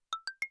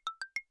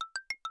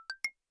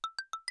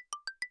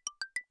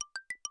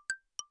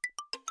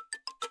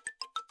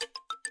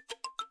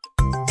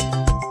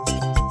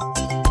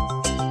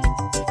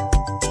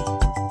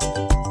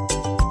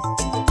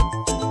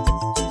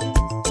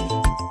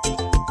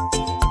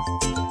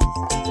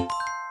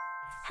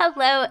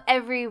Hello,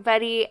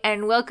 everybody,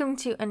 and welcome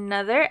to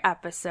another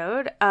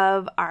episode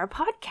of our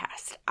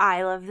podcast.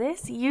 I love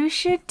this. You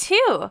should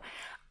too.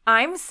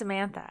 I'm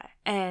Samantha,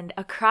 and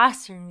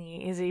across from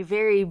me is a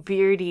very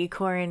beardy,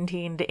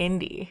 quarantined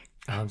Indy.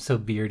 Oh, I'm so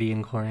beardy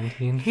in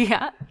quarantine.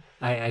 Yeah.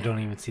 I don't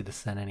even see the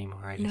sun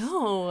anymore. I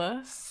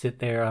just sit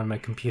there on my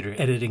computer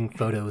editing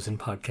photos and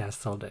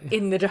podcasts all day.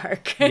 In the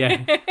dark.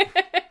 Yeah.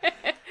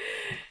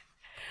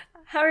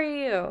 How are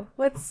you?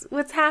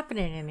 What's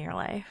happening in your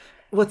life?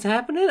 What's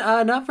happening?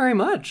 Not very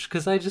much,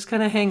 because I just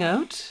kind of hang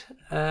out.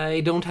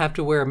 I don't have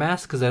to wear a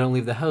mask because I don't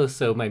leave the house,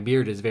 so my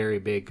beard is very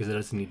big because it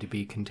doesn't need to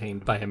be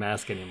contained by a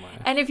mask anymore.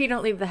 And if you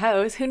don't leave the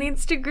house, who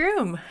needs to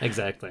groom?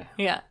 Exactly.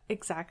 Yeah,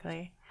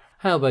 exactly.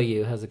 How about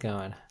you? How's it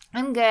going?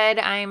 I'm good.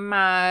 I'm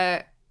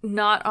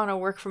not on a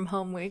work from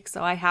home week,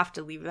 so I have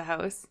to leave the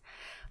house.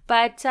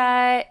 But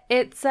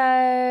it's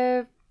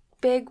a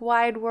big,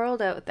 wide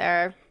world out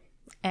there.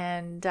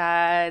 And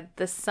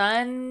the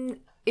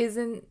sun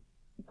isn't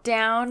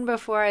down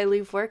before I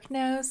leave work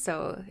now,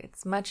 so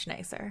it's much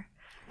nicer.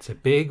 It's a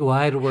big,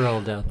 wide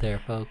world out there,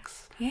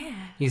 folks. Yeah.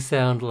 You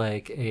sound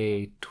like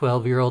a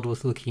 12-year-old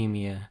with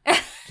leukemia.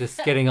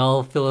 Just getting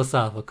all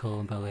philosophical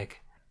about,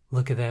 like,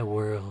 look at that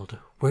world.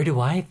 Where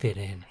do I fit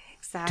in?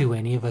 Exactly. Do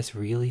any of us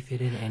really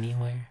fit in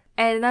anywhere?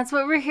 And that's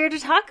what we're here to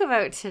talk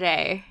about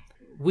today.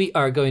 We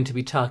are going to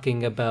be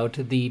talking about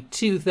the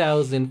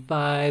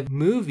 2005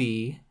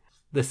 movie,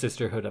 The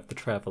Sisterhood of the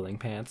Traveling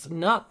Pants,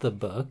 not the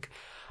book.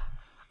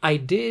 I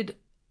did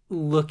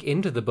look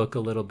into the book a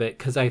little bit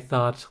because I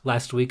thought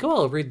last week,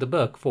 I'll read the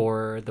book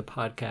for the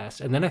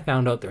podcast. And then I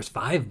found out there's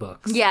 5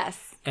 books.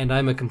 Yes. And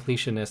I'm a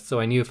completionist, so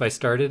I knew if I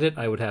started it,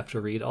 I would have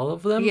to read all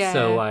of them. Yeah.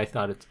 So I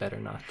thought it's better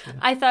not to.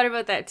 I thought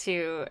about that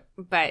too,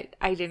 but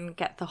I didn't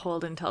get the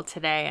hold until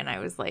today. And I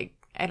was like,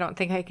 I don't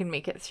think I can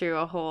make it through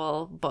a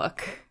whole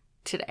book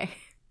today.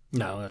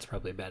 No, that's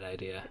probably a bad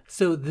idea.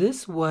 So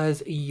this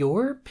was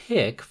your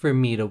pick for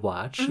me to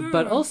watch,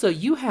 but also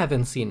you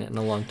haven't seen it in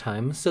a long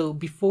time. So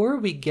before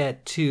we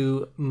get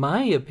to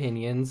my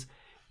opinions,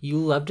 you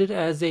loved it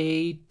as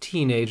a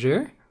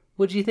teenager.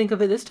 What did you think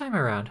of it this time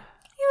around?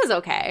 It was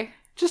okay.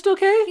 Just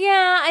okay?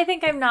 Yeah, I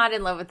think I'm not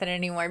in love with it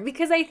anymore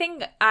because I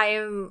think I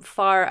am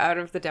far out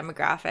of the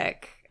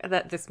demographic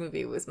that this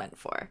movie was meant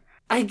for.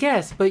 I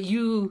guess, but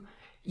you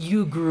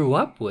grew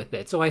up with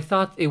it, so I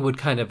thought it would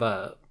kind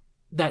of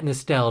that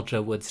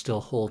nostalgia would still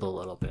hold a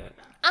little bit.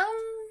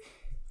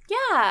 Yeah,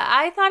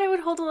 I thought it would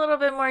hold a little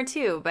bit more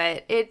too,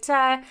 but it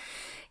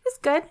was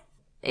good.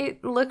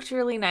 It looked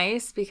really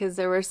nice because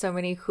there were so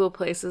many cool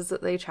places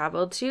that they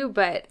traveled to,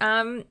 but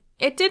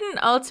it didn't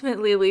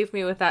ultimately leave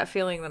me with that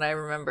feeling that I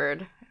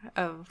remembered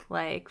of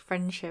like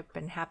friendship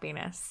and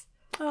happiness.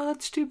 Oh,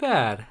 that's too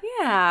bad.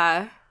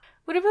 Yeah.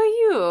 What about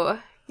you?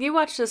 You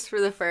watched this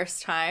for the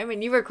first time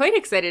and you were quite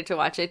excited to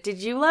watch it. Did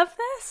you love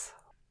this?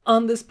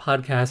 On this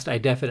podcast, I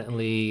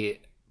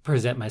definitely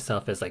present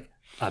myself as like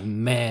a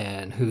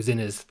man who's in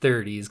his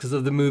 30s because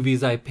of the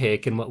movies I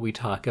pick and what we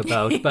talk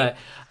about. But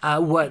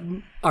what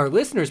our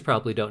listeners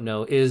probably don't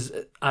know is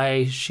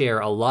I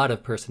share a lot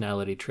of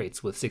personality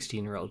traits with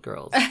 16-year-old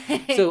girls.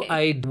 So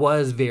I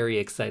was very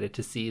excited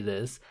to see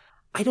this.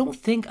 I don't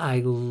think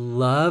I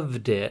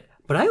loved it,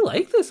 but I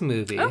like this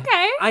movie.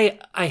 Okay.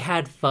 I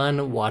had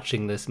fun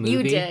watching this movie.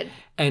 You did.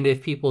 And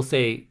if people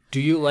say, do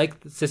you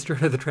like the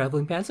Sisterhood of the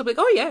Traveling Pants? I'm like,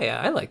 oh, yeah,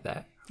 I like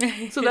that.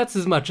 So that's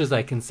as much as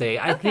I can say.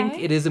 I think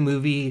it is a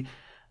movie,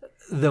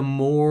 the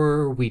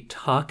more we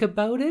talk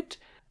about it,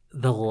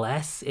 the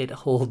less it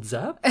holds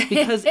up.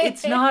 Because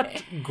it's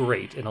not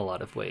great in a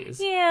lot of ways.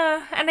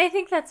 Yeah, and I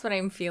think that's what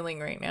I'm feeling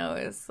right now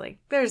is like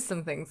there's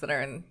some things that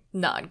are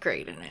not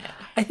great in it.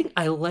 I think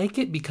I like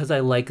it because I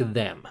like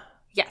them.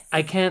 Yes.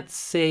 I can't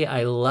say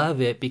I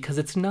love it because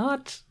it's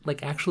not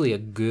like actually a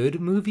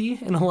good movie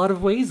in a lot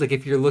of ways. Like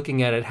if you're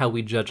looking at it how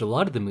we judge a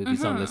lot of the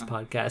movies on this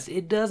podcast,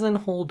 it doesn't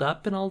hold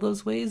up in all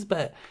those ways,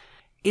 but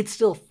it's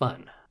still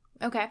fun.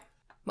 Okay.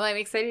 Well, I'm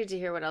excited to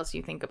hear what else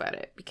you think about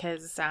it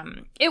because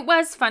it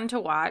was fun to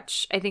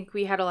watch. I think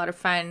we had a lot of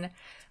fun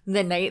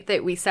the night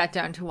that we sat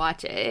down to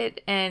watch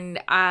it.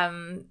 And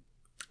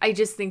I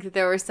just think that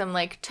there were some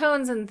like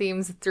tones and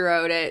themes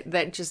throughout it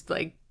that just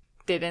like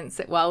didn't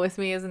sit well with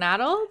me as an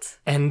adult.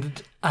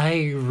 And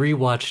I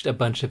rewatched a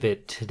bunch of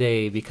it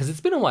today because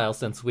it's been a while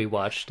since we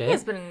watched it.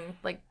 It's been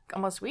like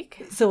almost a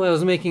week. So I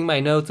was making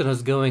my notes and I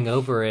was going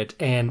over it,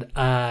 and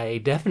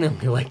I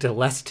definitely liked it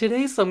less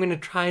today, so I'm going to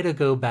try to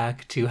go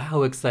back to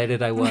how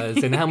excited I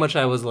was and how much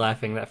I was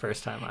laughing that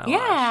first time I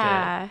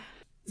watched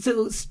it.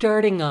 So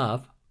starting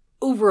off,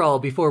 overall,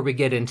 before we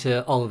get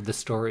into all of the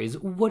stories,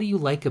 what do you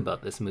like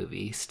about this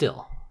movie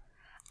still?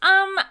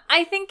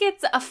 I think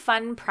it's a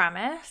fun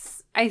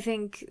premise. I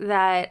think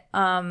that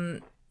a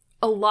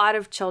lot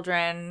of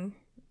children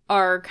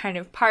are kind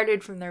of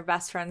parted from their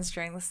best friends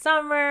during the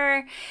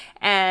summer,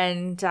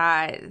 and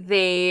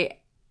they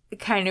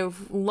kind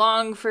of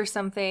long for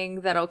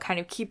something that'll kind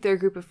of keep their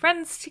group of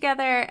friends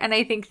together. And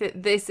I think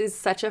that this is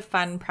such a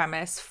fun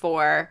premise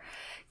for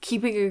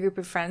keeping a group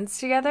of friends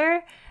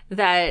together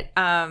that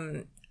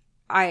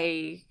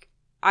I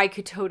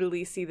could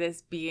totally see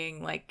this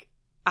being like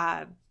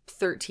a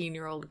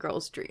 13-year-old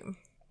girl's dream,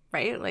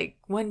 right? Like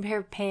one pair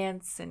of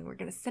pants and we're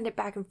going to send it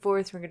back and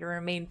forth. We're going to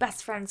remain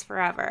best friends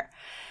forever.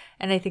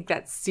 And I think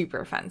that's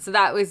super fun. So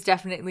that was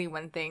definitely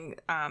one thing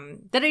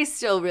that I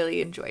still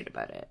really enjoyed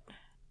about it.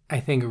 I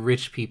think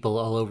rich people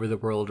all over the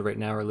world right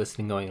now are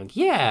listening going like,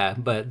 yeah,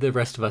 but the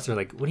rest of us are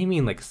like, what do you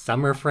mean, like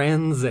summer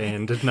friends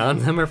and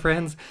non-summer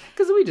friends?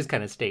 Because we just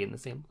kind of stay in the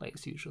same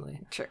place usually.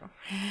 True.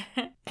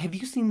 Have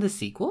you seen the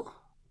sequel?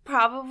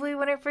 Probably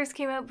when it first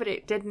came out, but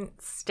it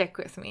didn't stick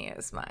with me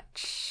as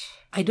much.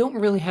 I don't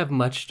really have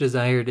much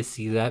desire to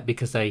see that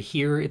because I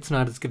hear it's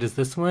not as good as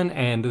this one,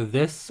 and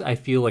this, I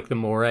feel like the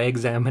more I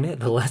examine it,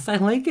 the less I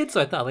like it,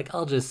 so I thought, like,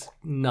 I'll just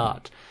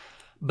not.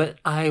 But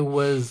I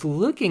was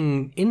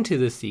looking into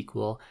the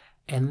sequel,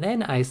 and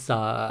then I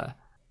saw,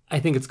 I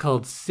think it's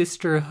called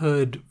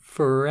Sisterhood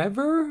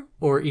Forever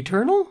or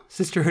Eternal?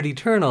 Sisterhood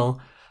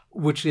Eternal,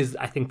 which is,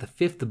 I think, the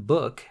 5th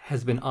book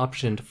has been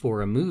optioned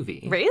for a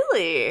movie.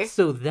 Really?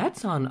 So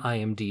that's on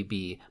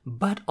IMDb.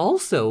 But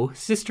also,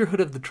 Sisterhood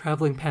of the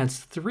Traveling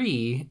Pants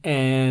 3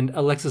 and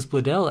Alexis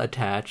Bledel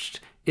attached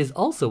is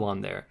also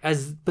on there,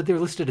 but they're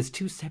listed as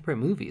 2 separate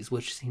movies,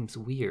 which seems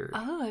weird.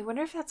 Oh, I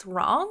wonder if that's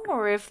wrong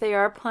or if they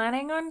are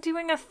planning on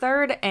doing a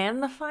third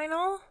and the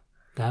final.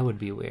 That would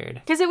be weird.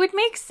 Because it would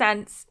make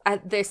sense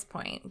at this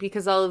point,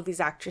 because all of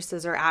these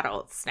actresses are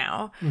adults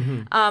now.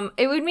 Mm-hmm.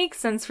 It would make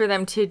sense for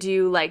them to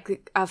do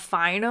like a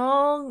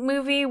final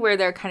movie where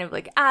they're kind of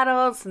like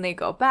adults and they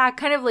go back,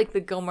 kind of like the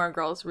Gilmore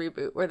Girls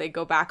reboot where they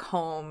go back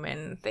home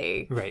and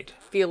they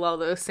feel all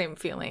those same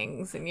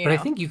feelings. And I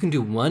think you can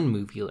do one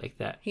movie like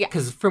that. Yeah.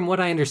 Because from what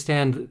I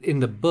understand in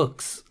the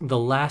books, the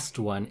last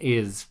one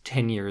is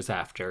 10 years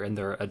after and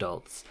they're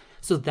adults.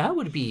 So that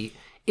would be...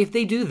 If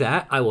they do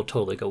that, I will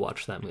totally go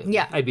watch that movie.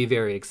 Yeah. I'd be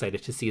very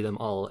excited to see them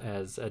all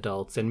as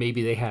adults. And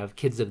maybe they have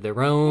kids of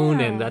their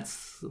own, and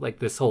that's like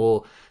this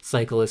whole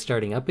cycle is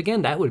starting up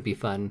again. That would be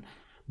fun.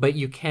 But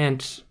you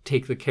can't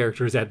take the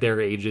characters at their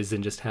ages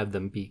and just have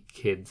them be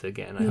kids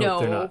again. I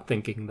hope they're not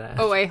thinking that.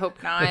 Oh, I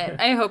hope not.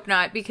 I hope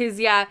not. Because,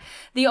 yeah,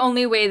 the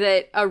only way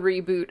that a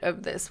reboot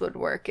of this would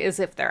work is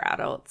if they're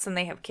adults and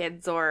they have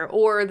kids,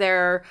 or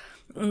they're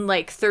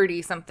like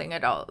 30-something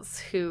adults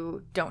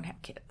who don't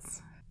have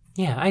kids.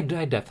 Yeah, I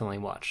definitely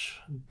watch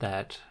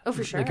that. Oh,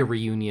 for sure. Like a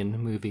reunion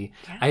movie.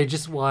 Yeah. I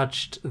just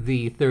watched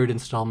the 3rd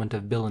installment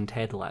of Bill and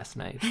Ted last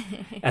night.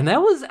 And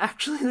that was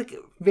actually like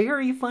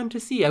very fun to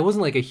see. I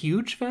wasn't like a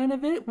huge fan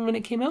of it when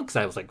it came out because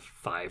I was like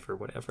 5 or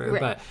whatever. Right.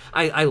 But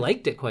I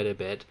liked it quite a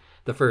bit,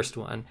 the first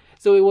one.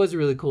 So it was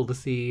really cool to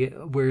see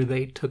where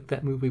they took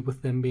that movie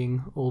with them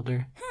being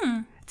older.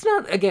 It's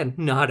not, again,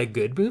 not a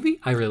good movie.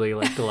 I really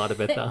liked a lot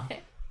of it though.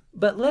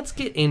 But let's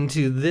get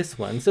into this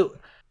one. So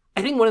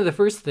I think one of the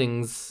first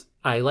things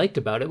I liked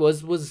about it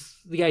was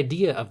the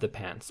idea of the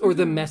pants, or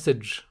the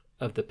message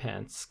of the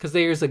pants. Because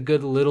there's a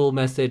good little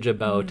message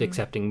about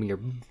accepting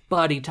your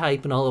body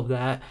type and all of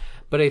that.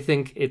 But I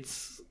think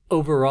it's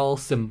overall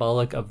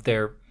symbolic of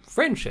their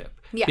friendship.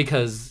 Yeah.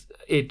 Because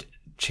it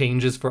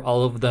changes for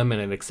all of them and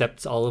it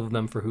accepts all of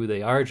them for who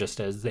they are, just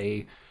as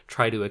they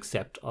try to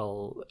accept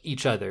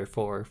each other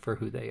for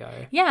who they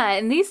are. Yeah,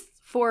 and these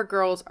 4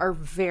 girls are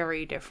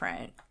very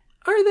different.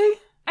 Are they?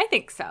 I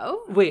think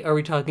so. Wait, are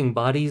we talking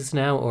bodies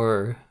now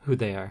or who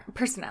they are?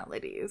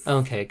 Personalities.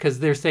 Okay, because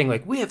they're saying,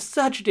 like, we have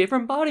such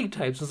different body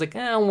types. It's like,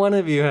 one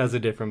of you has a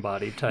different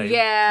body type.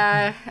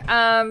 Yeah.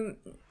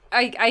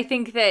 I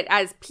think that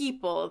as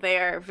people, they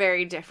are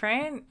very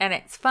different. And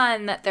it's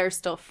fun that they're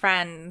still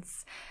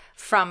friends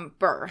from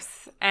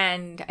birth.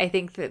 And I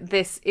think that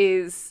this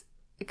is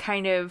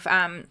kind of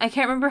I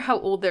can't remember how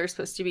old they're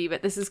supposed to be,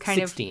 but this is kind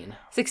 16. of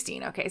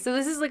 16. Okay, so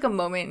this is like a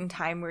moment in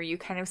time where you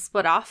kind of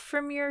split off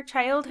from your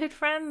childhood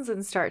friends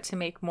and start to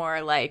make more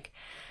like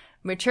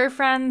mature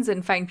friends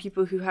and find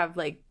people who have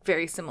like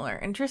very similar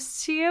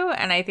interests to you.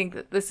 And I think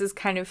that this is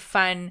kind of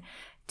fun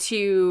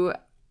to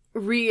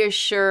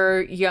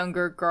reassure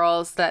younger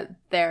girls that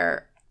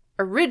their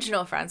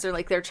original friends or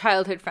like their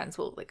childhood friends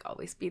will like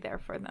always be there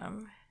for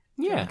them.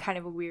 Yeah. Kind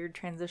of a weird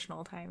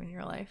transitional time in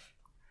your life.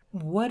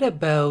 What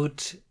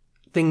about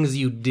things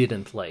you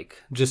didn't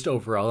like, just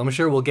overall? I'm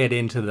sure we'll get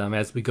into them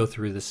as we go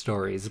through the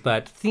stories,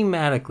 but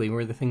thematically,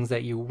 were the things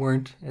that you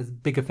weren't as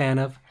big a fan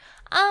of?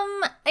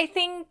 I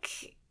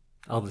think...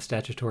 All the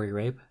statutory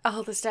rape?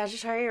 All the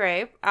statutory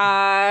rape.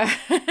 I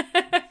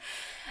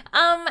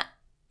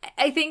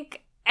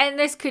think... And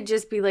this could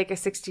just be like a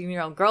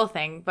 16-year-old girl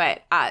thing,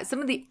 but some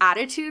of the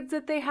attitudes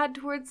that they had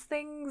towards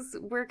things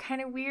were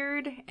kind of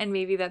weird. And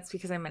maybe that's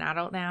because I'm an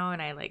adult now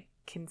and I like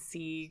can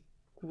see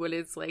what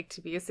it's like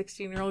to be a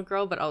 16-year-old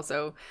girl, but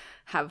also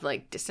have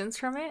like distance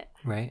from it.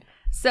 Right.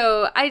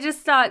 So I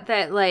just thought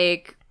that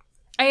like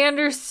I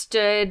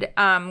understood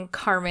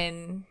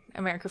Carmen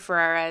America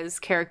Ferrera's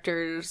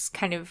character's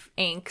kind of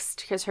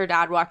angst because her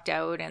dad walked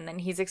out and then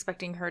he's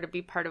expecting her to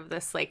be part of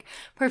this like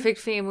perfect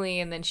family,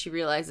 and then she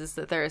realizes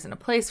that there isn't a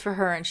place for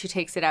her and she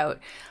takes it out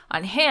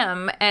on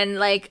him. And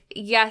like,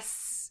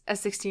 yes, a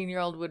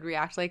 16-year-old would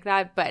react like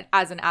that, but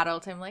as an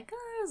adult I'm like,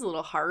 was a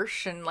little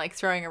harsh and like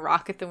throwing a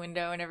rock at the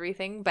window and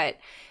everything. But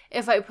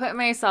if I put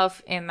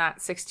myself in that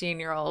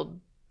 16-year-old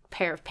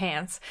pair of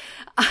pants,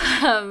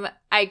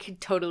 I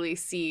could totally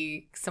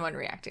see someone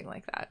reacting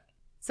like that.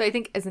 So I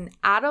think as an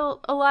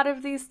adult, a lot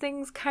of these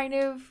things kind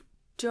of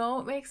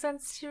don't make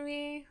sense to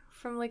me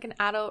from like an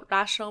adult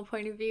rational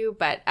point of view.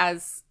 But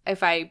as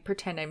if I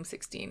pretend I'm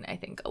 16, I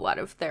think a lot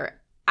of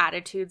their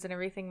attitudes and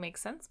everything make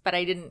sense. But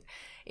I didn't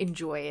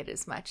enjoy it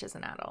as much as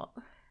an adult.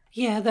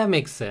 Yeah, that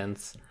makes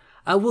sense.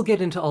 We'll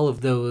get into all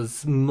of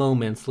those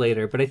moments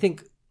later, but I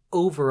think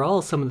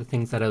overall, some of the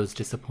things that I was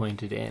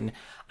disappointed in,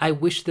 I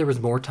wish there was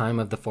more time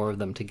of the four of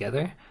them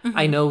together. Mm-hmm.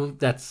 I know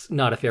that's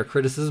not a fair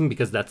criticism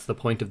because that's the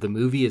point of the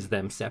movie, is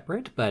them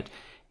separate, but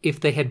if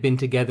they had been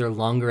together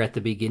longer at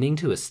the beginning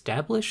to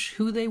establish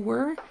who they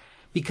were,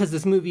 because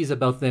this movie is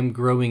about them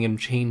growing and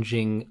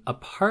changing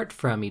apart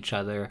from each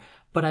other,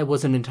 but I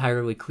wasn't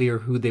entirely clear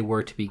who they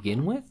were to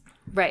begin with.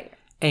 Right.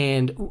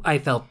 And I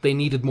felt they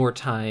needed more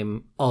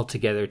time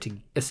altogether to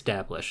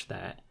establish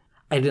that.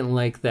 I didn't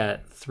like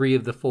that 3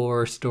 of the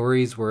 4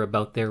 stories were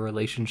about their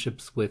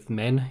relationships with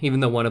men, even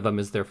though one of them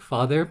is their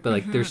father. But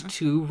like, there's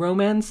 2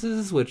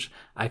 romances, which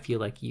I feel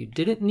like you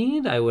didn't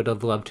need. I would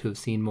have loved to have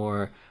seen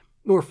more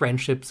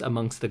friendships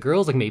amongst the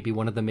girls. Like maybe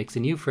one of them makes a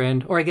new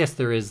friend, or I guess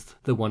there is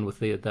the one with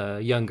the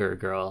younger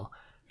girl.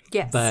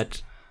 Yes.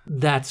 But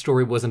that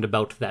story wasn't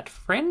about that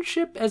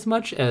friendship as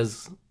much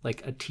as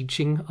like a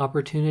teaching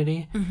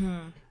opportunity,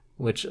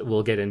 which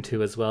we'll get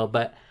into as well.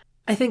 But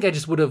I think I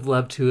just would have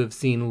loved to have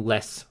seen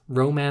less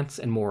romance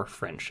and more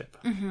friendship.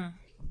 Mm-hmm.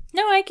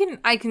 No,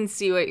 I can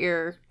see what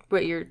you're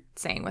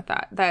saying with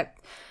that. That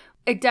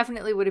it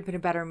definitely would have been a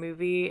better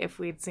movie if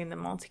we'd seen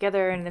them all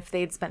together and if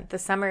they'd spent the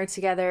summer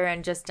together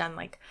and just done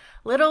like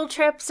little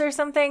trips or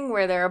something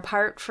where they're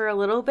apart for a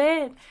little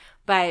bit.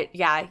 But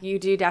yeah, you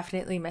do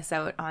definitely miss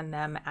out on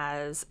them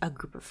as a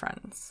group of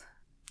friends.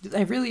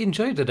 I really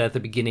enjoyed it at the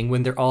beginning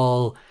when they're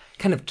all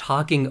kind of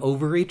talking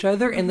over each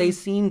other and they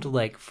seemed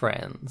like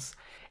friends.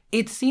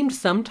 It seemed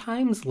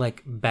sometimes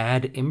like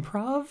bad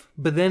improv,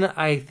 but then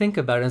I think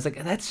about it and it's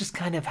like, that's just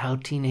kind of how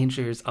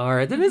teenagers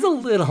are. That is a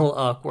little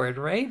awkward,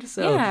 right?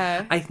 So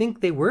yeah. I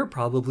think they were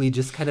probably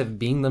just kind of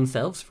being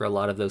themselves for a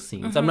lot of those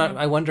scenes.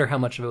 I wonder how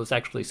much of it was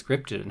actually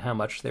scripted and how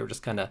much they were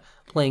just kind of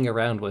playing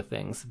around with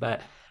things.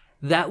 But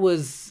that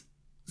was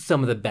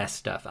some of the best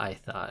stuff, I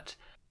thought.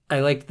 I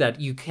liked that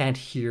you can't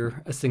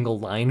hear a single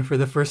line for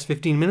the first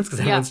 15 minutes because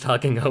everyone's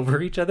talking over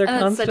each other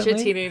constantly. That's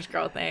such a teenage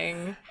girl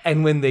thing.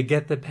 And when they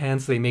get the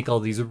pants, they make all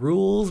these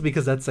rules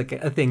because that's like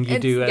a thing you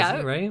do,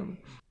 right?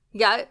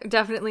 Yeah,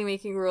 definitely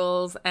making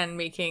rules and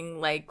making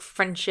like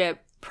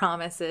friendship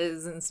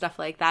promises and stuff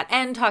like that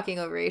and talking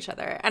over each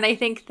other. And I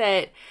think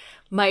that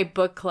my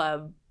book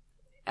club,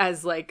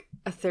 as like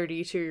a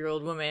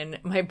 32-year-old woman,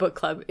 my book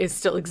club is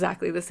still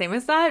exactly the same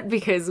as that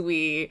because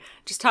we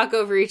just talk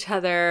over each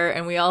other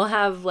and we all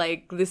have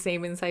like the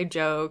same inside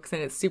jokes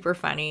and it's super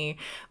funny.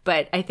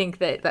 But I think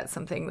that that's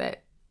something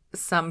that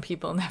some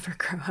people never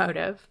grow out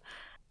of.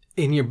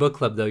 In your book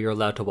club, though, you're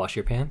allowed to wash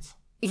your pants?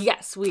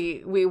 Yes,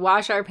 we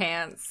wash our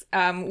pants.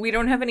 We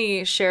don't have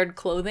any shared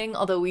clothing,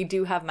 although we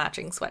do have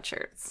matching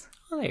sweatshirts.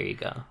 Oh, there you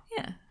go.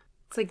 Yeah.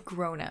 It's like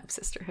grown-up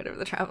Sisterhood of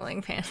the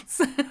Traveling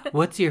Pants.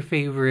 What's your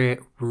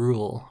favorite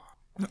rule?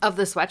 Of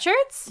the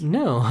sweatshirts?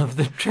 No, of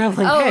the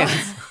traveling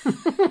pants.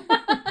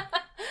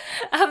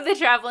 Of the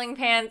traveling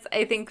pants,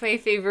 I think my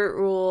favorite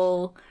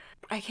rule...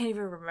 I can't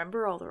even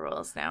remember all the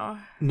rules now.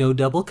 No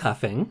double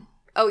cuffing.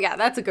 Oh, yeah,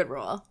 that's a good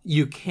rule.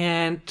 You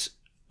can't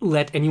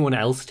let anyone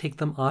else take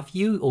them off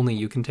you. Only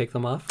you can take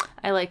them off.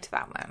 I liked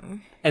that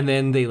one. And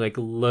then they, like,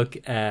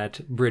 look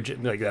at Bridget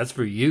and be like, that's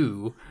for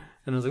you.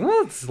 And I was like,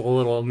 well, that's a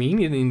little mean.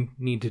 You didn't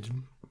need to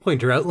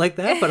point her out like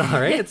that, but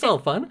all right, it's all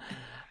fun.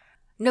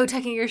 No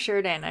tucking your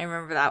shirt in. I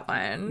remember that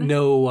one.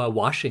 No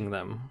washing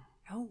them.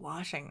 No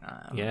washing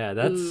them. Yeah,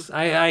 that's...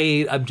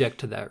 I object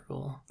to that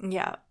rule.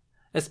 Yeah.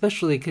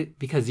 Especially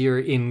because you're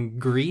in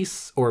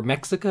Greece or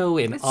Mexico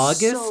in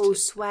August. It's so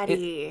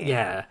sweaty.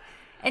 Yeah.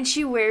 And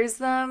she wears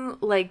them,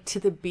 like, to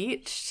the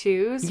beach,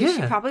 too. So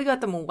she probably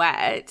got them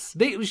wet.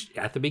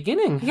 At the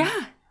beginning.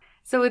 Yeah.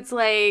 So it's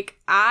like,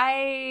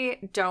 I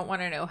don't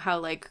want to know how,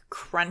 like,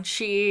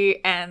 crunchy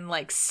and,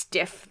 like,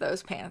 stiff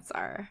those pants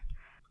are.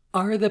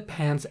 Are the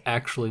pants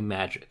actually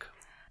magic?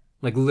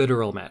 Like,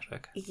 literal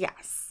magic?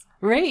 Yes.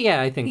 Right?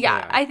 Yeah, I think they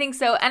are. I think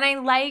so. And I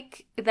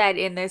like that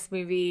in this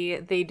movie,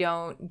 they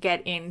don't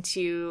get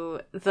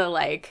into the,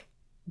 like,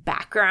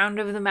 background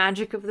of the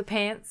magic of the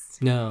pants.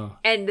 No.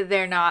 And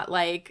they're not,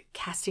 like,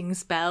 casting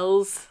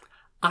spells.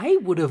 I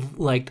would have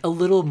liked a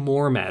little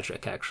more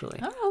magic, actually.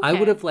 Oh, okay. I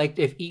would have liked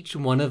if each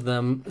one of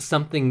them,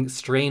 something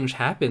strange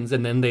happens,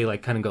 and then they,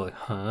 like, kind of go, like,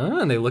 huh?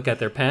 And they look at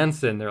their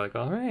pants, and they're like,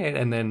 all right.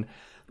 And then,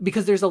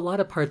 because there's a lot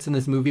of parts in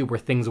this movie where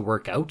things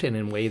work out in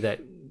a way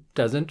that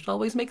doesn't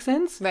always make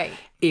sense. Right.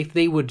 If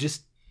they would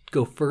just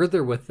go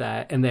further with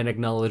that and then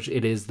acknowledge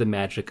it is the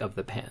magic of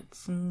the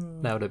pants.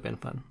 That would have been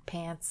fun.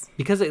 Pants.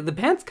 Because the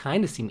pants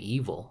kind of seem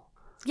evil.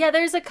 Yeah,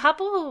 there's a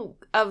couple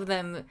of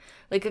them,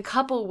 like a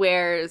couple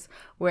wears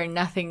where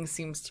nothing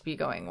seems to be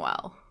going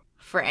well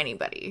for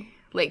anybody.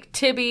 Like,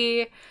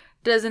 Tibby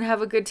doesn't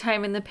have a good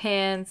time in the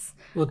pants.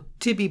 Well,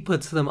 Tibby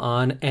puts them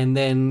on and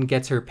then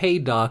gets her pay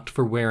docked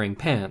for wearing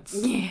pants.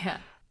 Yeah.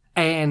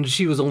 And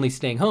she was only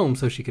staying home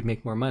so she could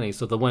make more money.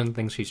 So the one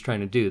thing she's trying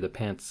to do, the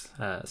pants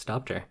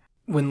stopped her.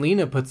 When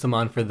Lena puts them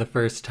on for the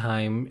first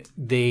time,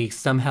 they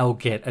somehow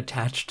get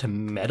attached to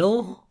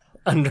metal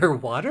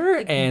underwater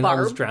and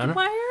almost drown her.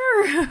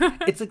 Wire?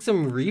 It's like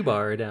some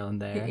rebar down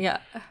there. Yeah.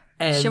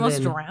 And she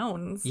almost then-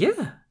 drowns.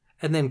 Yeah.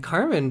 And then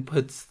Carmen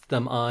puts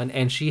them on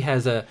and she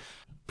has a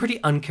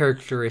pretty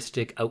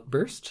uncharacteristic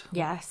outburst.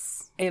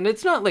 Yes. And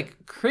it's not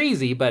like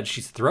crazy, but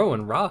she's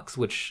throwing rocks,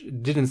 which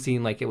didn't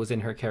seem like it was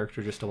in her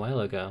character just a while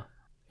ago.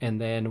 And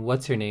then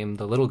what's her name?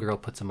 The little girl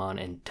puts them on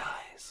and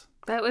dies.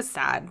 That was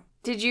sad.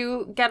 Did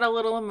you get a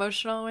little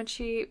emotional when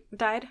she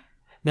died?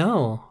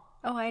 No.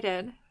 Oh, I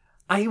did.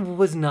 I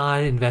was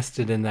not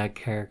invested in that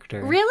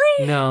character.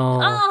 Really? No.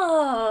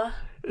 Oh.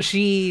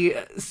 She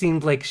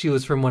seemed like she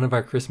was from one of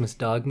our Christmas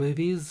dog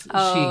movies.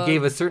 Oh. She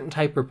gave a certain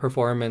type of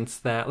performance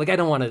that, like, I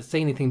don't want to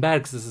say anything bad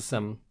because this is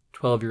some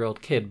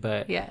 12-year-old kid,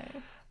 but Yeah.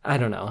 I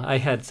don't know. I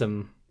had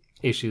some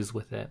issues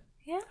with it.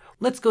 Yeah.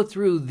 Let's go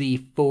through the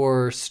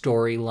 4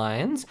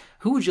 storylines.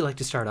 Who would you like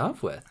to start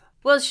off with?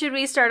 Well, should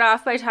we start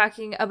off by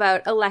talking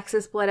about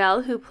Alexis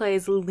Bledel, who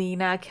plays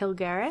Lena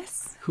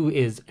Kilgaris? Who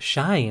is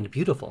shy and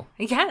beautiful.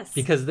 Yes.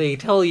 Because they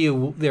tell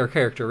you their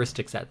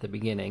characteristics at the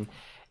beginning.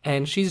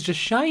 And she's just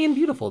shy and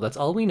beautiful. That's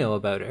all we know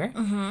about her.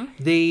 Mm-hmm.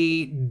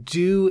 They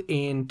do,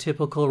 in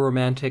typical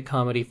romantic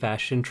comedy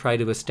fashion, try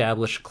to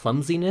establish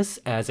clumsiness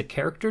as a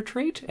character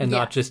trait and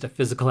not just a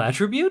physical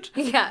attribute.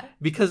 Yeah.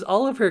 Because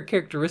all of her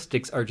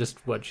characteristics are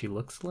just what she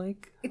looks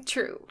like.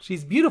 True.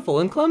 She's beautiful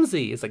and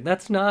clumsy. It's like,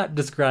 that's not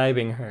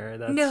describing her.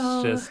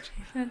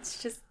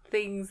 That's just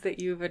things that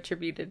you've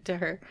attributed to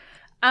her.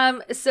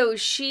 So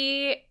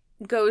she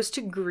goes to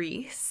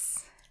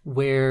Greece.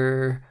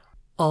 Where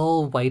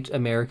all white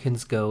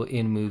Americans go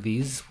in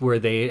movies where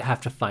they have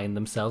to find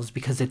themselves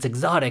because it's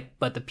exotic,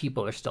 but the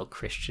people are still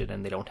Christian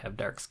and they don't have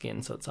dark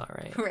skin, so it's all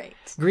right. Right.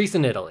 Greece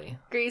and Italy.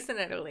 Greece and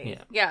Italy.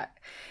 Yeah.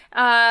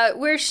 Yeah.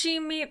 Where she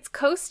meets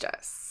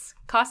Costas.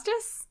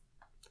 Costas?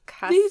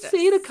 They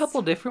say it a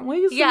couple different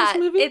ways in Yeah, this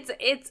movie.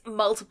 it's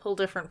multiple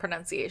different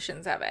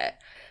pronunciations of it.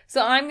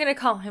 So I'm going to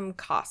call him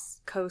Costas.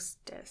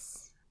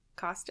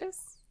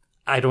 Costas?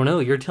 I don't know.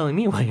 You're telling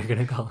me what you're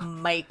going to call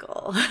him.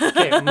 Michael.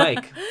 Okay,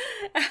 Mike.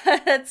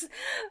 That's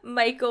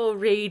Michael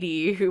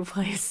Rady, who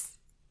plays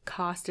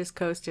Costas.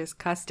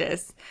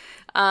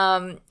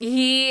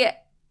 He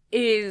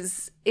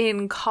is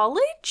in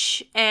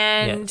college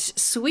and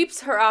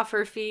sweeps her off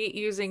her feet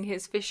using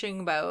his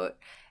fishing boat.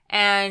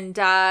 And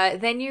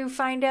then you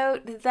find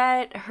out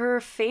that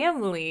her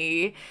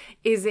family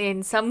is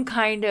in some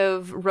kind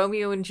of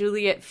Romeo and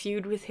Juliet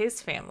feud with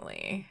his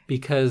family.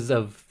 Because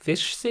of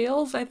fish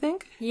sales, I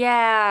think?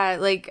 Yeah,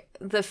 like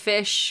the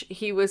fish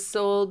he was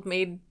sold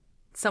made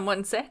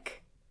someone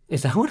sick.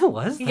 Is that what it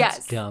was? That's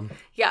Yes. dumb.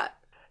 Yeah.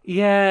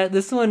 Yeah,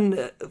 this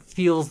one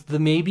feels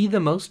maybe the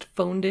most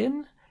phoned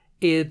in.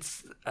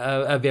 It's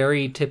a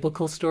very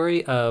typical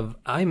story of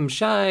I'm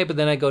shy, but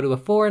then I go to a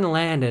foreign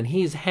land and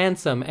he's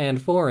handsome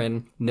and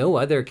foreign. No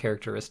other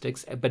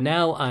characteristics, but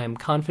now I'm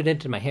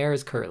confident and my hair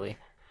is curly.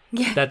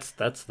 Yeah. That's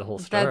the whole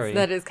story.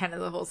 That is kind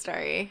of the whole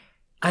story.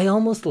 I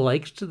almost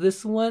liked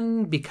this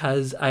one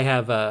because I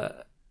have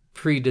a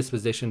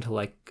predisposition to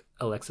like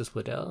Alexis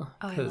Bledel.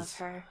 Oh, I love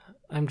her.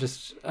 I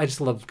just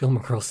love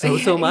Gilmore Girls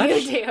so much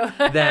You do.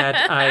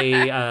 that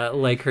I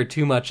like her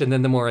too much. And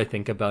then the more I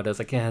think about it, I was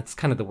like, yeah, it's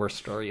kind of the worst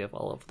story of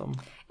all of them.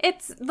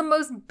 It's the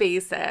most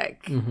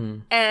basic. Mm-hmm.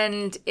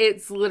 And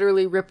it's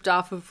literally ripped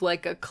off of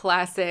like a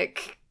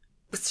classic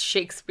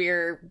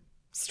Shakespeare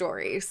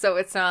story. So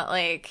it's not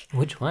like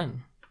Which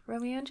one?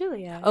 Romeo and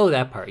Juliet. Oh,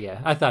 that part, yeah.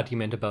 I thought you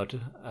meant about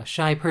a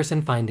shy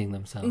person finding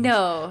themselves.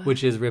 No.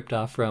 Which is ripped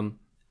off from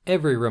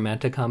every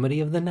romantic comedy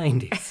of the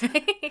 90s.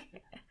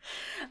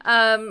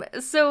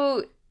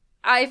 So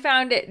I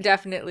found it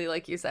definitely,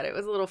 like you said, it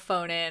was a little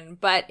phone in,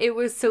 but it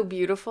was so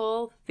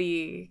beautiful.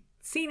 The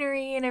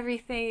scenery and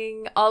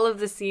everything, all of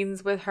the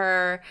scenes with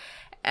her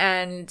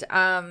and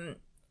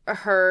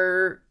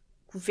her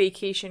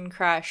vacation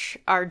crush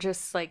are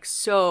just like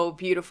so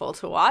beautiful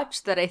to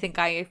watch that I think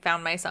I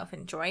found myself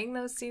enjoying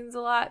those scenes a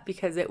lot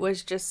because it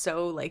was just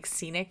so like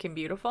scenic and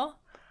beautiful.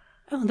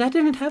 Oh, that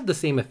didn't have the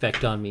same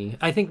effect on me.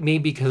 I think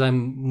maybe because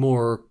I'm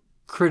more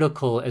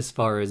critical as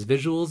far as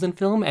visuals in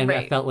film, and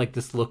Right. I felt like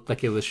this looked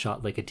like it was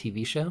shot like a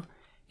TV show.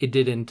 It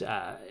didn't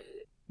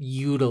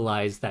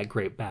utilize that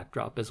great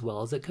backdrop as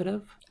well as it could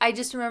have. I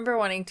just remember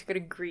wanting to go to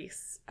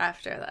Greece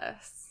after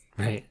this.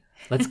 Right.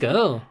 Let's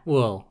go.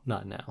 Well,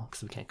 not now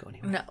because we can't go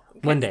anywhere. No.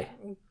 One day.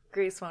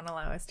 Greece won't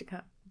allow us to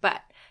come.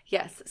 But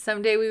yes,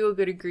 someday we will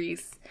go to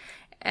Greece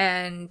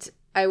and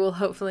I will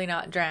hopefully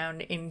not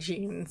drown in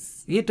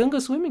jeans. Yeah, don't go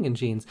swimming in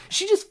jeans.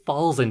 She just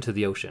falls into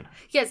the ocean.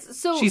 Yes,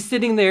 so She's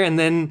sitting there and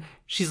then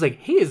she's like,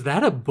 hey, is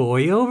that a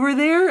boy over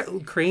there?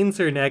 Cranes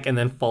her neck and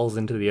then falls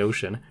into the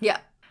ocean. yeah.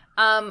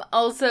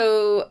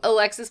 Also,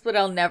 Alexis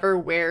Bledel never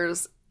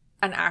wears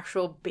an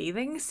actual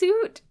bathing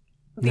suit.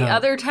 The No.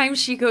 other time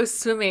she goes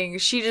swimming,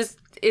 she just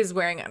is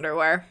wearing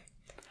underwear.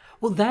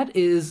 Well, that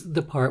is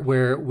the part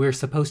where we're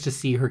supposed to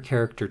see her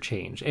character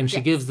change. And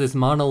she gives this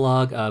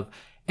monologue of,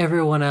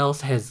 everyone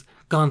else has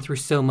gone through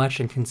so much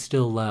and can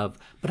still love,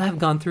 but I've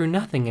gone through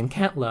nothing and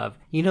can't love.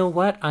 You know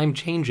what? I'm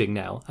changing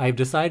now. I've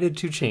decided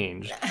to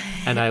change.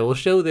 And I will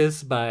show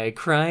this by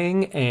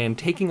crying and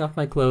taking off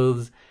my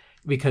clothes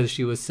because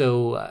she was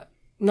so,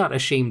 not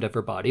ashamed of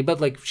her body,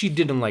 but like she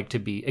didn't like to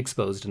be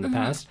exposed in the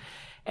past.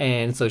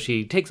 And so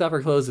she takes off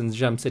her clothes and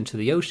jumps into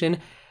the ocean.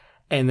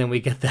 And then we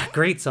get that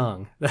great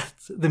song.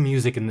 The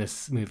music in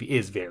this movie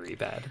is very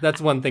bad.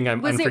 That's one thing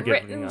I'm unforgiving Was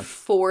it written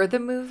for the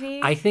movie?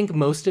 I think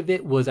most of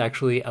it was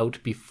actually out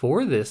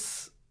before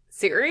this.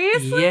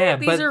 Seriously? Yeah,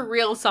 These are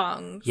real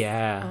songs.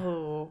 Yeah.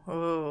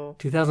 Oh.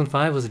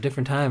 2005 was a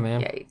different time,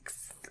 man.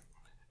 Yikes.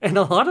 And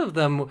a lot of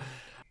them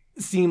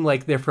seem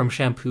like they're from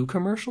shampoo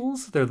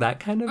commercials. They're that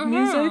kind of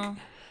music.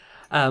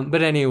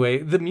 But anyway,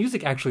 the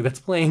music actually that's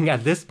playing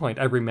at this point,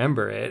 I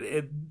remember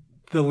it.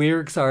 The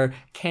lyrics are,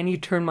 "Can you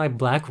turn my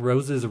black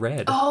roses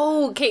red?"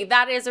 Oh, okay.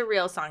 That is a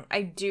real song.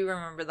 I do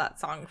remember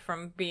that song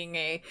from being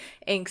a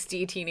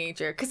angsty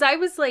teenager. Because I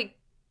was like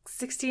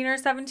 16 or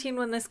 17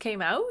 when this came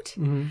out.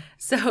 Mm-hmm.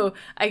 So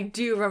I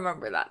do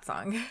remember that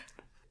song.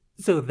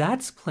 So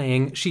that's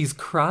playing. She's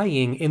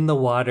crying in the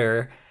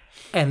water.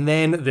 And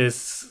then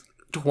this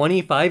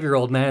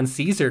 25-year-old man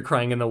sees her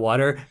crying in the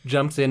water,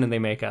 jumps in, and they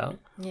make out.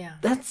 Yeah.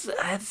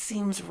 That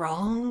seems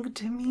wrong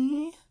to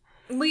me.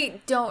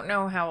 We don't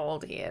know how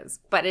old he is,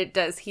 but it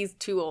does. He's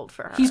too old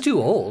for her. He's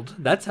too old.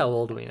 That's how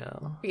old we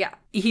know. Yeah.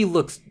 He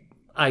looks,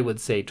 I would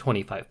say,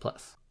 25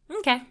 plus.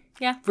 Okay.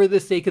 Yeah. For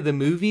the sake of the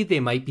movie, they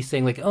might be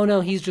saying like, oh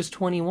no, he's just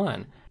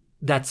 21.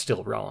 That's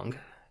still wrong.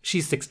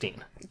 She's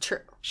 16. True.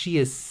 She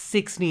is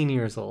 16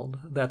 years old.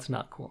 That's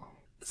not cool.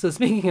 So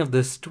speaking of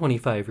this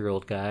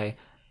 25-year-old guy,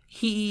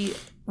 he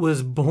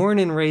was born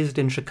and raised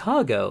in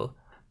Chicago,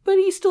 but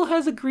he still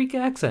has a Greek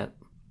accent.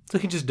 So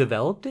he just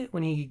developed it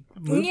when he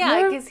moved there?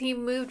 Yeah, because he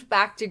moved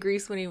back to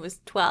Greece when he was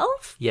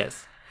 12?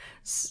 Yes.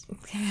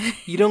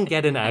 You don't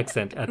get an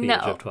accent at the age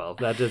of 12.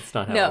 That's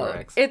not how it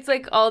works. It's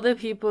like all the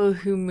people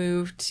who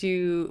move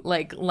to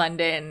like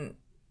London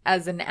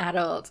as an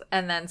adult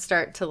and then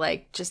start to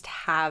like just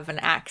have an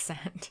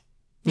accent.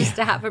 Just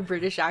to have a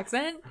British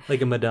accent.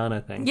 Like a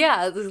Madonna thing.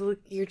 Yeah,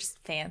 you're just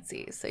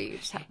fancy, so you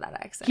just have that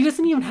accent. He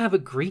doesn't even have a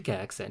Greek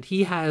accent.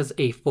 He has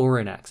a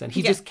foreign accent.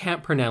 He just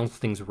can't pronounce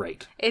things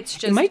right.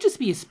 It might just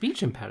be a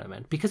speech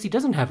impediment because he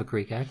doesn't have a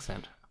Greek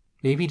accent.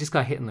 Maybe he just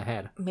got hit in the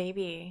head.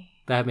 Maybe.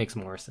 That makes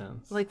more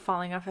sense. Like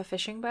falling off a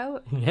fishing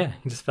boat? Yeah,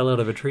 he just fell out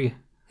of a tree.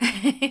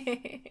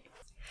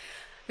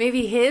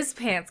 Maybe his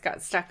pants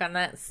got stuck on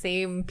that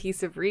same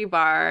piece of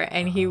rebar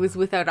and he was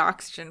without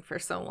oxygen for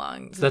so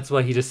long. So that's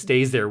why he just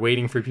stays there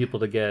waiting for people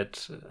to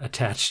get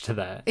attached to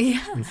that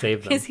and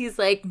save them. Because he's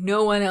like,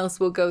 no one else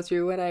will go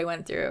through what I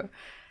went through.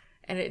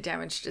 And it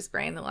damaged his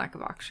brain, the lack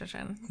of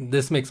oxygen.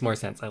 This makes more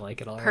sense. I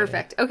like it already.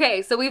 Perfect.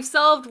 Okay, so we've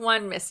solved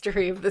one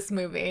mystery of this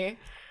movie.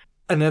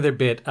 Another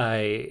bit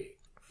I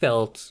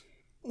felt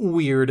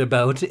weird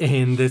about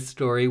in this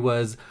story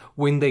was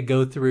when they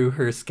go through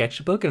her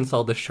sketchbook and it's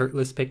all the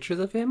shirtless pictures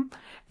of him,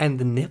 and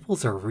the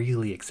nipples are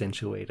really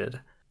accentuated.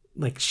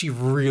 Like, she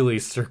really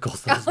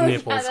circles those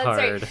nipples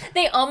hard. Right.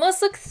 They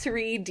almost look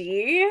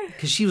 3D.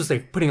 Because she was,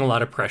 like, putting a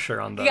lot of pressure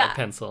on the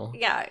pencil.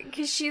 Yeah,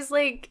 because she's,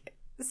 like,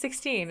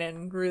 16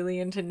 and really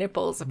into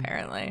nipples,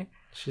 apparently.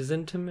 She's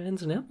into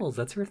men's nipples.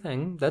 That's her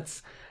thing.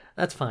 That's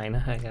fine,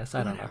 I guess.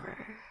 I don't know.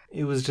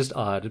 It was just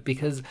odd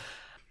because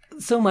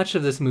so much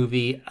of this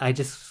movie, I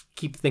just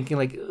keep thinking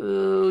like,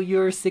 oh,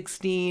 you're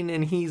 16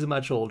 and he's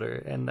much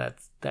older, and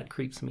that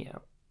creeps me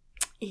out.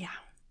 Yeah,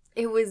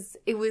 it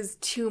was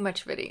too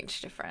much of an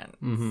age difference.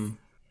 Mm-hmm.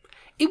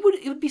 It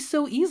would be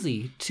so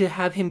easy to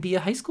have him be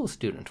a high school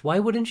student. Why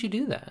wouldn't you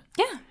do that?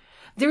 Yeah,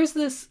 there's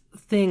this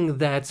thing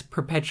that's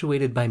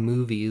perpetuated by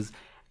movies.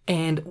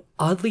 And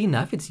oddly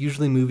enough, it's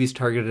usually movies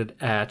targeted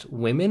at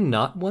women,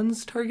 not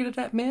ones targeted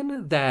at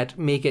men, that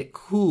make it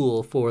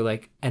cool for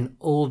like an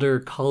older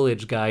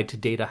college guy to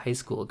date a high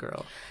school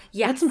girl.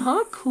 Yeah, that's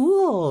not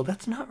cool.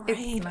 That's not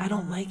right. I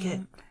don't like it.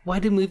 Why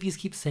do movies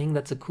keep saying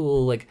that's a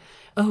cool, like,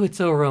 oh, it's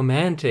so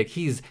romantic.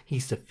 He's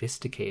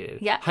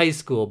sophisticated. Yeah. High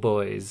school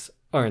boys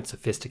aren't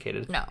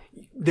sophisticated. No.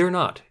 They're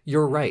not.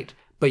 You're right.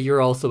 But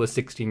you're also a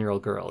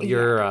 16-year-old girl.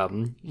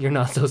 You're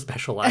not so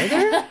special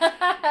either.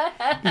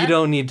 You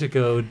don't need to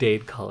go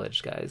date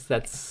college guys.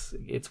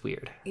 It's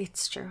weird.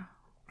 It's true.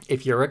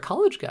 If you're a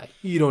college guy,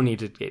 you don't need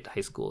to date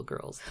high school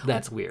girls.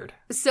 That's weird.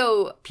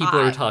 So people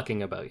are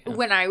talking about you.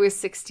 When I was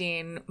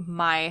 16,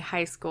 my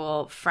high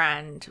school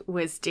friend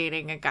was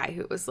dating a guy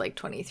who was like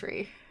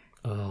 23.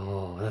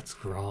 Oh,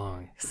 that's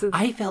wrong. So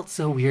I felt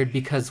so weird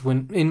because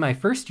when in my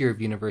first year of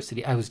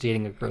university, I was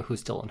dating a girl who's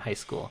still in high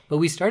school. But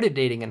we started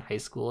dating in high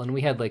school and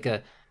we had like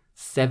a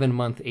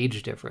 7-month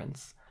age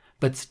difference.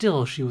 But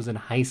still, she was in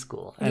high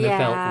school and it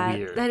felt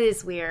weird. That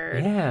is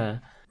weird. Yeah.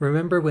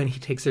 Remember when he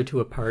takes her to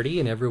a party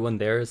and everyone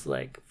there is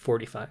like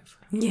 45?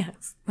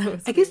 Yes.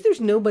 I guess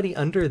there's nobody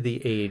under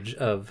the age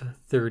of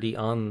 30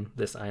 on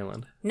this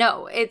island.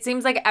 No, it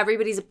seems like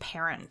everybody's a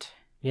parent.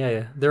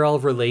 Yeah. They're all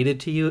related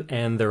to you,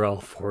 and they're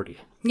all 40.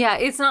 Yeah,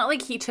 it's not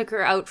like he took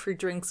her out for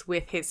drinks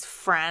with his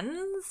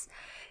friends.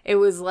 It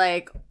was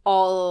like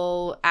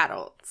all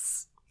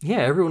adults. Yeah,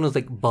 everyone was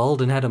like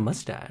bald and had a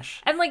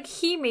mustache. And like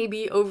he may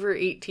be over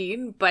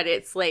 18, but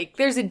it's like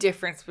there's a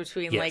difference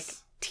between like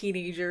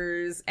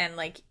teenagers and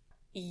like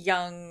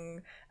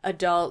young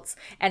adults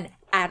and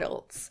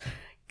adults.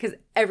 Because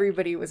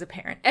everybody was a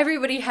parent.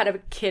 Everybody had a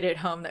kid at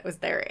home that was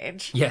their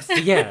age. Yes,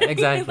 yeah,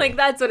 exactly. Like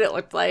that's what it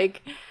looked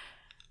like.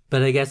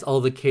 But I guess all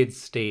the kids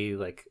stay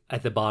like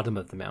at the bottom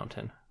of the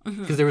mountain.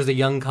 Because there was a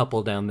young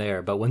couple down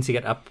there, but once you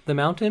get up the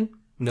mountain,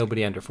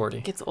 nobody under 40.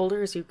 It gets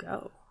older as you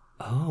go.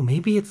 Oh,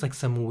 maybe it's like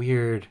some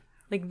weird...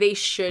 Like they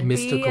should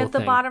mystical be at the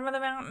thing. bottom of the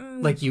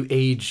mountain. Like you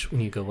age when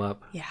you go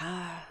up.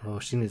 Yeah. Oh,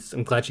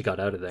 I'm glad she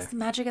got out of there. It's the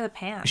magic of the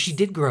pants. She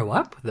did grow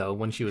up, though,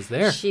 when she was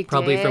there. She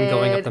probably did. from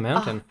going up the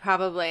mountain. Oh,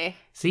 probably.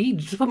 See,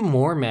 just put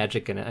more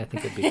magic in it. I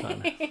think it'd be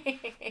fun.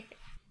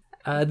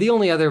 The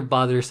only other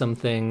bothersome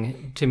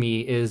thing to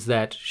me is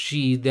that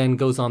she then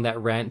goes on that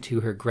rant to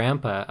her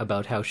grandpa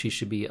about how she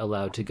should be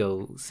allowed to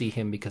go see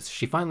him because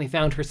she finally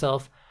found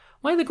herself.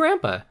 Why the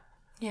grandpa?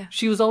 Yeah.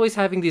 She was always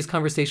having these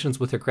conversations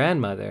with her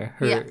grandmother,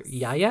 her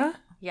Yaya?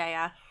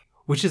 Yeah.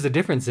 Which is a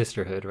different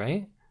sisterhood,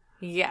 right?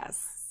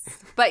 Yes.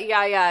 But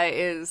Yaya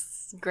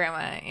is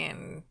grandma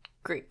in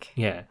Greek.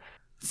 Yeah.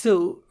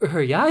 So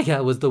her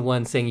Yaya was the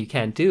one saying you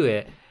can't do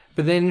it,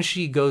 but then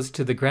she goes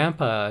to the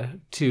grandpa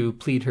to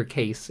plead her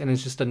case, and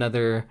it's just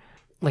another,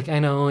 like, I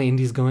know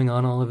Indy's going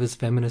on all of his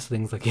feminist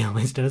things like he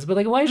always does, but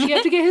like, why does she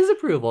have to get his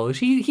approval?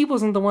 He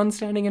wasn't the one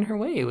standing in her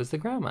way, it was the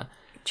grandma.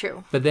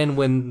 True. But then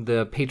when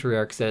the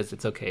patriarch says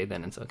it's okay,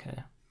 then it's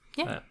okay.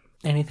 Yeah.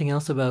 Anything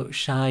else about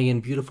shy and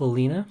beautiful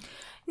Lena?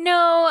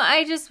 No,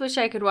 I just wish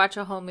I could watch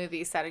a whole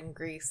movie set in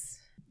Greece.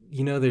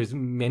 You know, there's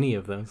many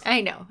of those.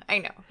 I know.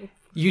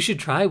 You should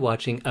try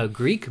watching a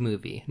Greek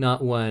movie,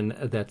 not one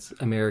that's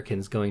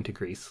Americans going to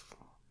Greece.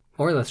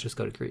 Or let's just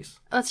go to Greece.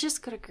 Let's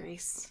just go to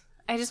Greece.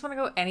 I just want to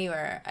go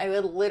anywhere. I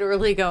would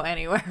literally go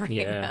anywhere right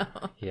now.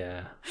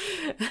 Yeah.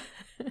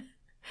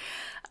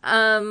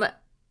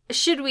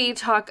 Should we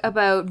talk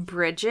about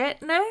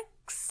Bridget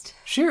next?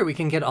 Sure, we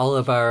can get all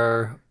of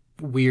our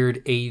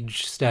weird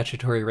age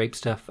statutory rape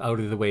stuff out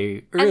of the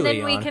way early and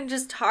then we on. can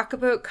just talk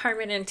about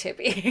Carmen and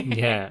Tibby.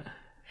 Yeah.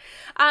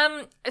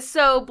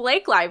 So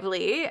Blake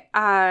Lively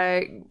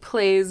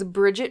plays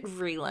Bridget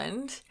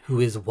Vreeland. Who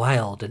is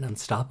wild and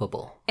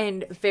unstoppable.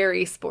 And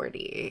very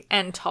sporty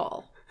and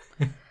tall.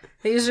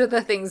 These are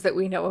the things that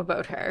we know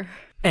about her.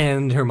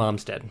 And her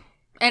mom's dead.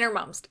 And her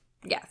mom's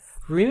yes.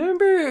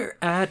 Remember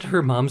at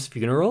her mom's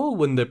funeral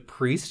when the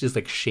priest is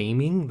like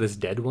shaming this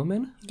dead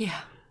woman?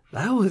 Yeah.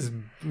 That was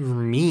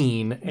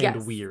mean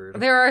and weird.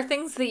 There are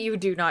things that you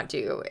do not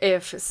do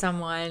if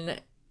someone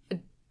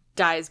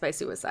dies by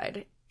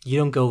suicide. You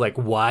don't go like,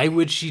 why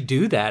would she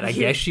do that? I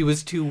guess she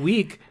was too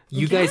weak.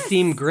 You guys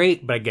seem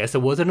great, but I guess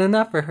it wasn't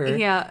enough for her.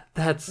 Yeah.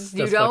 That's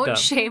you don't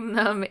shame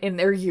them in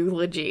their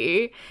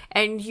eulogy,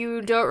 and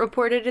you don't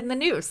report it in the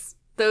news.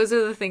 Those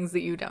are the things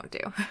that you don't do.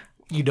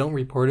 You don't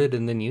report it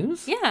in the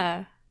news?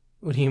 Yeah.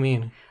 What do you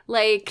mean?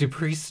 Like, do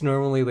priests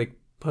normally like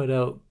put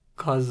out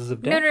causes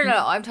of death?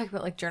 No. I'm talking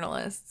about like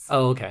journalists.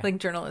 Oh, okay. Like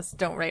journalists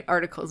don't write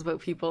articles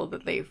about people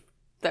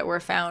that were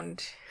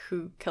found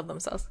who killed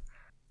themselves.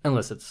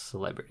 Unless it's a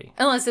celebrity.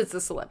 Unless it's a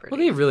celebrity.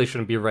 Well, they really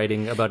shouldn't be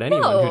writing about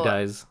anyone who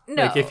dies.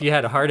 No. Like, if you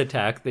had a heart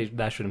attack,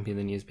 that shouldn't be in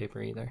the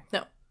newspaper either.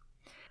 No.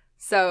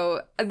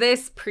 So,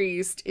 this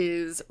priest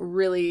is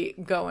really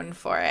going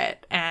for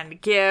it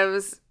and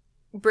gives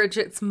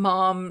Bridget's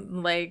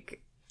mom,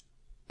 like,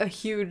 a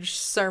huge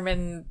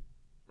sermon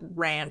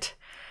rant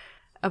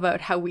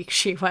about how weak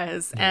she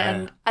was.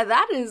 Yeah. And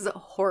that is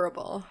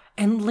horrible.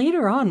 And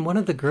later on, one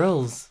of the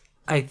girls...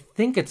 I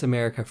think it's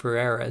America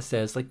Ferrera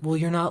says, like, well,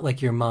 you're not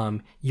like your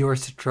mom. You're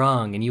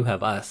strong and you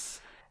have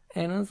us.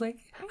 And I was like,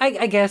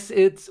 I guess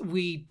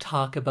we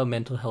talk about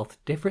mental health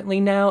differently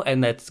now,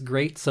 and that's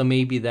great. So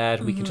maybe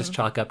that we can just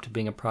chalk up to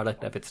being a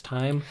product of its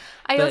time.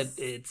 But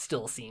it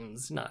still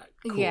seems not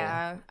cool.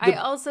 Yeah. I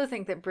also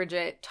think that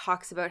Bridget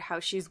talks about how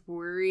she's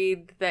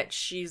worried that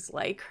she's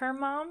like her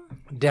mom.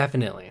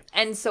 Definitely.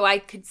 And so I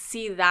could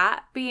see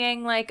that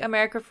being like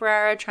America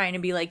Ferrera trying to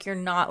be like, you're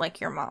not like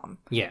your mom.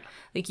 Yeah.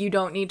 Like, you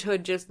don't need to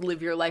just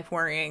live your life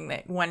worrying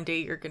that one day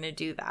you're going to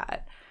do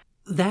that.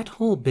 That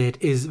whole bit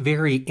is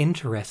very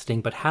interesting,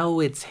 but how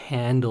it's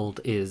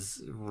handled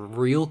is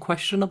real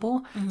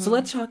questionable. Mm-hmm. So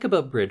let's talk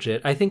about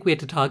Bridget. I think we have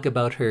to talk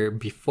about her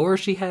before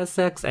she has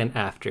sex and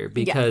after,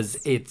 because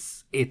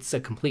it's a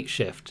complete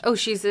shift. Oh,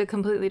 she's a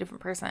completely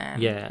different person.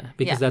 Yeah,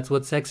 because that's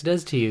what sex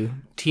does to you.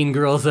 Teen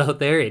girls out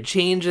there, it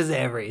changes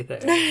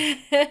everything.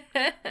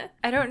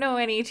 I don't know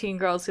any teen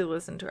girls who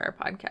listen to our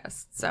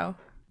podcast, so...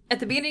 At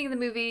the beginning of the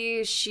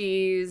movie,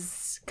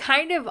 she's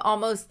kind of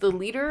almost the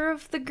leader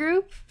of the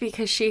group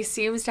because she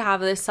seems to have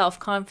this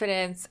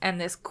self-confidence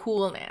and this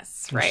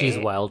coolness, right? She's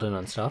wild and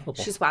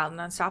unstoppable. She's wild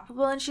and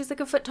unstoppable, and she's like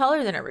a foot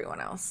taller than everyone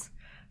else.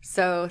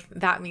 So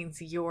that means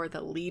you're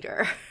the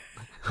leader.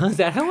 Is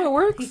that how it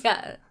works?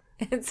 Yeah.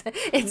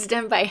 It's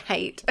done by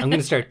height. I'm going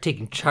to start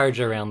taking charge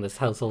around this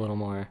house a little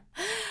more.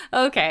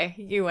 Okay,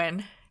 you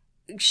win.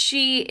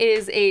 She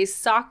is a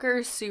soccer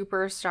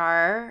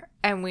superstar,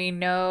 and we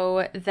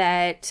know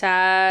that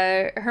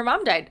her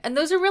mom died. And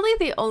those are really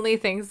the only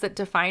things that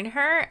define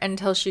her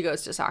until she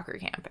goes to soccer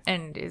camp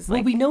and is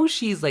like... Well, we know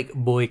she's like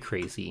boy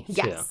crazy.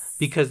 Yes. Too,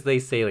 because they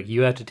say like,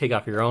 you have to take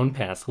off your own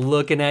pants.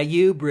 Looking at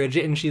you,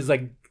 Bridget. And she's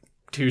like,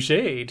 touche,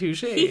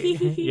 touche.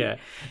 Yeah.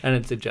 And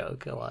it's a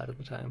joke a lot of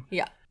the time.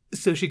 Yeah.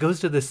 So she goes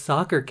to this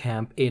soccer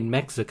camp in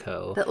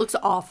Mexico. That looks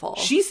awful.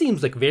 She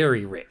seems like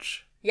very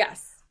rich.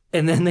 Yes.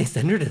 And then they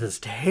send her to this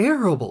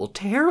terrible,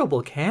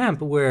 terrible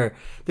camp where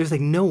there's like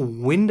no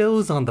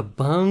windows on the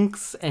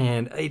bunks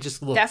and it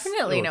just looks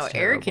Definitely no air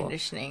terrible.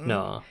 conditioning.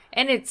 No.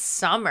 And it's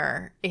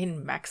summer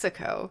in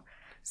Mexico.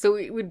 So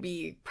it would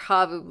be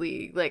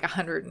probably like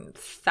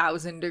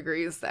 100,000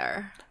 degrees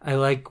there. I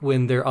like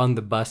when they're on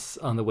the bus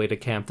on the way to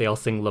camp, they all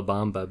sing La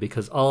Bamba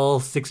because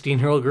all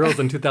 16-year-old girls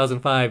in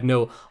 2005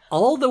 know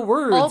all the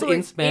words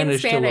in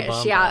Spanish to La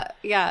Bamba. Yeah,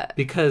 yeah.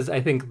 Because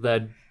I think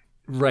the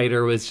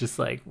writer was just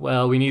like,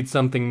 well, we need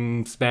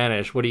something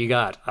Spanish. What do you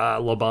got?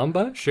 La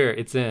Bamba? Sure,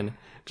 it's in.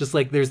 Just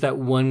like there's that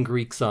one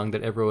Greek song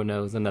that everyone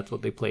knows, and that's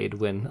what they played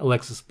when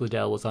Alexis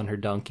Bledel was on her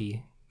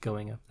donkey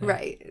going up there.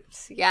 Right.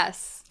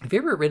 Yes. Have you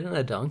ever ridden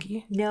a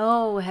donkey?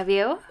 No, have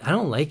you? I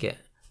don't like it.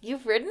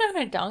 You've ridden on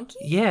a donkey?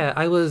 Yeah,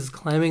 I was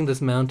climbing this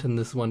mountain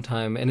this one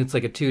time, and it's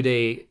like a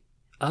 2-day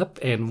up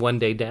and 1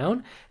 day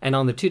down. And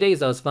on the 2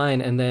 days, I was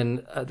fine. And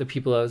then the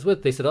people I was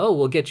with, they said, oh,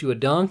 we'll get you a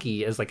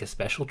donkey as like a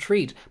special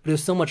treat. But it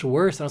was so much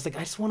worse. And I was like,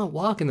 I just want to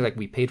walk. And they're like,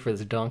 we paid for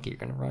this donkey. You're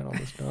going to ride on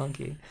this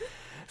donkey.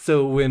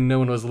 So when no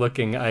one was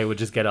looking, I would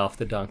just get off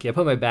the donkey. I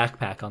put my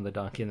backpack on the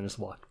donkey and then just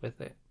walked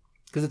with it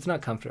because it's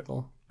not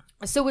comfortable.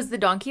 So was the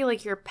donkey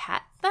like your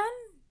pet then?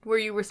 Were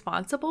you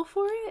responsible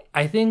for it?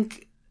 I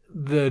think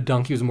the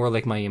donkey was more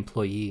like my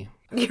employee.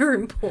 Your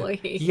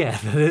employee. Yeah,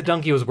 the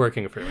donkey was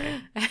working for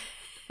me.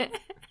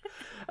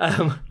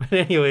 But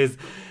anyways,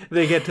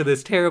 they get to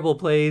this terrible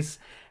place,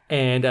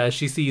 and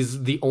she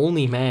sees the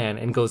only man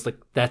and goes like,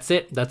 that's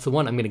it. That's the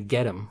one. I'm going to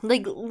get him.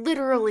 Like,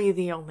 literally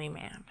the only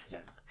man. Yeah.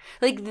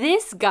 Like,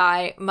 this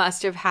guy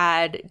must have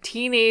had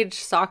teenage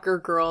soccer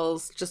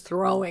girls just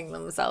throwing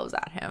themselves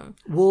at him.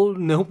 Well,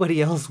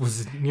 nobody else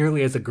was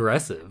nearly as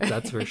aggressive,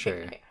 that's for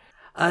sure.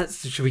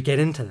 So should we get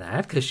into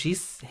that? Because she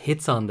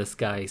hits on this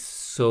guy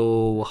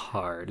so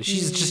hard.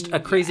 She's just a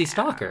crazy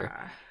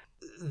stalker.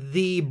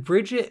 The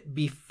Bridget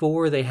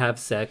before they have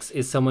sex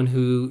is someone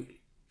who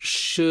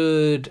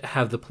should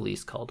have the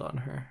police called on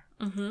her.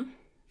 Mm-hmm.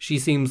 She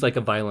seems like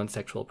a violent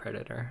sexual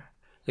predator.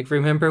 Like,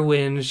 remember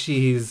when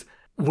she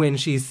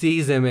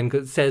sees him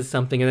and says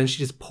something and then she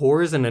just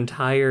pours an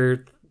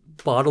entire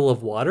bottle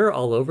of water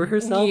all over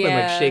herself and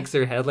like shakes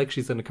her head like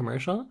she's in a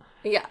commercial?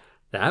 Yeah.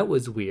 That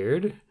was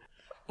weird.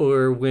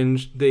 Or when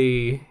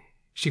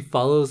she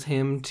follows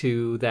him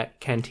to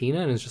that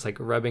cantina and is just like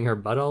rubbing her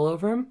butt all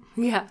over him.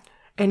 Yeah.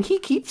 And he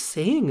keeps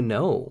saying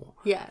no.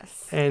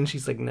 Yes. And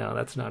she's like, no,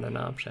 that's not an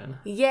option.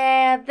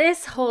 Yeah,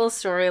 this whole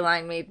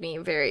storyline made me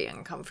very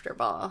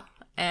uncomfortable.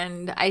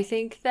 And I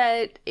think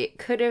that it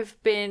could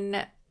have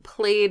been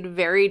played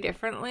very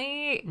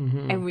differently.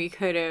 Mm-hmm. And we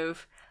could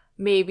have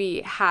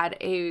maybe had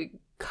a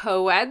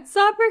co-ed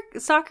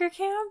soccer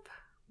camp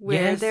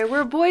where there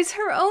were boys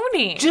her own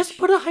age. Just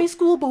put a high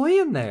school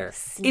boy in there.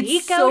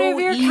 Sneak out of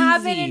your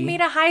cabin and meet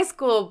a high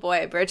school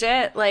boy,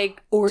 Bridget.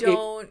 Like,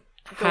 don't...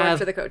 have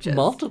for the coaches.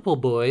 Multiple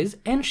boys,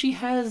 and she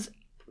has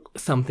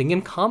something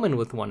in common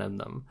with one of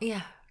them.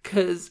 Yeah.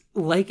 Because,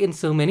 like in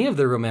so many of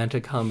the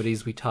romantic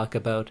comedies we talk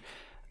about,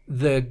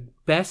 the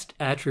best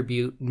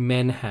attribute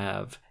men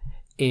have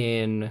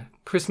in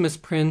Christmas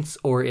Prince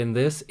or in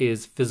this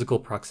is physical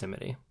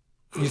proximity.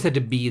 You just had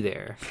to be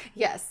there.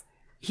 Yes.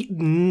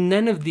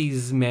 None of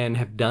these men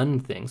have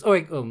done things.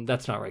 Oh,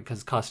 that's not right,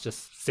 because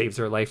Costas saves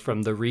her life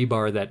from the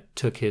rebar that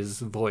took his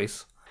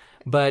voice.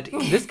 But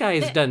this guy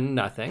has done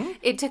nothing.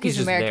 It took his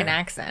American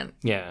accent.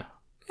 Yeah.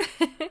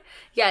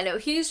 Yeah, no,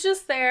 he's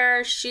just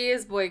there. She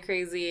is boy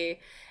crazy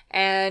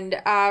and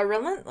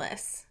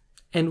relentless.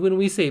 And when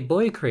we say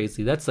boy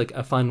crazy, that's like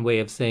a fun way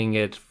of saying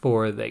it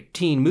for like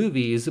teen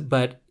movies.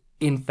 But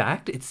in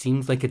fact, it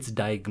seems like it's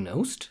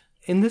diagnosed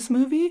in this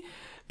movie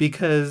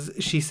because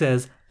she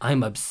says,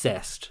 I'm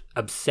obsessed.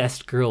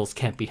 Obsessed girls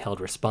can't be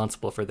held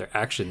responsible for their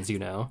actions, you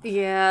know?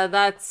 Yeah,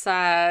 that's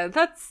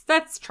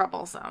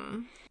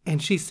troublesome. And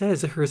she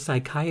says her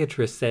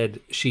psychiatrist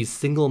said she's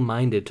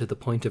single-minded to the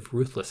point of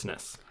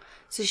ruthlessness.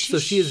 So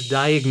she is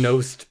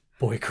diagnosed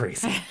boy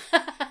crazy.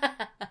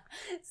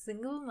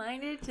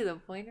 Single-minded to the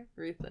point of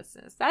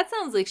ruthlessness. That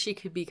sounds like she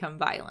could become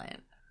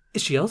violent.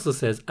 She also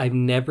says, I've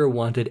never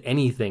wanted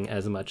anything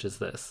as much as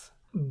this.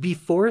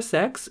 Before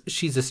sex,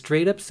 she's a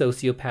straight-up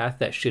sociopath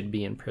that should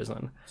be in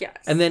prison. Yes.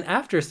 And then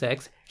after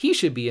sex, he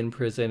should be in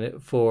prison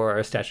for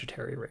a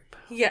statutory rape.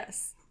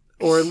 Yes.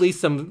 Or at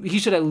least he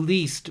should at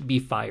least be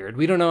fired.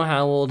 We don't know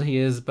how old he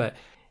is, but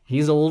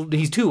he's old.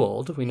 He's too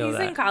old. We know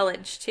that. He's in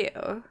college,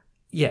 too.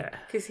 Yeah.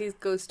 Because he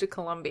goes to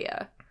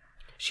Columbia.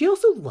 She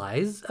also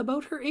lies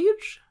about her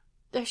age.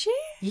 Does she?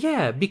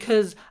 Yeah,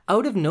 because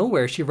out of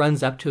nowhere, she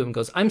runs up to him and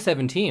goes, I'm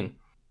 17.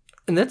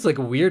 And that's like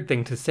a weird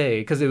thing to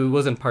say because it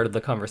wasn't part of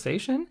the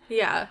conversation.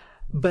 Yeah.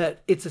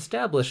 But it's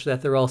established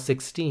that they're all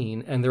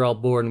 16 and they're all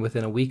born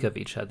within a week of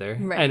each other.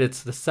 Right. And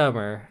it's the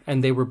summer.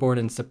 And they were born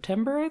in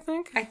September, I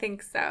think? I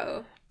think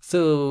so.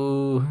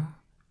 So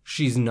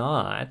she's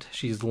not.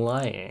 She's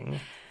lying.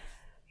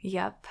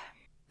 Yep.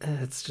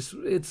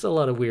 It's a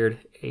lot of weird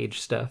age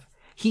stuff.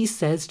 He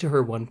says to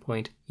her one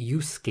point,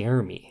 you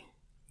scare me.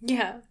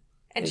 Yeah.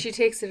 And she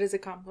takes it as a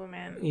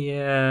compliment.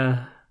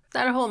 Yeah.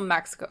 That whole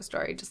Mexico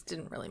story just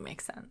didn't really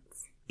make sense.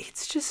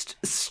 It's just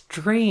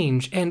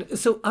strange. And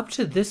so up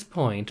to this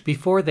point,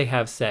 before they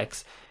have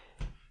sex,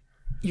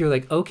 you're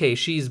like, okay,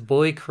 she's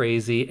boy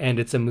crazy and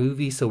it's a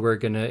movie, so we're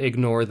going to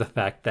ignore the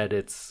fact that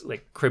it's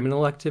like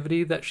criminal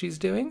activity that she's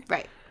doing.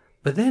 Right.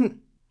 But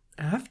then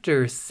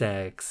after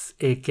sex,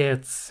 it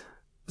gets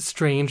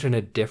strange in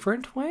a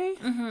different way.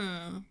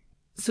 Mm-hmm.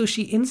 So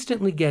she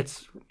instantly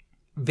gets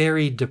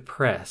very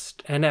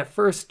depressed. And at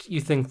first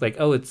you think like,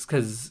 oh, it's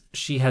because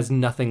she has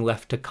nothing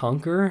left to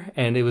conquer.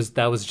 And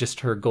that was just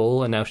her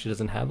goal. And now she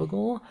doesn't have a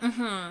goal.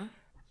 Mm-hmm.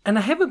 And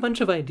I have a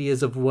bunch of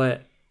ideas of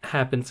what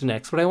happens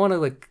next. But I want to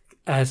like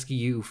ask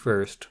you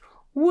first.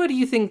 What do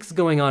you think's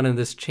going on in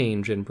this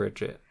change in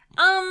Bridget?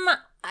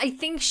 I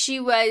think she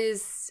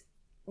was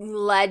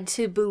led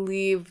to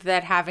believe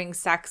that having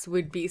sex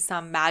would be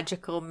some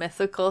magical,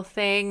 mythical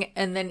thing,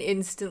 and then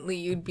instantly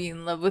you'd be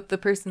in love with the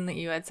person that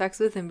you had sex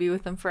with and be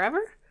with them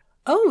forever.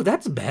 Oh,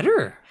 that's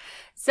better.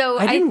 So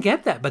I didn't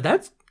get that, but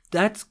that's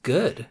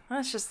good.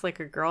 That's just like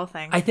a girl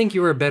thing. I think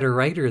you were a better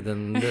writer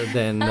than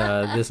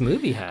this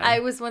movie had. I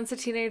was once a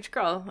teenage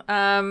girl.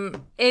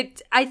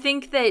 I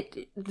think that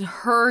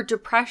her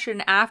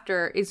depression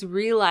after is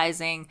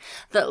realizing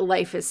that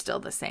life is still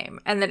the same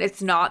and that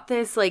it's not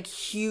this like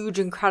huge,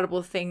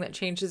 incredible thing that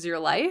changes your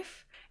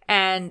life.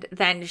 And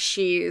then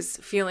she's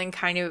feeling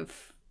kind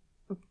of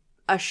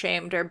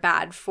ashamed or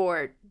bad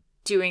for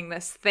doing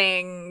this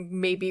thing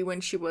maybe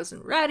when she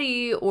wasn't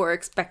ready or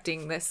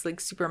expecting this like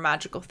super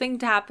magical thing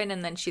to happen,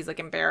 and then she's like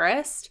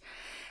embarrassed.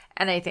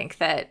 And I think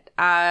that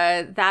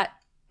that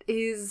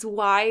is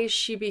why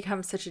she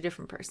becomes such a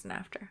different person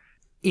after.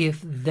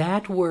 If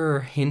that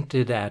were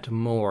hinted at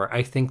more,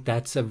 I think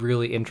that's a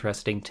really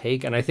interesting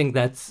take, and I think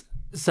that's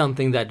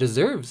something that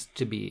deserves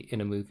to be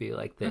in a movie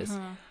like this.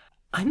 Mm-hmm.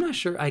 I'm not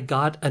sure I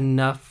got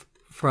enough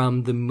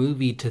from the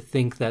movie to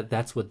think that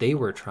that's what they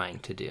were trying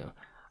to do.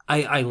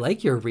 I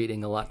like your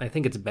reading a lot, and I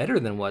think it's better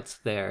than what's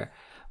there.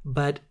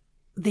 But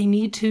they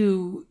need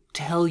to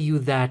tell you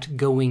that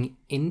going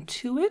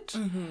into it.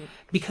 Mm-hmm.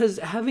 Because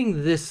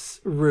having this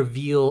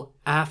reveal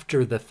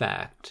after the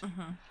fact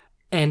mm-hmm.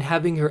 and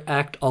having her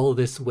act all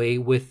this way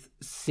with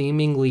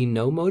seemingly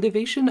no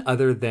motivation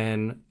other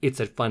than it's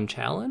a fun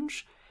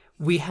challenge,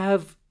 we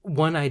have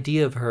one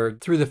idea of her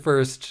through the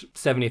first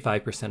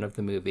 75% of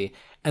the movie.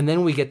 And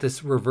then we get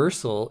this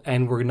reversal,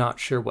 and we're not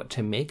sure what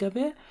to make of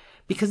it.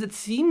 Because it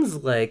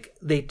seems like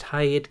they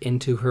tie it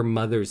into her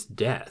mother's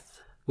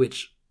death,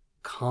 which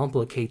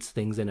complicates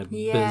things in a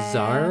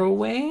bizarre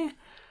way.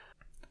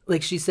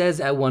 Like she says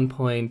at one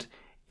point,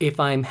 if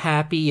I'm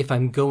happy, if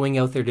I'm going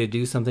out there to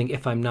do something,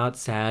 if I'm not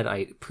sad,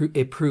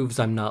 it proves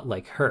I'm not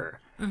like her.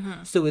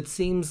 Mm-hmm. So it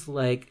seems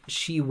like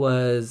she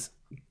was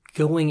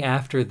going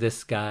after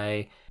this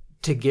guy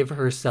to give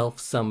herself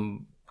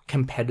some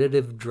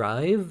competitive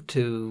drive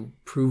to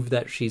prove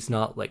that she's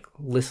not like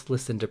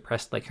listless and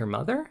depressed like her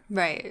mother.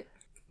 Right.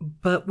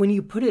 But when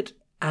you put it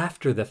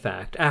after the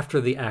fact,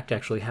 after the act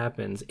actually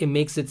happens, it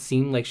makes it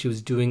seem like she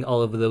was doing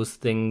all of those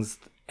things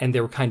and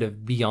they were kind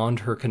of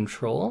beyond her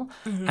control.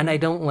 Mm-hmm. And I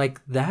don't like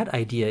that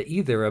idea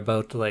either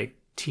about like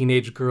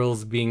teenage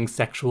girls being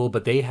sexual,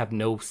 but they have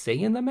no say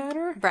in the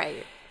matter.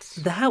 Right.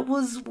 That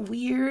was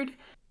weird.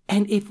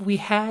 And if we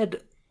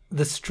had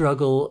the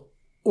struggle,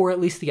 or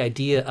at least the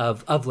idea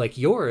of like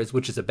yours,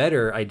 which is a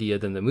better idea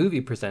than the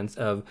movie presents,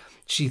 of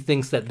she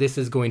thinks that this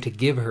is going to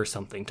give her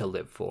something to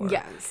live for.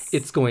 Yes.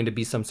 It's going to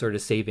be some sort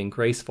of saving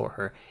grace for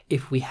her.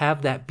 If we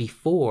have that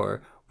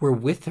before, we're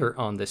with her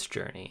on this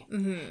journey.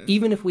 Mm-hmm.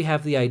 Even if we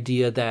have the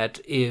idea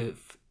that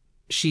if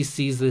she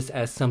sees this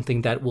as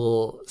something that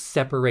will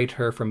separate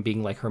her from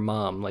being like her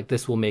mom, like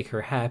this will make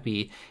her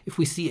happy, if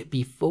we see it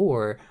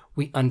before,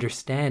 we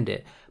understand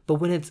it. But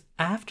when it's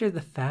after the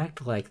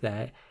fact like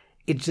that,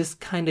 it just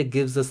kind of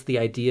gives us the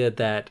idea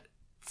that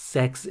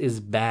sex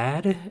is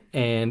bad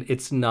and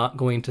it's not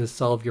going to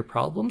solve your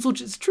problems,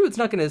 which is true. It's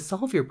not going to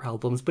solve your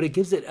problems, but it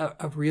gives it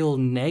a real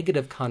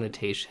negative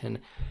connotation.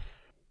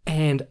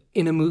 And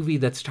in a movie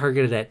that's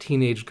targeted at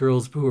teenage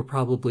girls who are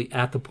probably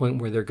at the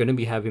point where they're going to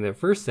be having their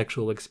first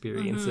sexual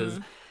experiences,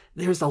 mm-hmm.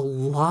 there's a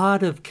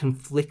lot of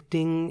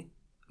conflicting,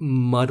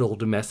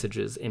 muddled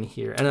messages in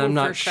here. And I'm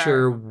not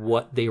sure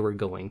what they were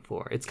going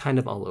for. It's kind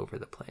of all over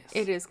the place.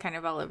 It is kind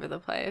of all over the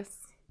place.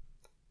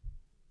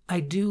 I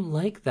do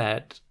like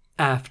that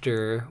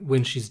after,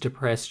 when she's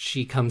depressed,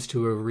 she comes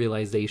to a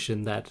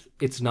realization that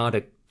it's not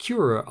a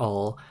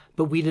cure-all,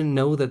 but we didn't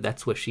know that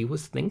that's what she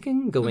was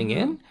thinking going mm-hmm.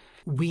 in.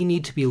 We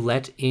need to be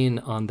let in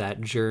on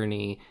that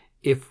journey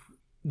if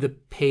the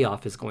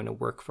payoff is going to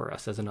work for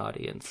us as an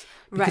audience.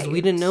 Because we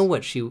Right. didn't know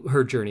what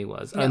her journey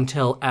was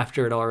until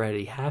after it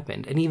already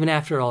happened. And even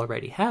after it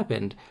already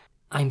happened,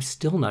 I'm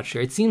still not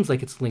sure. It seems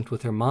like it's linked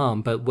with her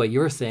mom, but what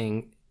you're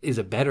saying is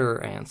a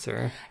better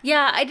answer.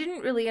 Yeah, I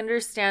didn't really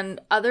understand,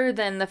 other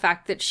than the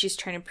fact that she's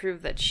trying to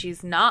prove that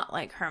she's not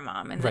like her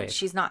mom and Right. that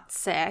she's not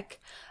sick.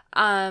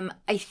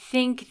 I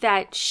think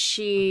that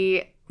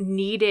she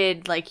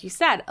needed, like you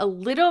said, a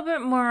little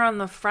bit more on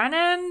the front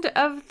end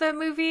of the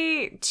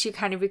movie to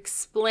kind of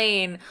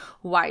explain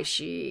why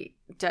she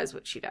does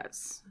what she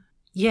does.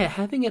 Yeah,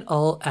 having it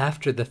all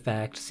after the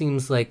fact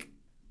seems like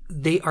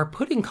they are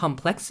putting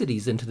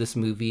complexities into this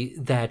movie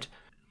that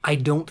I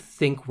don't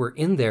think were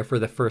in there for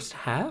the first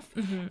half.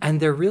 And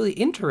they're really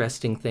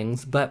interesting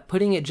things, but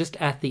putting it just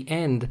at the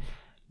end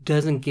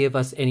doesn't give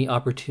us any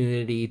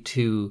opportunity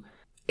to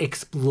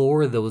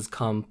explore those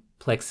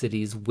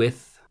complexities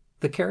with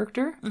the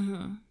character.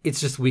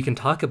 It's just we can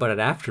talk about it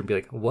after and be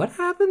like, what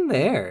happened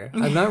there?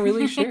 I'm not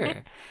really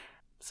sure.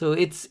 So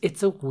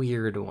it's a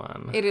weird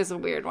one. It is a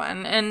weird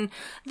one. And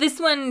this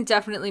one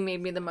definitely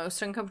made me the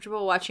most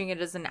uncomfortable watching it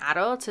as an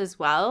adult as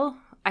well.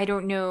 I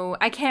don't know.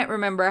 I can't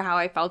remember how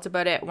I felt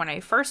about it when I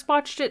first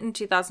watched it in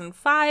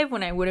 2005,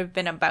 when I would have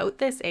been about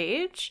this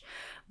age.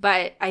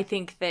 But I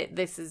think that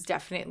this is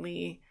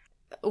definitely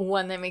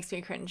one that makes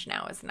me cringe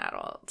now as an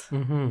adult.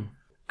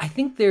 I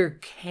think there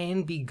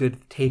can be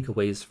good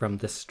takeaways from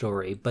this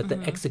story, but the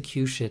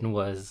execution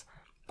was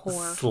Poor.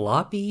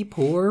 sloppy,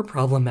 poor,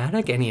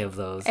 problematic, any of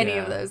those. Any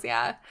of those,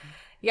 yeah.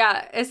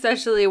 Yeah,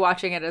 especially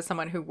watching it as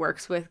someone who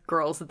works with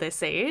girls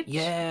this age.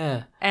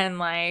 Yeah, And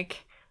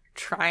like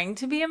trying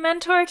to be a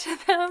mentor to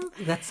them.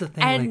 that's the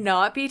thing. And like,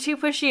 not be too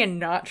pushy and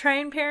not try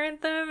and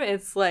parent them.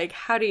 It's like,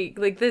 how do you,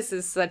 like, this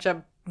is such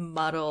a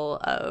muddle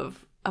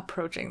of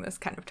approaching this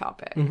kind of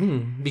topic.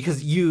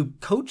 because you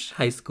coach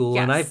high school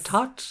and Yes. I've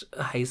taught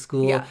high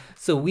school, Yeah.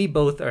 so we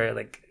both are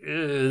like,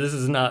 this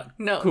is not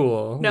No.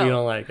 cool. No. We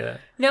don't like it.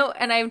 No,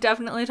 and I've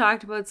definitely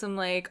talked about some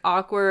like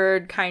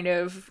awkward kind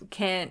of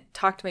can't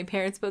talk to my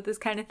parents about this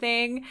kind of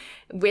thing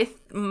with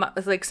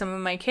like some of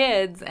my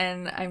kids.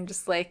 And I'm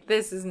just like,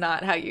 this is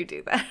not how you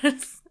do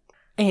this.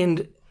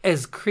 And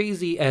as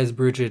crazy as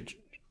Bridget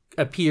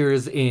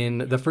appears in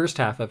the first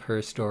half of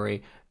her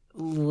story,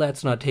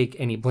 let's not take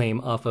any blame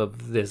off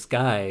of this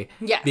guy.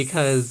 Yes.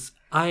 Because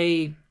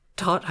I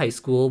taught high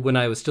school when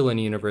I was still in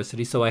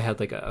university, so I had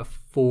like a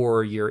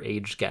 4-year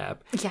age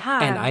gap.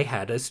 Yeah. And I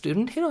had a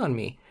student hit on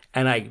me.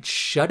 And I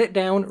shut it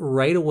down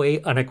right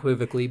away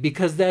unequivocally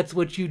because that's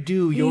what you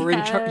do. You're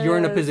you're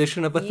in a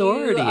position of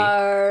authority. You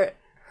are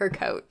her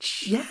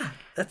coach. Yeah,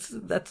 that's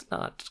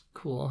not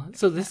cool.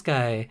 So this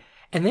guy,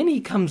 and then he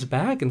comes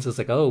back and says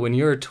like, "Oh, when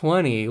you're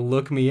 20,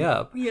 look me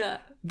up." Yeah.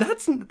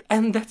 That's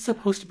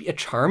supposed to be a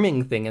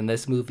charming thing in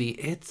this movie.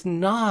 It's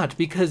not,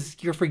 because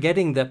you're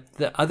forgetting that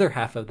the other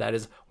half of that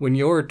is when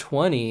you're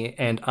 20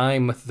 and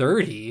I'm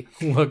 30,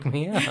 look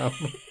me up.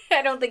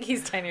 I don't think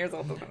he's 10 years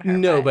older than her.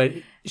 No, but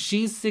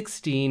she's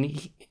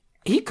 16.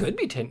 He could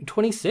be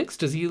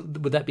 26.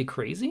 Would that be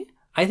crazy?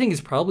 I think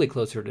he's probably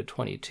closer to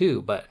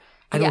 22, but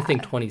I don't Yeah.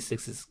 think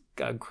 26 is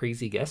a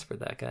crazy guess for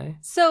that guy.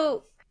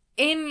 So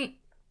in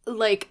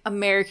like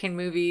American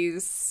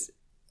movies,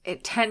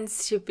 it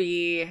tends to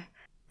be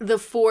the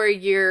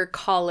 4-year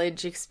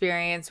college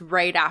experience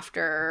right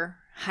after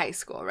high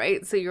school,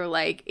 right? So you're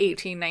like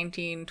 18,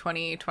 19,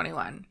 20,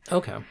 21.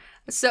 Okay.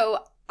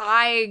 So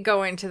I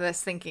go into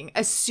this thinking,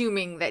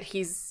 assuming that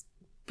he's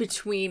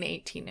between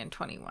 18 and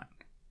 21.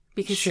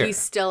 Because Sure. he's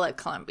still at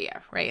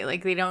Columbia, right?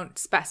 Like they don't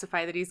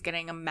specify that he's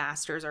getting a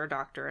master's or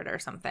doctorate or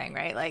something,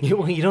 right? Like You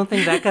don't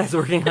think that guy's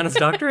working on his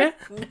doctorate?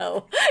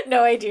 no,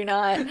 I do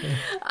not.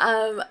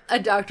 A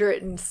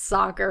doctorate in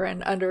soccer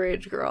and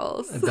underage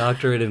girls. A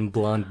doctorate in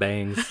blonde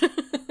bangs.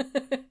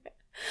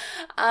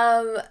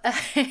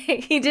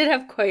 He did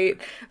have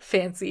quite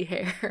fancy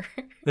hair.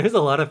 There's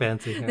a lot of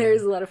fancy hair.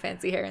 There's a lot of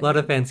fancy hair. a lot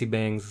of fancy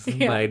bangs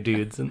by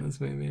dudes in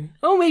this movie.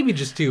 Oh, maybe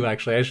just 2,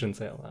 actually. I shouldn't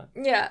say a lot.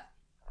 Yeah.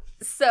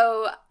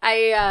 So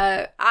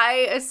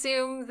I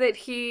assume that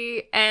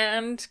he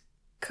and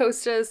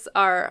Costas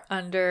are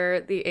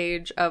under the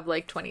age of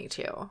like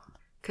 22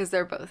 because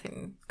they're both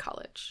in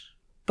college.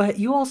 But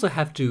you also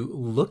have to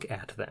look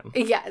at them.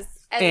 Yes.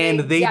 And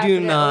they do definitely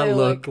not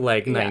look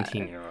like yeah.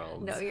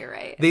 19-year-olds. No, you're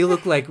right. They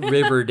look like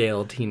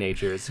Riverdale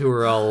teenagers who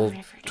are all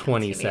Riverdale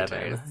 27.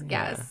 teenagers.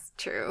 Yeah. Yes,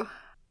 true.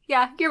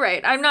 Yeah, you're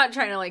right. I'm not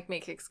trying to like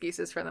make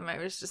excuses for them. I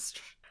was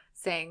just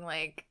saying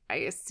like I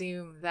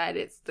assume that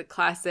it's the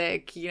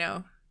classic,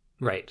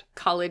 Right.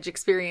 college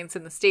experience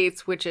in the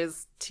States, which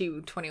is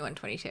to 21,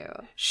 22.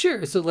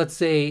 Sure. So let's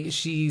say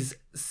she's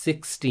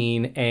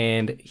 16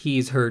 and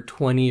he's her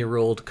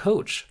 20-year-old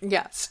coach.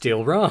 Yeah.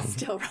 Still wrong.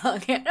 Still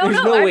wrong. No, There's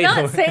no, no I'm way not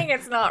to- saying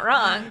it's not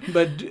wrong.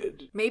 But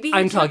Maybe he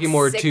I'm took talking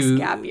more 6 to-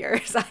 gap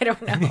years. I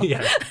don't know.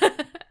 yeah.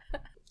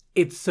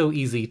 It's so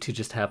easy to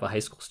just have a high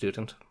school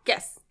student.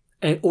 Yes.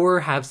 Or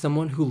have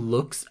someone who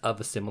looks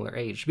of a similar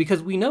age.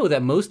 Because we know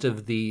that most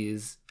of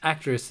these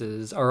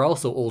actresses are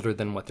also older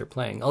than what they're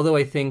playing. Although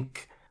I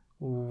think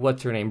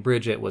what's her name?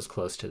 Bridget was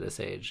close to this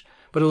age.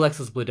 But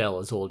Alexis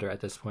Bledel is older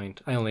at this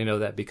point. I only know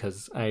that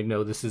because I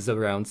know this is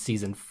around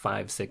season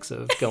 5, 6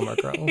 of Gilmore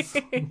Girls.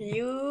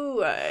 You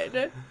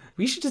would.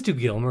 We should just do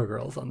Gilmore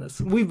Girls on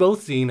this. We've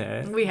both seen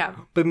it. We have.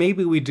 But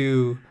maybe we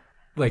do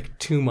like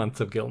 2 months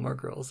of Gilmore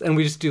Girls. And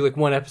we just do like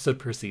 1 episode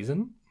per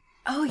season.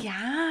 Oh,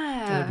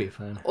 yeah. That would be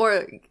fun.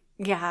 Or,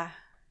 yeah.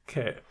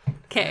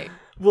 Okay.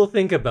 We'll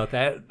think about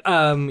that.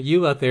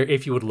 You out there,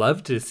 if you would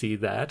love to see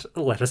that,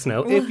 let us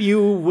know. If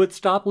you would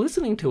stop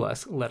listening to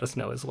us, let us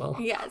know as well.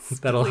 Yes,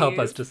 That'll help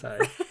please. us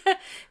decide.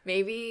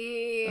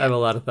 Maybe I have a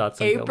lot of thoughts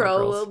on Gilmore April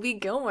Girls. will be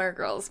Gilmore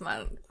Girls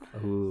month.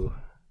 Ooh.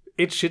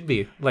 It should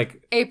be,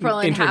 like, April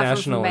and half of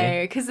internationally.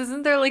 May. Because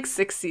isn't there like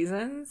 6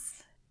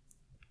 seasons?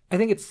 I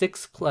think it's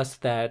 6 plus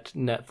that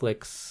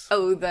Netflix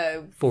Oh,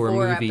 the 4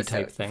 movie episode,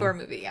 type thing. 4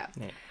 movie, yeah.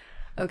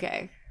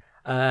 Okay.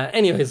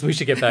 Anyways, we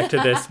should get back to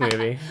this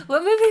movie.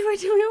 What movie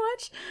did we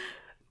watch?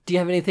 Do you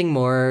have anything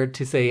more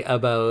to say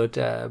about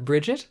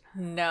Bridget?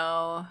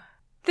 No.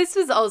 This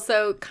was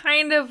also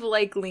kind of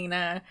like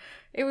Lena.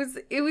 It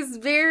was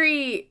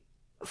very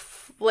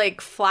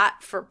like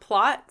flat for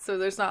plot, so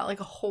there's not like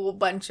a whole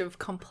bunch of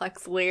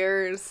complex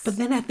layers. But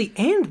then at the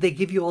end, they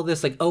give you all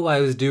this like, oh, I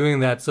was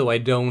doing that so I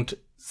don't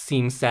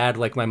seem sad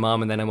like my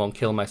mom and then I won't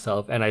kill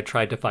myself, and I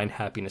tried to find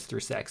happiness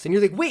through sex. And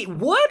you're like, wait,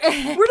 what?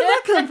 Where did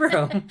that come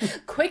from?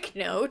 Quick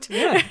note.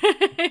 Yeah.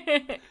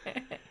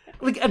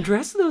 Like,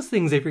 address those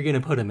things if you're going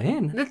to put them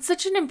in. That's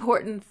such an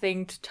important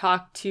thing to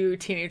talk to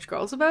teenage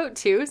girls about,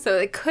 too. So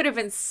it could have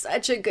been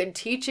such a good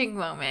teaching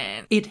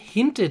moment. It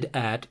hinted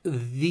at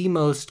the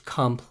most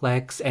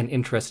complex and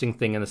interesting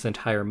thing in this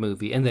entire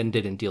movie and then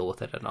didn't deal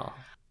with it at all.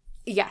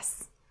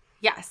 Yes.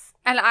 Yes.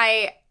 And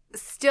I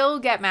still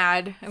get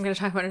mad. I'm going to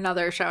talk about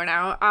another show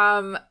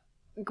now.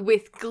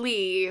 With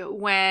Glee,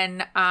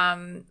 when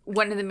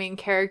one of the main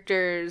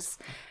characters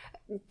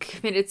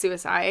committed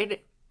suicide.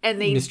 And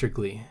Mr.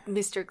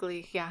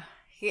 Glee, yeah.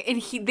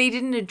 And they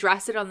didn't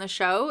address it on the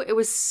show. It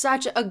was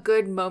such a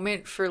good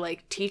moment for,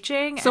 like,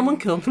 teaching. Someone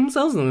killed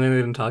themselves and they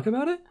didn't talk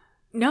about it?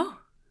 No.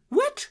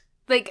 What?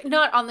 Like,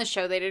 not on the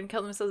show. They didn't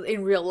kill themselves.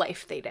 In real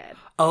life, they did.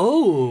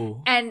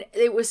 Oh. And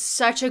it was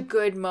such a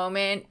good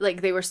moment. Like,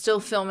 they were still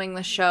filming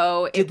the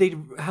show.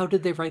 How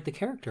did they write the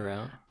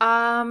character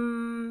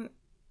out?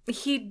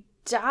 He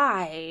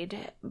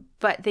died,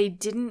 but they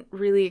didn't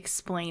really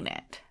explain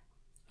it.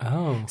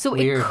 Oh, so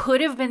weird. It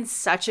could have been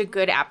such a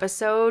good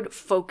episode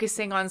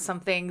focusing on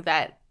something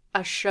that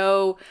a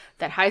show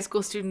that high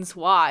school students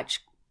watch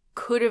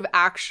could have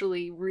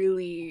actually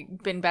really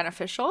been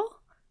beneficial,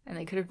 and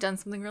they could have done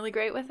something really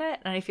great with it.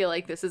 And I feel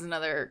like this is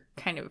another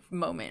kind of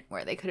moment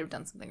where they could have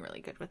done something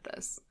really good with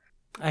this.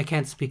 I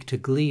can't speak to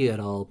Glee at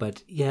all,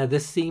 but yeah,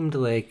 this seemed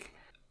like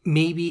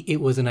maybe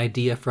it was an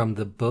idea from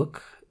the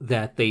book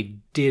that they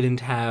didn't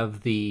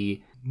have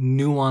the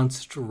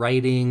nuanced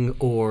writing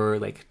or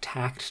like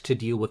tact to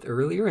deal with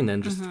earlier and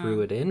then just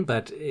threw it in,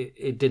 but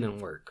it didn't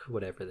work,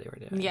 whatever they were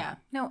doing. Yeah.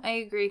 No, I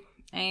agree.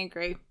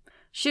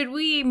 Should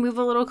we move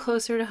a little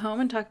closer to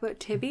home and talk about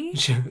Tibby?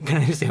 Sure.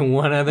 Can I just say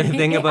one other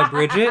thing about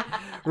Bridget?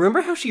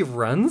 Remember how she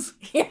runs?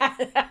 Yeah.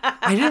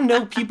 I didn't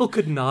know people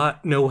could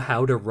not know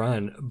how to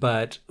run,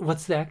 but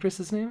what's the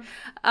actress's name?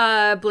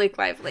 Blake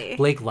Lively.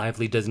 Blake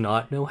Lively does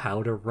not know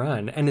how to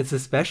run. And it's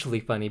especially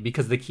funny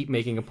because they keep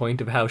making a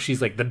point of how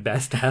she's like the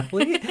best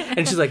athlete.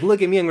 And she's like,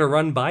 look at me, I'm going to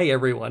run by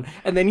everyone.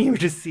 And then you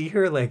just see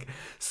her like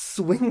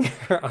swing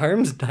her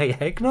arms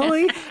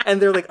diagonally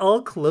and they're like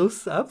all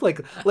close up,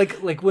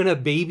 like when a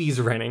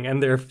baby's running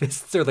and their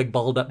fists are like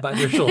balled up by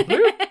their shoulder.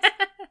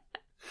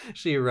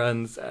 She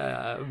runs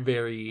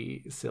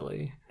very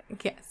silly.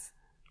 Yes.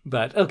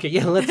 But okay,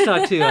 yeah, let's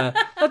talk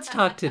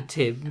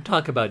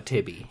about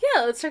Tibby.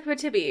 Yeah, let's talk about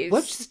Tibby.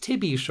 What's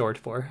Tibby short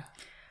for?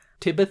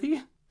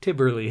 Tibothy?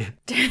 Tibberly.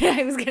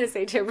 I was gonna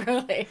say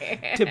Tibberly.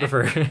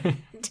 Tibbifer.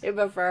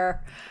 Tibbifer.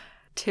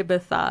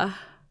 Tibitha.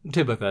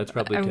 Tibitha, it's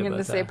probably I'm Tibitha.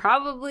 gonna say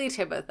probably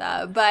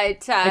Tibitha,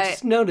 but I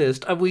just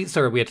noticed, we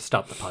had to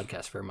stop the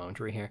podcast for a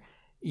moment right here.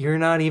 You're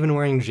not even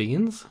wearing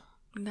jeans?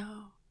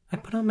 No. I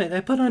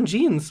put on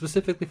jeans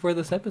specifically for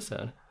this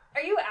episode.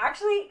 Are you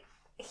actually?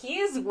 He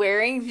is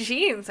wearing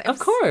jeans. Of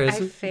course.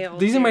 I failed.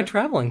 These are my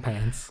traveling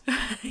pants.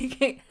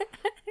 I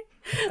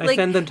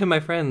send them to my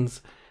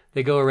friends.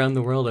 They go around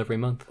the world every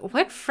month.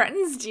 What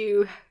friends do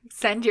you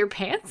send your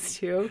pants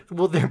to?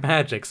 Well, they're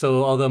magic.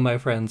 So although my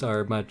friends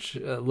are much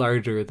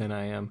larger than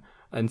I am,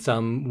 and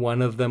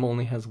one of them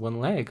only has one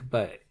leg,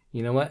 but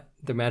you know what?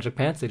 They're magic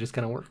pants. They just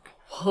kind of work.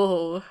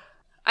 Whoa.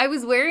 I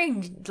was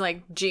wearing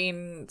like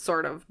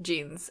sort of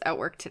jeans at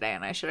work today,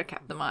 and I should have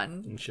kept them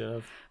on. You should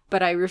have.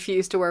 But I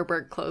refuse to wear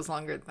work clothes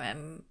longer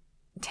than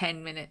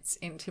 10 minutes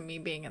into me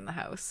being in the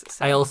house.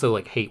 So. I also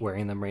hate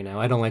wearing them right now.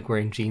 I don't like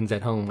wearing jeans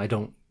at home. I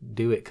don't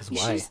do it because why?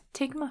 You should just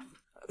take them off.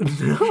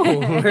 No,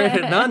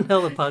 not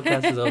until the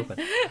podcast is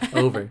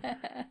over.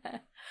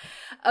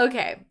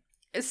 Okay,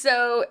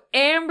 so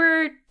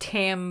Amber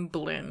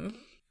Tamblyn.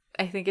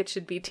 I think it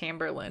should be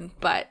Tamberlin,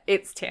 but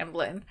it's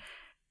Tamblyn.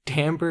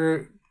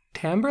 Tamber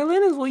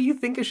Tamberlin is what you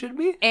think it should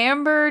be?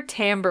 Amber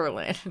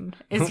Tamberlin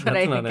is what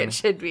I That's not think it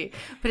should be.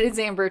 But it's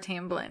Amber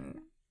Tamblyn.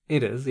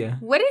 It is, yeah.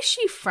 What is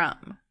she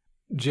from?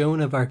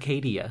 Joan of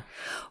Arcadia.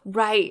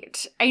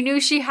 Right. I knew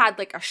she had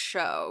like a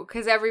show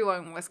because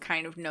everyone was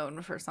kind of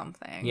known for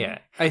something. Yeah.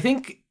 I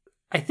think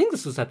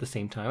this was at the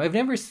same time. I've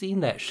never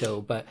seen that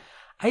show, but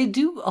I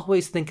do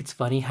always think it's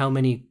funny how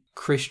many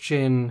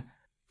Christian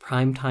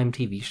primetime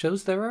TV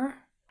shows there are.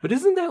 But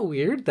isn't that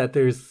weird that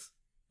there's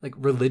like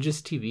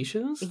religious TV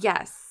shows?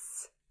 Yes.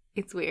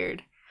 It's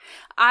weird.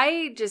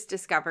 I just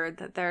discovered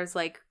that there's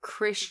like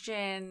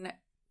Christian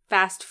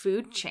fast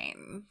food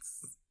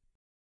chains.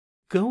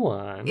 Go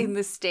on. In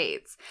the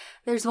States.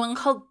 There's one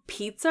called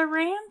Pizza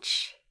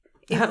Ranch.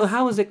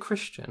 How is it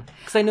Christian?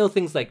 Because I know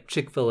things like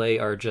Chick-fil-A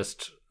are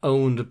just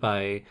owned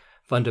by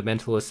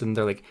fundamentalists and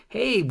they're like,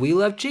 hey, we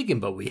love chicken,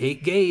 but we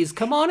hate gays.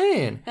 Come on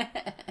in.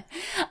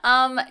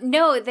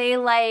 No, they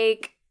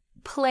like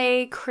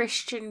play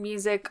Christian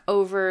music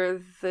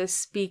over the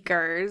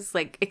speakers,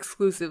 like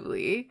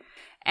exclusively.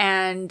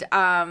 And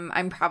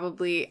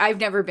I've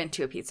never been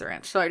to a Pizza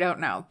Ranch, so I don't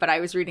know, but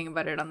I was reading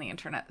about it on the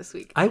internet this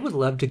week. I would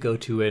love to go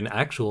to an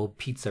actual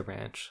pizza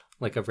ranch,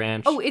 like a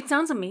ranch. Oh, it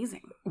sounds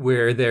amazing.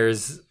 Where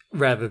there's,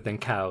 rather than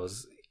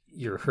cows,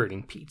 you're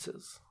herding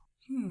pizzas.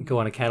 Go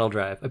on a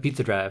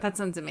pizza drive. That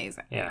sounds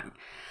amazing. Yeah.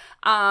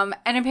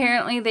 And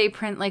apparently they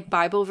print like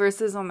Bible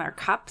verses on their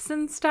cups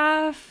and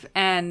stuff.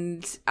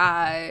 And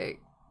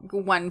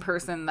one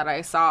person that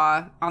I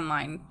saw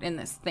online in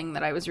this thing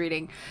that I was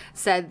reading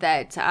said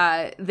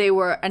that they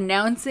were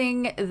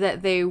announcing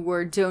that they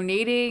were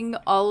donating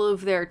all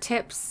of their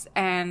tips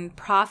and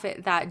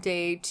profit that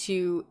day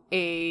to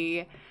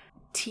a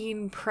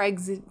teen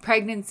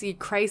pregnancy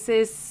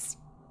crisis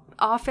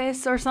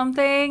office or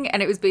something.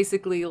 And it was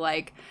basically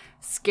like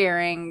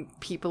scaring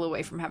people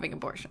away from having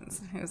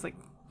abortions. It was like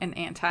an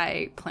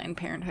anti-Planned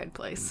Parenthood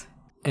place.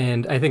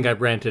 And I think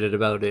I've ranted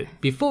about it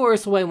before,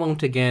 so I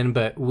won't again,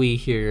 but we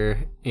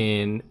here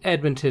in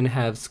Edmonton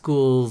have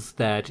schools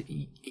that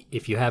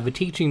if you have a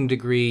teaching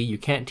degree, you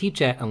can't teach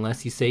at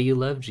unless you say you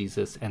love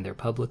Jesus, and they're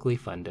publicly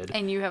funded.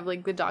 And you have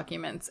like the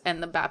documents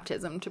and the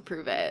baptism to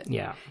prove it.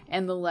 Yeah.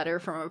 And the letter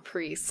from a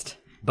priest.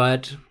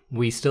 But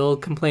we still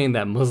complain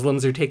that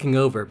Muslims are taking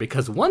over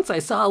because once I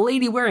saw a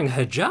lady wearing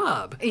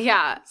hijab.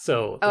 Yeah.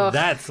 So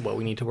that's what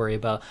we need to worry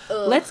about.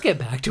 Ugh. Let's get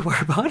back to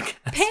our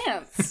podcast.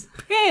 Pants.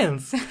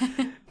 Pants.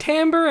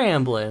 Tamber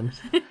Amblin.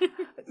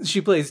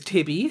 She plays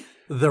Tibby,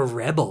 the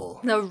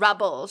rebel. The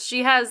rebel.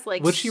 She has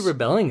like... What's she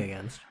rebelling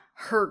against?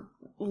 Her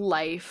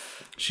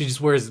life. She just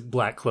wears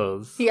black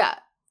clothes. Yeah.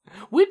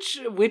 Which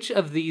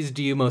of these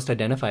do you most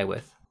identify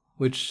with?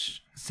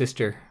 Which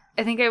sister?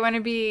 I think I want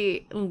to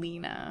be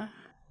Lena.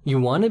 You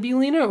want to be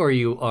Lena, or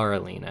you are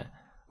Lena?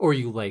 Or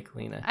you like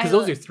Lena? Because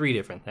those are three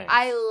different things.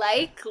 I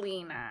like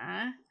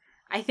Lena.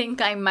 I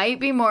think I might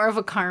be more of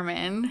a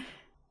Carmen.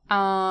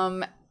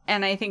 And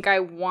I think I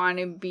want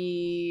to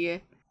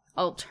be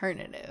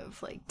alternative,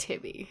 like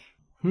Tibby.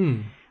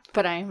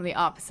 But I am the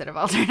opposite of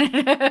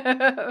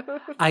alternative.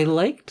 I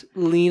liked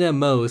Lena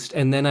most,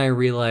 and then I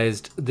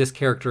realized this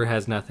character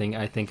has nothing.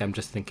 I think I'm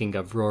just thinking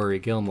of Rory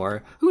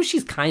Gilmore, who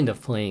she's kind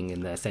of playing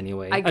in this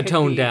anyway. A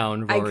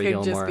toned-down Rory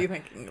Gilmore. I could just be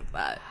thinking of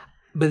that.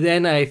 But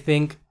then I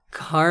think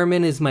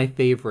Carmen is my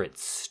favorite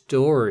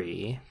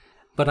story,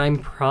 but I'm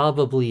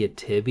probably a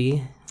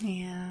Tibby.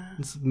 Yeah.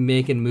 Just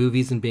making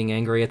movies and being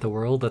angry at the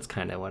world. That's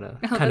kind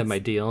of my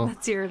deal.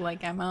 That's your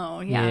like MO.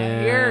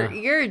 Yeah.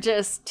 You're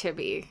just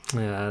Tibby.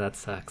 Yeah, that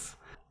sucks.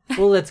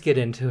 Well, let's get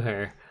into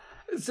her.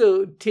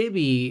 So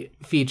Tibby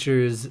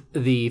features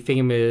the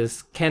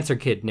famous Cancer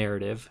Kid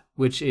narrative,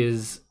 which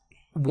is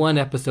one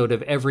episode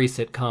of every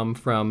sitcom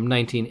from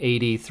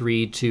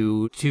 1983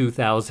 to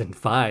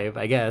 2005,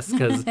 I guess,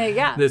 because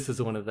This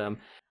is one of them.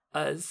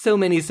 So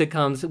many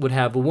sitcoms would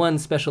have one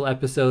special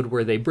episode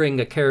where they bring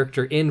a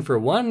character in for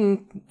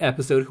one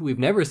episode who we've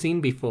never seen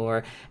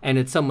before, and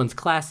it's someone's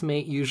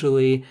classmate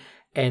usually,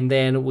 and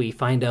then we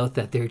find out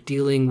that they're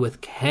dealing with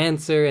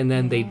cancer, and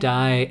then they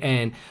die,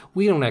 and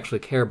we don't actually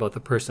care about the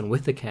person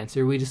with the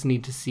cancer. We just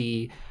need to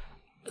see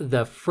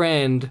the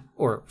friend,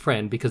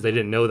 because they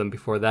didn't know them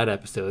before that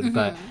episode,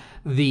 but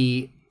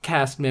the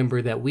cast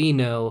member that we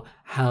know,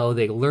 how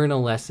they learn a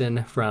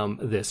lesson from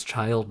this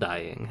child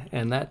dying,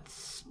 and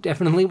that's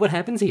definitely what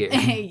happens here.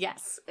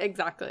 Yes,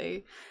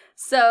 exactly.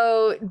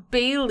 So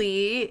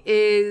Bailey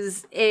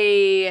is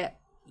a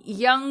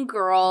young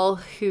girl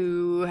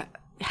who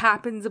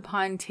happens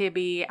upon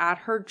Tibby at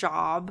her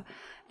job.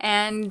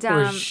 And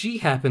or she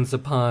happens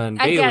upon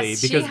Bailey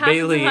because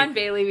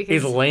Bailey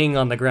is laying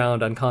on the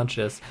ground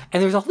unconscious.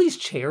 And there's all these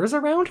chairs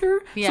around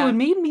her. Yeah. So it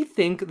made me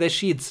think that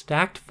she had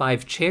stacked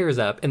 5 chairs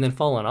up and then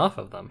fallen off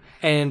of them.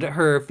 And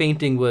her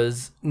fainting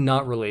was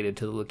not related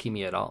to the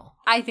leukemia at all.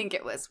 I think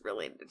it was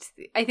related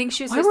to I think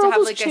she was supposed to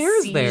have like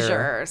a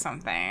seizure or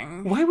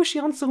something. Why was she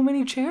on so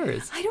many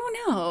chairs? I don't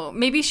know.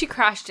 Maybe she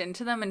crashed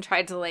into them and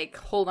tried to like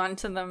hold on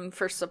to them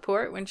for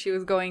support when she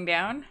was going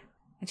down.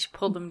 And she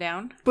pulled them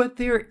down? But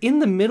they're in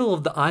the middle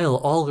of the aisle,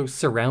 all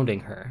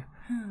surrounding her.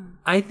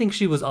 I think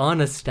she was on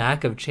a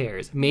stack of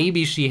chairs.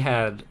 Maybe she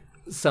had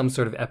some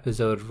sort of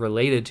episode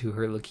related to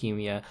her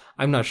leukemia.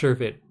 I'm not sure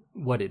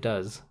what it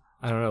does.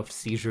 I don't know if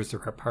seizures are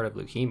a part of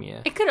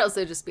leukemia. It could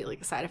also just be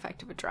like a side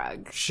effect of a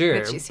drug. Sure,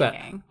 that she's but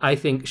taking. I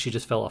think she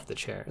just fell off the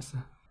chairs.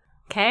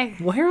 Okay.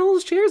 Why are all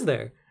those chairs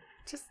there?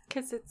 Just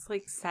because it's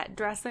like set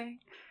dressing.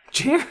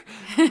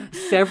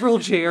 Several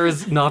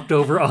chairs knocked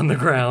over on the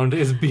ground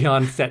is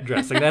beyond set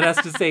dressing. That has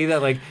to say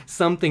that like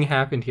something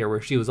happened here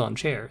where she was on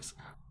chairs.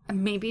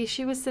 Maybe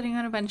she was sitting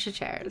on a bunch of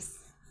chairs.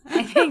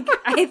 I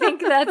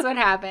think that's what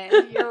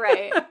happened. You're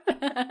right.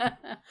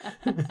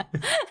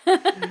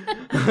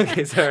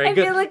 Okay, sorry. I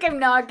feel like I'm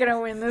not gonna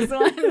win this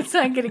one,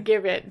 so I'm gonna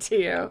give it to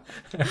you.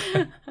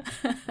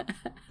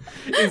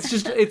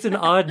 It's an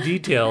odd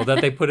detail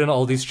that they put in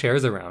all these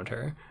chairs around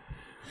her.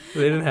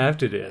 They didn't have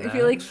to do that. I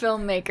feel like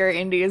filmmaker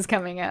Indy is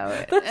coming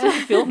out. That's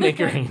not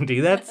filmmaker Andy.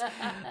 That's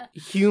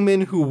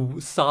human who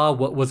saw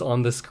what was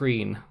on the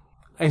screen.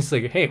 And it's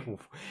like, hey,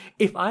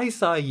 if I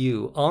saw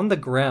you on the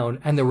ground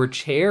and there were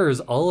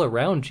chairs all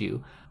around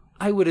you,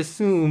 I would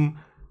assume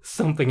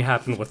something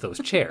happened with those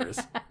chairs.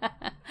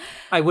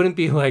 I wouldn't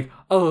be like,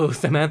 oh,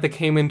 Samantha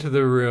came into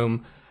the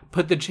room,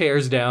 put the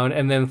chairs down,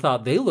 and then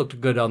thought they looked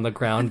good on the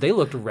ground. They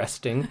looked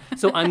resting.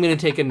 So I'm going to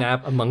take a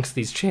nap amongst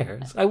these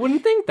chairs. I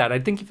wouldn't think that.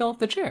 I'd think you fell off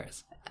the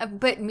chairs.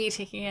 But me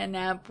taking a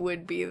nap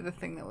would be the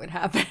thing that would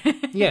happen.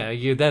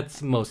 Yeah,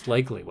 that's most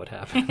likely what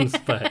happens.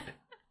 But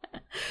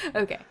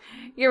okay,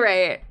 you're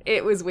right.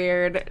 It was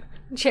weird.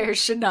 Chairs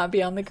should not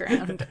be on the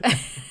ground.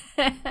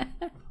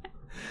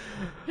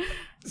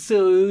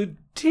 So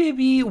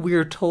Tibby,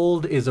 we're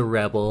told, is a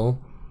rebel.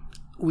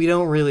 We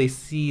don't really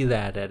see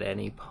that at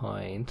any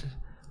point.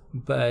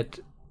 But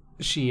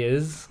she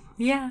is.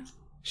 Yeah.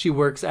 She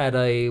works at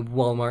a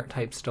Walmart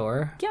type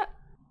store. Yeah.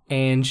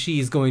 And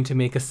she's going to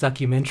make a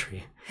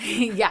succumentary.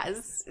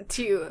 Yes,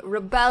 to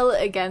rebel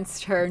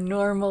against her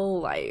normal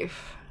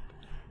life.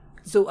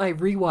 So I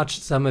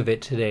rewatched some of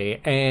it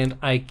today, and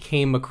I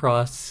came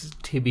across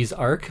Tibby's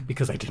arc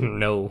because I didn't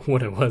know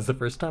what it was the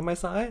first time I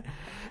saw it.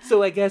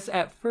 So I guess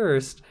at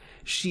first,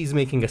 she's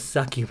making a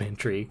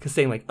succumentary, because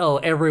saying like, oh,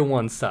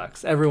 everyone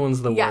sucks.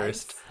 Everyone's the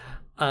worst.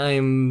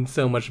 I'm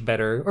so much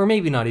better. Or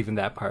maybe not even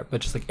that part,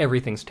 but just like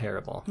everything's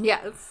terrible.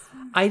 Yes.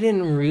 I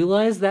didn't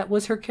realize that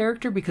was her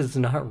character because it's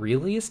not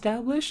really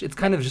established. It's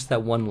kind of just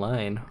that one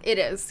line. It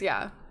is,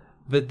 yeah.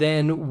 But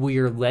then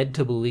we're led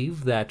to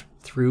believe that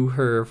through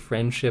her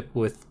friendship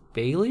with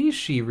Bailey,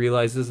 she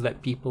realizes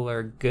that people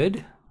are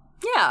good.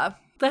 Yeah.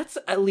 That's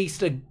at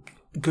least a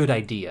good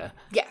idea.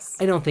 Yes.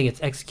 I don't think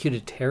it's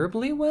executed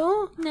terribly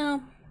well.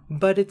 No.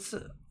 But it's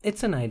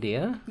an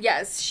idea.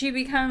 Yes, she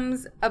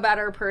becomes a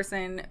better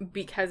person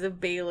because of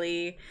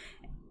Bailey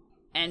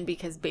and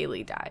because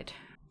Bailey died.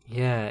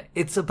 Yeah,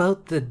 it's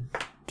about the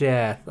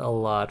death a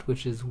lot,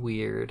 which is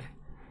weird.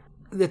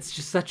 That's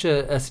just such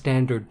a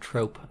standard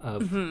trope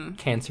of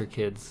cancer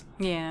kids.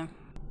 Yeah.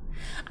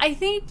 I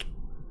think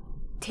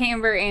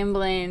Tamber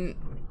Amblin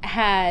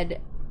had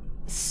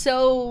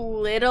so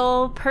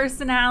little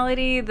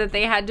personality that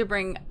they had to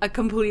bring a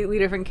completely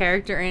different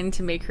character in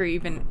to make her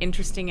even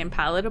interesting and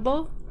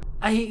palatable.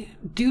 I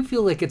do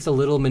feel like it's a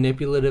little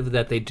manipulative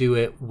that they do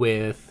it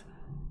with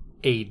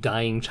a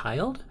dying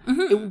child.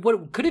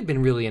 What could have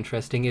been really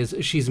interesting is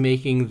she's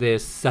making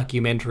this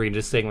succumentary and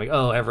just saying like,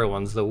 oh,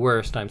 everyone's the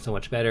worst, I'm so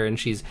much better. And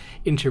she's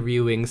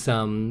interviewing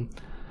some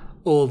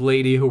old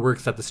lady who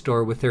works at the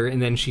store with her,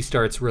 and then she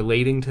starts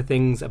relating to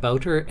things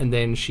about her, and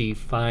then she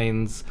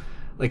finds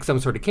like some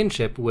sort of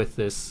kinship with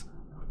this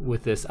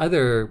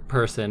other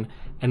person,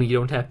 and you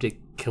don't have to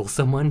kill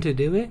someone to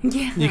do it.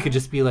 Yeah. You could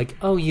just be like,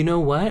 oh, you know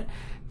what?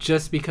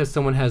 Just because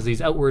someone has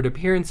these outward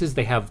appearances,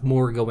 they have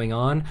more going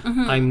on.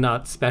 I'm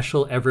not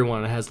special.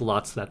 Everyone has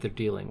lots that they're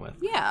dealing with.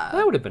 Yeah.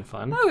 That would have been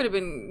fun. That would have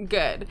been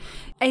good.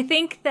 I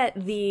think that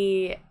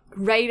the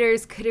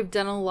writers could have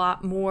done a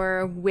lot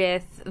more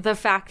with the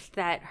fact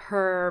that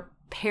her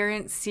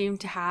parents seem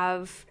to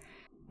have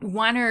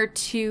one or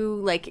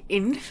two, like,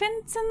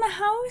 infants in the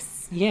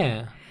house.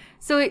 Yeah.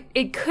 So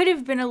it could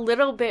have been a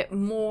little bit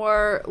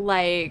more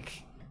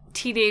like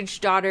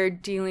teenage daughter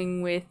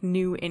dealing with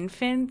new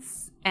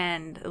infants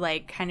and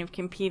like kind of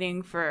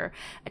competing for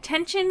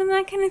attention and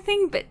that kind of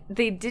thing, but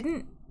they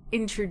didn't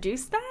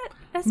introduce that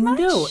as much.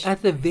 No,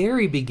 at the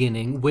very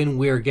beginning, when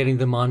we're getting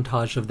the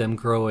montage of them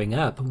growing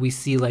up, we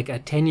see like a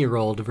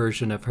 10-year-old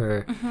version of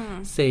her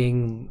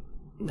saying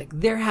like,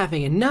 they're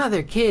having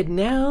another kid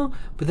now,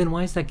 but then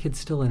why is that kid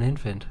still an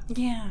infant?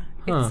 Yeah.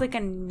 It's like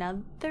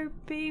another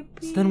baby.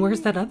 So then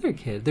where's that other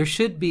kid? There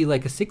should be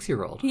like a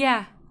 6-year-old.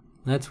 Yeah.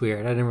 That's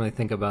weird. I didn't really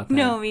think about that.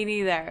 No, me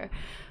neither.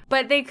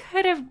 But they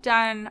could have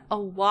done a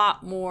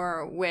lot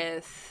more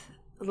with,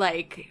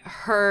 like,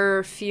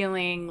 her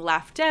feeling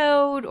left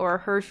out or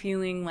her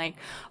feeling like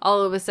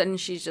all of a sudden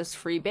she's just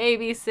free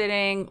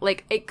babysitting.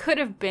 Like, it could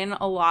have been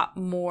a lot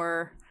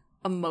more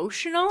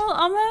emotional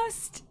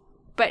almost,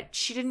 but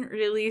she didn't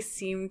really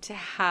seem to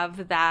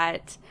have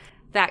that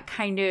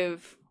kind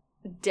of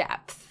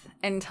depth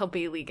until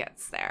Bailey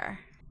gets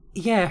there.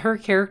 Yeah, her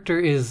character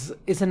is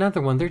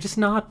another one. They're just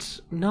not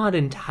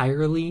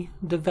entirely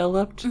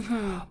developed.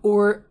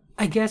 Or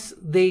I guess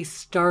they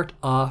start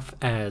off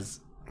as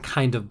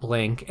kind of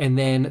blank, and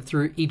then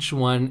through each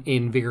one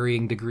in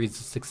varying degrees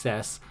of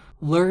success,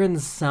 learn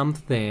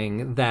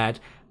something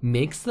that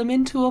makes them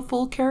into a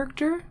full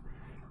character,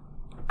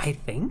 I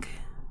think.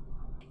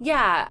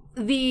 Yeah,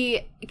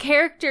 the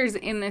characters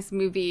in this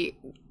movie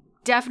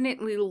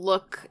definitely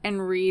look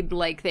and read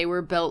like they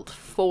were built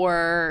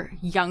for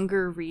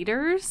younger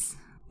readers.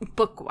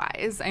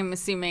 Book-wise, I'm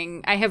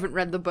assuming. I haven't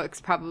read the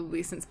books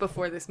probably since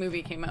before this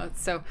movie came out.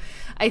 So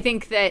I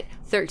think that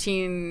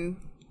 13,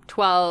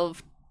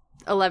 12,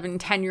 11,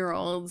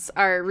 10-year-olds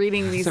are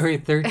reading these... Sorry,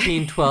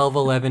 13, 12,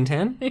 11,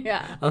 10?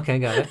 Yeah. Okay,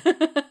 got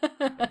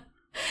it.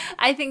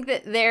 I think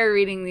that they're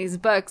reading these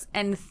books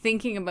and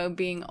thinking about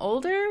being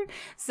older.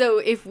 So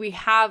if we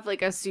have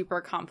like a super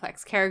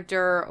complex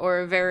character or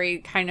a very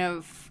kind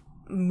of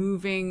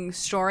moving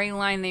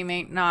storyline, they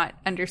might not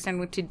understand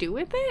what to do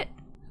with it.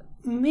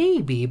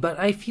 Maybe, but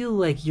I feel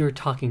like you're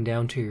talking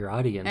down to your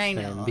audience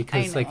then.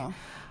 Because, like,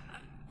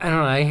 I don't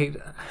know, I hate...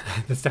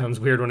 This sounds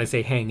weird when I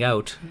say hang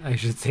out. I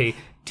should say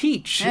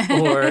teach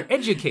or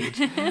educate.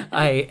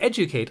 I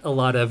educate a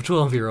lot of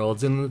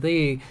 12-year-olds, and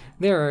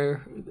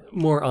they're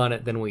more on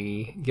it than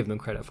we give them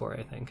credit for,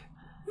 I think.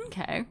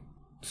 Okay.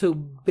 So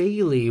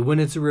Bailey, when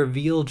it's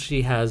revealed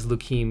she has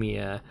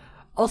leukemia,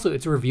 also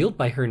it's revealed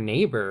by her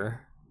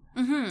neighbor.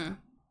 Mm-hmm.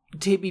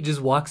 Tibby just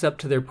walks up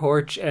to their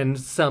porch and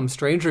some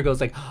stranger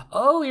goes like,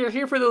 "Oh, you're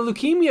here for the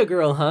leukemia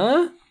girl,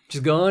 huh? She's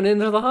going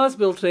into the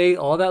hospital today,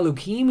 all that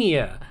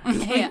leukemia."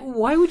 Yeah. Like,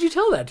 why would you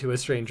tell that to a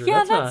stranger?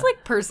 Yeah, that's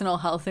like personal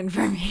health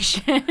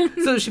information.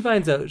 So she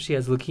finds out she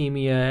has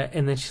leukemia,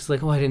 and then she's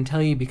like, "Oh, I didn't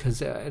tell you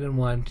because I didn't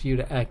want you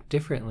to act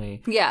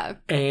differently." Yeah.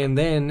 And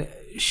then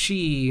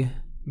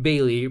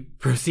Bailey,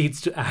 proceeds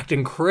to act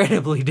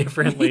incredibly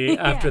differently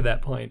after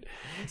that point.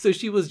 So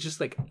she was just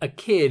like a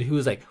kid who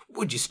was like,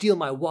 "Would you steal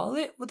my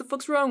wallet? What the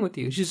fuck's wrong with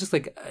you?" She's just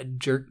like a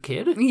jerk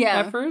kid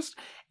at first.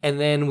 And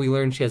then we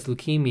learn she has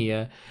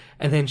leukemia.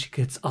 And then she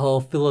gets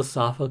all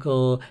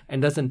philosophical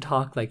and doesn't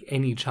talk like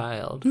any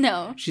child.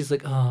 No. She's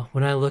like, "Oh,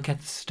 when I look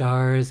at the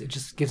stars, it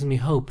just gives me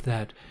hope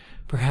that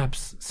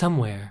perhaps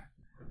somewhere,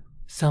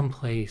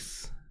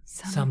 someplace,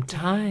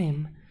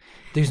 sometime,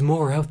 there's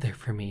more out there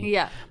for me.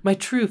 Yeah. My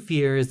true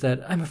fear is that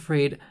I'm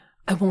afraid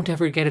I won't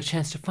ever get a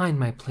chance to find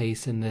my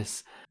place in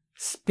this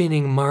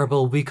spinning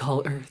marble we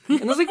call Earth."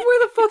 And I was like,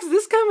 where the fuck's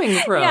this coming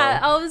from? Yeah,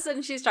 all of a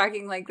sudden she's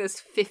talking like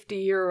this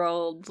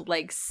 50-year-old,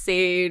 like,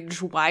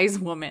 sage, wise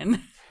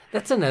woman.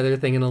 That's another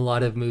thing in a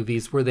lot of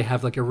movies where they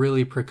have like a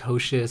really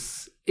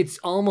precocious... It's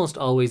almost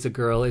always a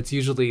girl. It's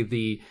usually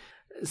the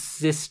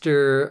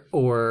sister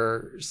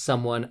or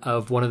someone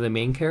of one of the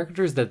main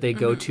characters that they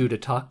go to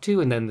talk to,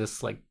 and then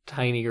this like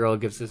tiny girl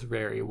gives this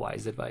very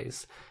wise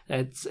advice.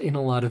 It's in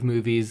a lot of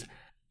movies,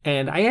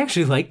 and I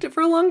actually liked it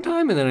for a long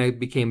time, and then I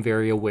became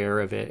very aware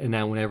of it, and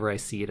now whenever I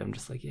see it, I'm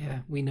just like,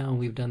 yeah, we know,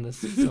 we've done this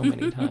so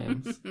many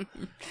times.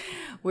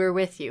 We're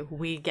with you.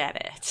 We get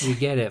it. We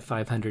get it.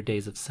 500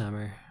 Days of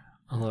Summer.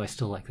 Although I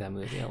still like that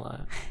movie a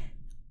lot.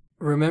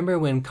 Remember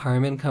when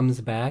Carmen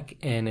comes back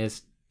and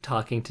is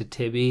talking to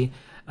Tibby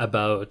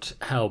about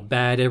how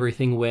bad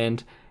everything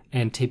went,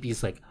 and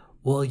Tibby's like,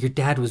 "Well, your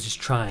dad was just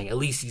trying. At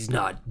least he's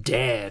not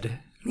dead."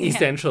 Yeah.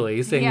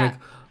 Essentially saying like,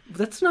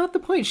 that's not the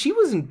point. She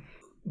wasn't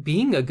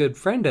being a good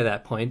friend at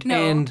that point.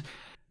 No. And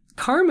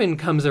Carmen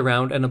comes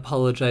around and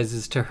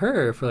apologizes to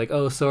her for like,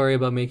 "Oh, sorry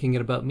about making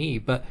it about me,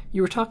 but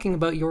you were talking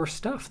about your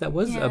stuff that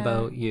was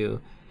about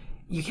you."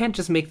 You can't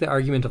just make the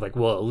argument of like,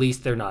 "Well, at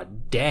least they're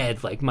not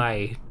dead, like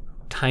my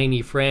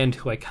tiny friend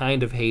who I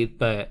kind of hate,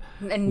 but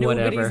and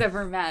whatever. Nobody's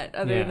ever met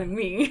other than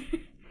me."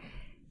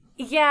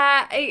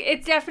 Yeah,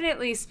 it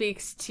definitely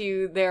speaks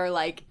to their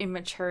like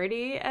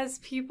immaturity as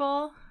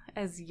people,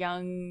 as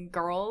young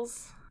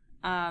girls,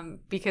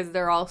 because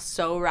they're all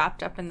so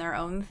wrapped up in their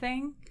own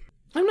thing.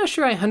 I'm not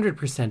sure I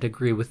 100%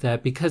 agree with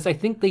that, because I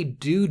think they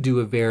do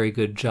a very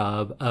good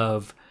job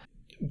of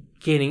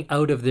getting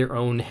out of their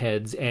own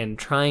heads and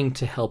trying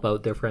to help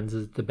out their friends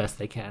as the best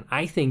they can.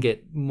 I think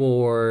it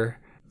more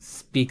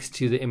speaks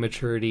to the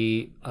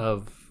immaturity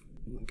of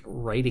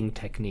writing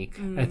technique.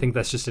 I think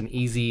that's just an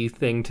easy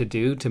thing to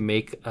do, to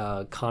make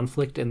a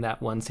conflict in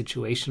that one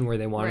situation where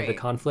they wanted the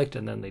conflict,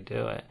 and then they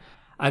do it.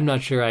 I'm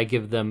not sure I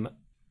give them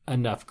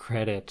enough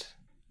credit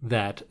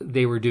that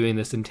they were doing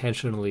this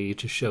intentionally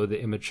to show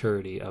the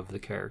immaturity of the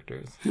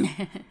characters.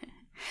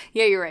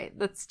 Yeah, you're right.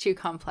 That's too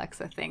complex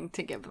a thing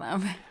to give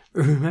them.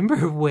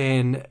 Remember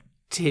when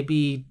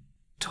Tibby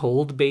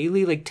told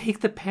Bailey, like, "Take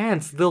the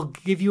pants, they'll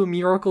give you a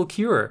miracle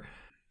cure."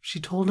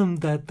 She told him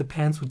that the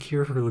pants would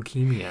cure her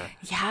leukemia.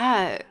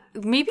 Yeah,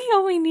 maybe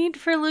all we need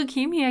for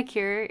leukemia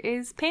cure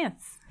is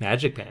pants.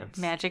 Magic pants.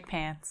 Magic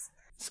pants.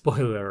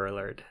 Spoiler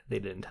alert, they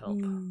didn't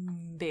help.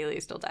 Bailey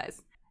still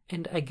dies.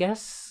 And I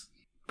guess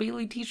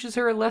Bailey teaches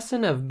her a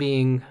lesson of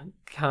being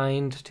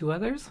kind to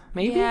others,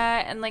 maybe?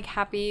 Yeah, and like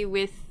happy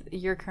with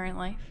your current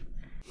life.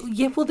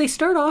 Yeah, well, they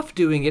start off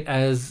doing it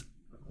as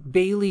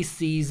Bailey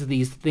sees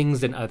these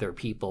things in other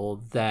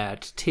people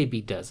that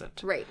Tibby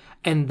doesn't. Right.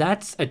 And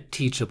that's a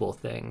teachable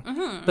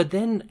thing. But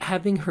then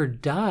having her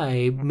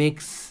die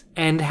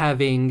and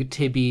having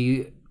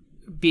Tibby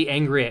be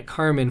angry at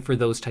Carmen for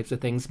those types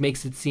of things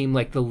makes it seem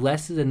like the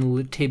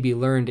lesson Tibby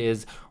learned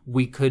is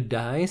we could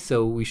die,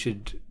 so we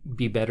should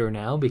be better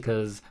now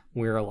because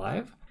we're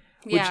alive.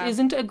 Yeah. Which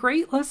isn't a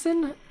great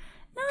lesson.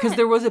 Because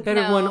there was a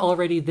better one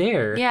already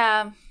there.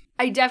 Yeah.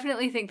 I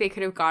definitely think they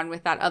could have gone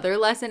with that other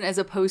lesson as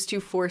opposed to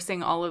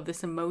forcing all of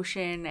this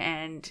emotion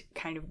and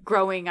kind of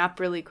growing up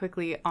really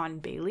quickly on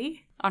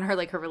Bailey, on her,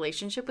 like, her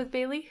relationship with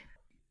Bailey.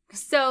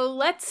 So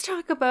let's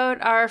talk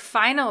about our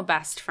final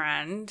best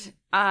friend,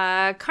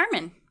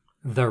 Carmen.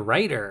 The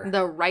writer.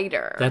 The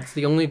writer. That's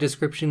the only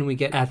description we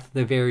get at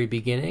the very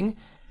beginning.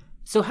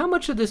 So how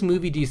much of this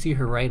movie do you see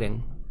her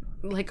writing?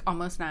 Like,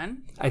 almost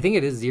none? I think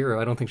it is 0.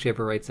 I don't think she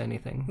ever writes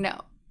anything. No.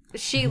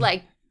 She,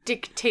 like,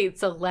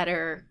 dictates a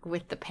letter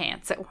with the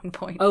pants at one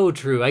point. Oh,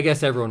 true. I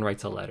guess everyone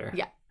writes a letter.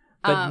 Yeah.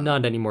 But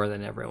not any more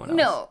than everyone else.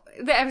 No.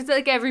 It's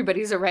like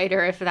everybody's a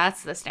writer if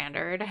that's the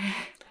standard.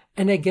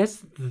 And I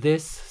guess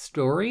this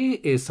story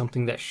is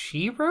something that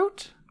she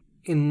wrote.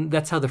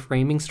 That's how the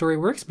framing story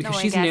works, because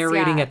she's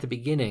narrating at the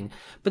beginning.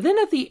 But then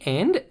at the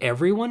end,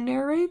 everyone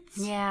narrates.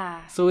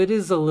 Yeah. So it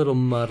is a little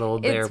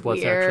muddled there of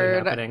what's actually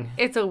happening.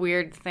 It's a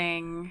weird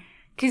thing.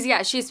 Because,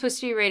 yeah, she's supposed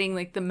to be writing,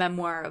 like, the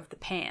memoir of the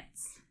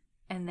pants.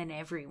 And then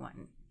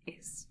everyone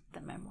is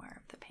the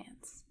memoir of the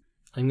pants.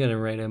 I'm going to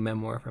write a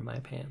memoir for my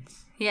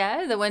pants.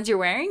 Yeah? The ones you're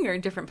wearing or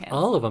different pants?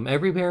 All of them.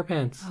 Every pair of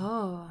pants.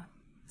 Oh.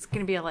 It's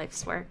going to be a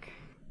life's work.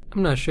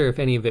 I'm not sure if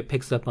any of it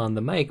picks up on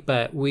the mic,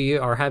 but we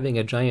are having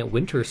a giant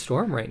winter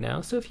storm right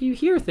now. So if you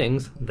hear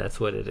things, that's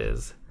what it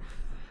is.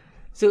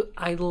 So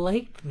I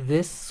liked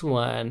this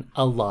one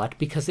a lot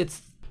because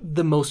it's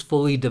the most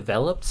fully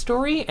developed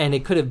story, and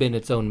it could have been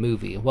its own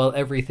movie, while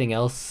everything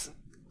else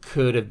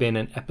could have been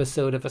an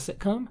episode of a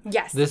sitcom.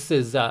 Yes. This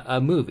is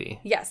a movie.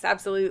 Yes,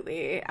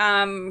 absolutely.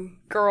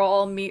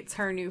 Girl meets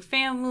her new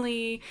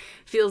family,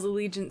 feels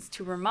allegiance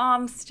to her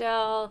mom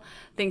still,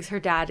 thinks her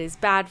dad is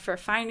bad for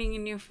finding a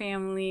new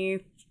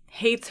family,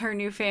 hates her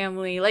new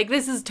family. Like,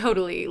 this is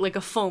totally like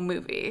a full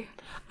movie.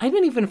 I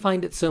didn't even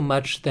find it so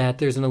much that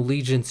there's an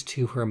allegiance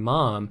to her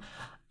mom.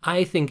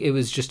 I think it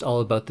was just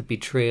all about the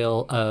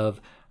betrayal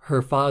of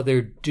her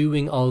father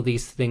doing all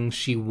these things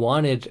she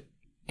wanted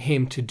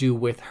him to do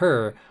with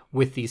her,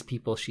 with these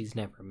people she's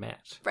never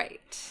met.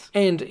 Right.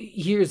 And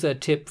here's a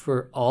tip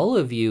for all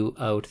of you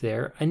out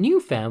there. A new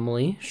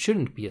family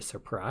shouldn't be a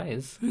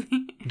surprise.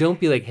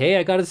 Don't be like, hey,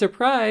 I got a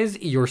surprise.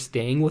 You're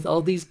staying with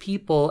all these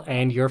people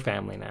and your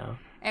family now.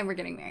 And we're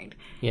getting married.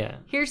 Yeah.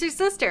 Here's your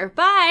sister.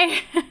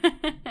 Bye.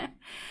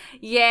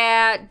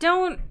 Yeah,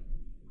 don't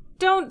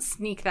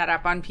sneak that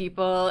up on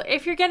people.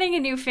 If you're getting a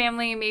new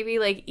family, maybe,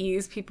 like,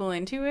 ease people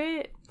into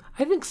it.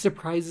 I think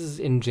surprises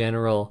in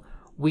general,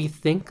 we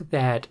think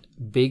that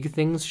big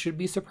things should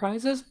be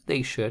surprises.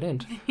 They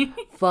shouldn't.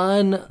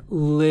 Fun,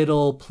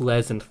 little,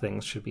 pleasant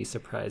things should be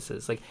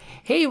surprises. Like,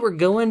 hey, we're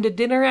going to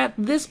dinner at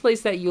this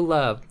place that you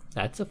love.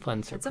 That's a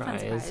fun surprise.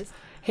 That's a fun surprise.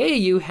 Hey,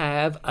 you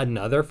have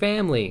another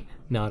family.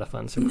 Not a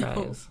fun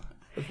surprise.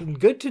 No.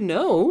 Good to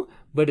know,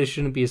 but it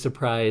shouldn't be a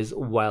surprise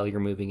while you're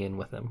moving in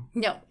with them.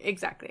 No,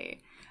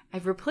 exactly.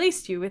 I've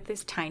replaced you with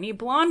this tiny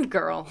blonde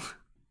girl.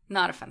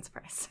 Not a fun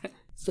surprise.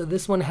 So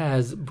this one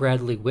has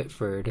Bradley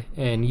Whitford,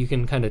 and you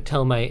can kind of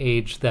tell my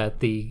age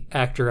that the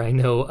actor I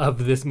know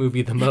of this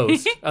movie the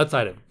most,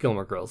 outside of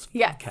Gilmore Girls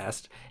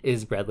cast,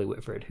 is Bradley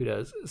Whitford, who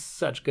does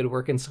such good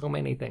work in so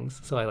many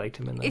things. So I liked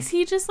him in that. Is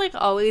he just, like,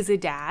 always a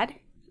dad?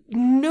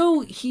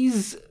 No, he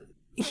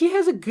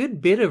has a good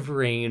bit of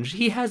range.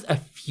 He has a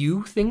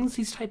few things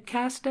he's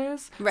typecast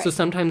as. Right. So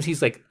sometimes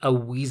he's like a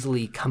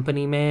Weasley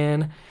company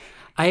man.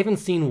 I haven't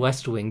seen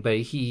West Wing, but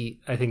he,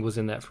 I think, was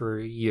in that for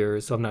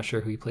years, so I'm not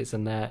sure who he plays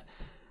in that.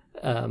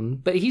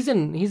 But he's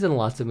in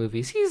lots of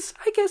movies.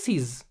 I guess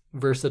he's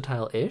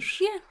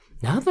versatile-ish. Yeah.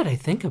 Now that I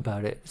think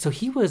about it, so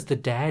he was the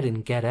dad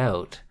in Get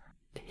Out.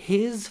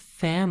 His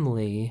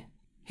family,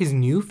 his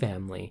new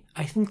family,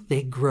 I think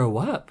they grow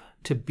up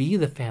to be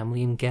the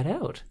family in Get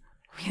Out.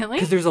 Really?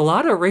 Because there's a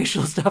lot of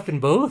racial stuff in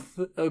both,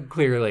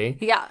 clearly.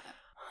 Yeah.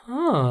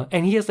 Huh.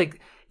 And he has, like,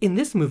 in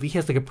this movie, he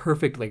has, like, a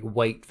perfect, like,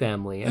 white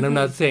family. And I'm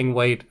not saying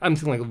white, I'm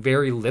saying, like,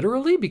 very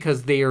literally,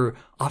 because they are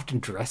often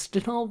dressed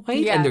in all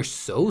white, and they're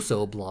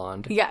so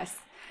blonde. Yes.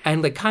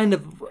 And, like, kind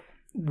of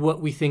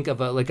what we think of,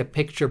 like, a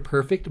picture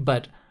perfect,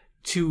 but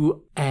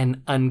to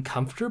an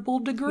uncomfortable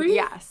degree.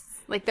 Yes.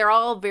 Like, they're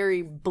all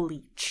very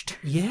bleached.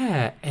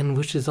 Yeah, and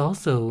which is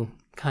also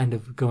kind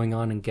of going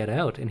on in Get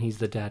Out, and he's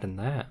the dad in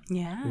that.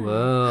 Yeah.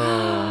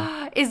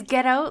 Whoa. Is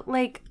Get Out,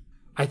 like...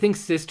 I think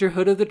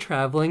Sisterhood of the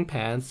Traveling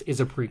Pants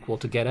is a prequel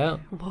to Get Out.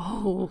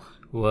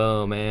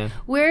 Whoa, man.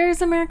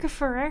 Where's America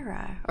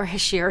Ferrera? Or has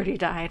she already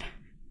died?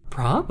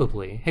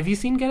 Probably. Have you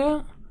seen Get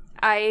Out?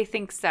 I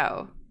think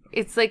so.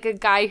 It's like a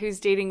guy who's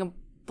dating a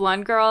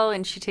blonde girl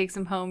and she takes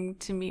him home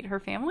to meet her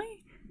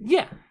family?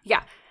 Yeah.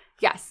 Yeah.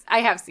 Yes, I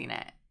have seen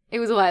it. It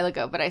was a while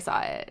ago, but I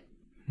saw it.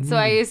 So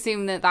I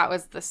assume that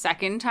was the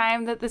second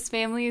time that this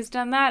family has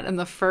done that, and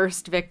the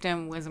first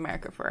victim was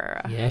America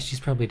Ferrera. Yeah, she's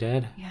probably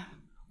dead. Yeah.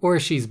 Or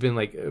she's been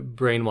like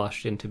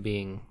brainwashed into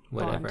being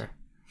whatever. Blonde.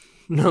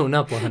 No,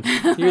 not blonde.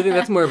 You think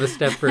that's more of a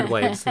Stepford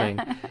Wives thing.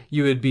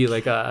 You would be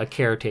like a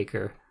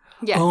caretaker.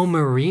 Yes. Oh,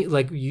 Maria.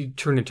 Like you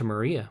turn into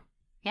Maria,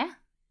 Yeah.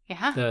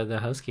 Yeah. the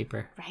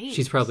housekeeper. Right.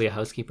 She's probably a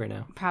housekeeper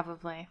now.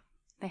 Probably.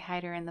 They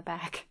hide her in the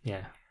back.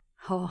 Yeah.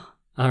 Oh.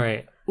 All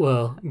right.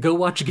 Well, go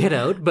watch Get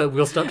Out, but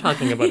we'll stop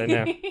talking about it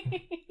now.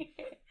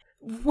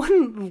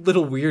 One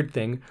little weird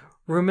thing.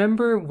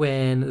 Remember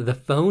when the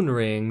phone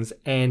rings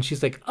and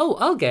she's like, "Oh,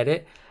 I'll get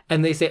it."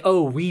 And they say,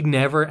 "Oh, we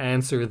never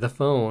answer the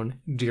phone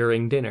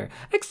during dinner.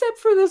 Except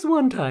for this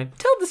one time.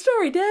 Tell the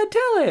story, Dad.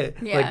 Tell it."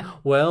 Yeah. Like,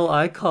 well,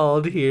 I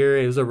called here.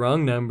 It was a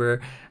wrong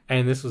number.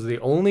 And this was the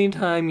only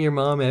time your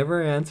mom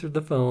ever answered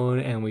the phone.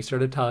 And we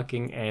started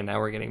talking. And now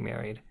we're getting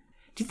married.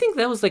 Do you think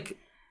that was like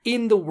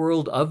in the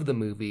world of the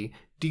movie?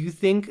 Do you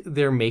think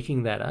they're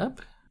making that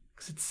up?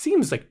 Because it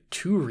seems like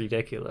too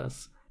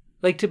ridiculous.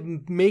 Like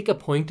to make a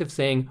point of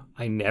saying,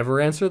 I never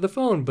answer the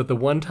phone, but the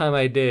one time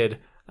I did,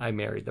 I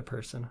married the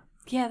person.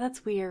 Yeah,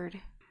 that's weird.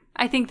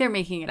 I think they're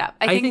making it up.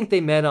 I think they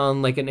met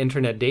on like an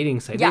internet dating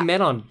site. Yeah. They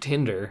met on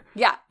Tinder.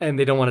 Yeah. And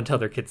they don't want to tell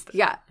their kids that.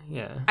 Yeah.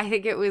 Yeah. I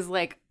think it was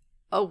like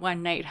a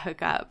one night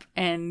hookup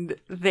and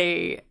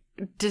they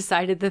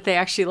decided that they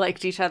actually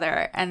liked each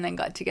other and then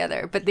got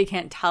together. But they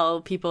can't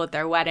tell people at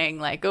their wedding,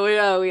 like, oh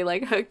yeah, we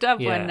like hooked up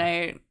Yeah. one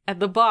night at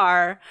the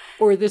bar.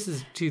 Or this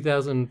is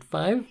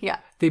 2005? Yeah.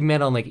 They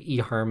met on like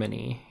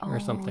eHarmony or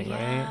something, right?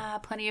 Yeah,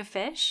 Plenty of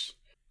Fish.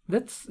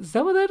 Is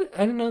that what that?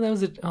 I didn't know that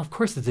was of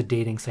course it's a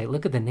dating site.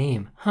 Look at the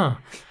name. Huh.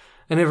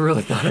 I never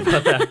really thought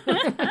about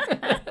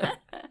that.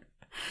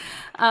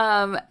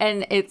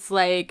 And it's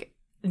like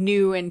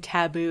new and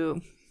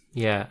taboo.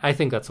 Yeah, I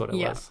think that's what it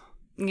was.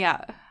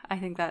 Yeah, I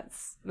think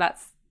that's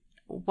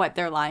what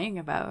they're lying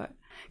about.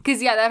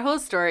 Because, yeah, that whole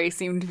story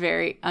seemed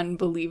very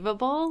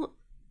unbelievable.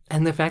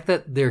 And the fact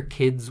that their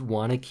kids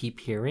want to keep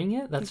hearing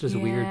it, that's just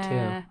weird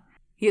too.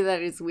 Yeah,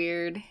 that is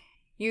weird.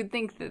 You'd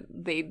think that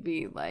they'd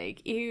be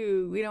like,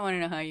 ew, we don't want to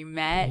know how you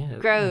met. Yeah.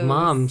 Gross.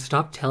 Mom,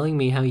 stop telling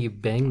me how you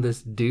banged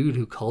this dude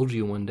who called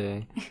you one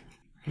day.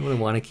 I wouldn't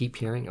want to keep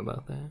hearing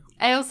about that.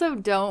 I also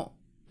don't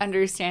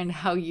understand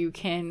how you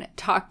can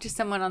talk to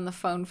someone on the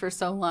phone for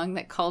so long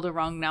that called a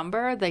wrong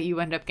number that you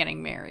end up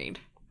getting married.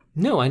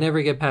 No, I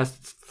never get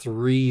past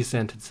 3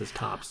 sentences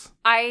tops.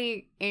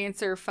 I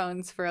answer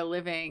phones for a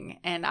living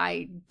and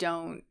I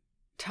don't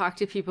talk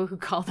to people who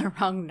call the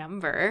wrong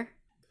number.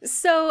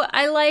 So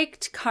I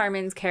liked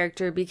Carmen's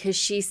character because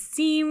she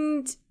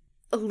seemed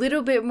a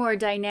little bit more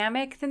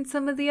dynamic than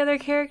some of the other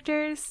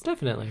characters.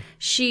 Definitely.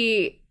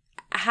 She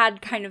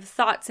had kind of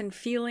thoughts and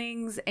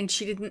feelings and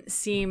she didn't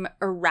seem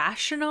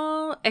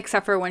irrational,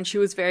 except for when she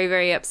was very,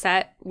 very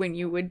upset, when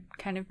you would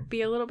kind of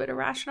be a little bit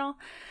irrational.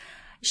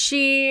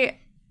 She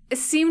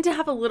seemed to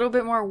have a little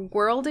bit more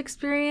world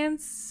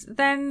experience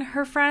than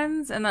her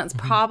friends, and that's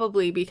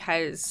probably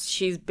because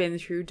she's been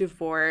through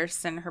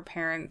divorce and her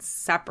parents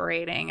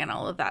separating and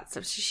all of that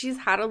stuff. So she's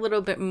had a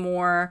little bit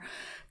more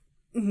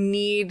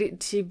need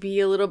to be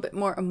a little bit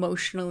more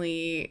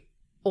emotionally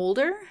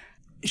older.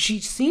 She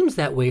seems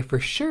that way for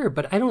sure,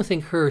 but I don't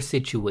think her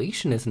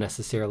situation is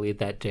necessarily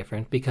that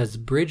different because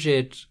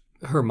Bridget,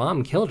 her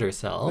mom killed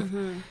herself,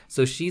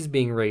 so she's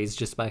being raised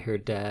just by her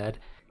dad.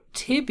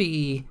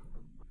 Tibby,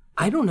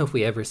 I don't know if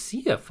we ever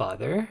see a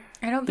father.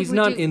 I don't think he's we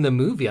not do. in the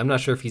movie. I'm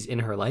not sure if he's in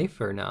her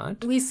life or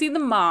not. We see the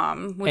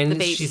mom with And the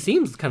baby. she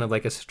seems kind of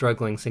like a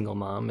struggling single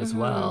mom as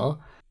well.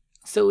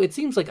 So it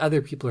seems like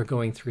other people are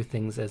going through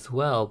things as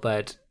well,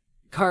 but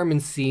Carmen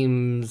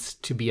seems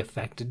to be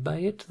affected by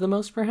it the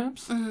most,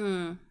 perhaps.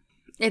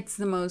 It's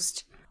the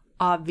most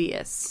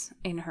obvious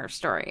in her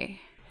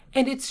story.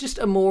 And it's just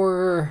a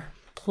more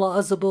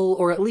plausible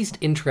or at least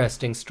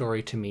interesting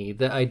story to me.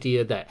 The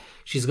idea that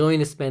she's going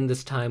to spend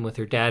this time with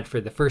her dad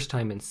for the first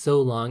time in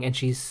so long and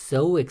she's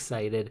so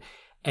excited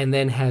and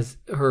then has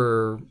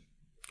her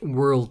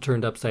world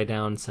turned upside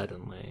down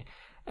suddenly.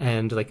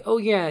 And like, oh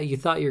yeah, you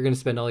thought you were going to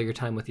spend all your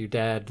time with your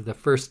dad the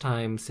first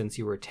time since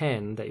you were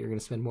 10, that you're going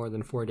to spend more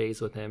than 4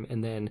 days with him.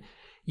 And then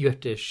you have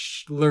to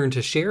learn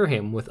to share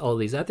him with all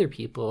these other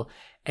people.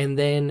 And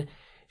then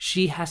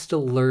she has to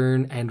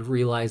learn and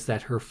realize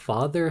that her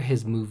father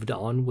has moved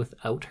on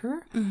without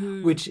her,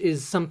 which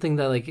is something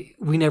that like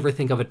we never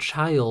think of a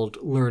child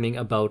learning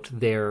about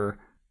their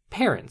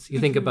parents.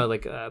 You think about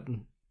like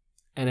an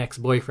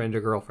ex-boyfriend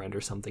or girlfriend or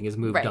something has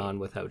moved on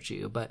without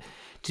you. But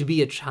to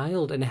be a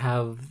child and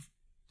have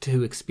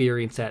to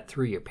experience that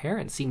through your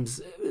parents seems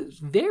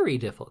very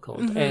difficult.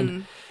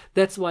 And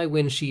that's why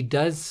when she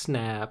does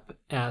snap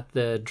at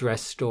the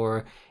dress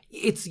store,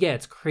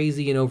 it's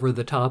crazy and over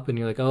the top and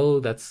you're like, oh,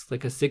 that's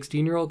like a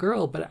 16-year-old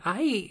girl, but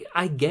I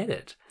get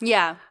it.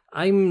 Yeah.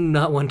 I'm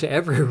not one to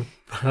ever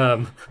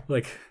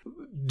like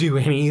do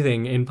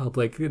anything in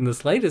public in the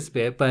slightest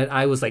bit, but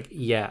I was like,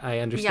 yeah, I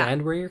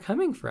understand where you're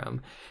coming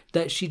from.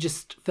 That she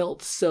just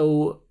felt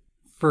so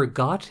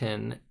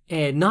forgotten,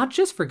 and not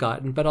just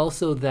forgotten, but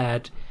also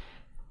that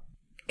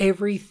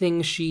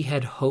everything she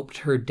had hoped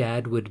her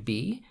dad would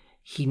be,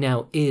 he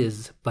now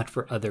is, but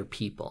for other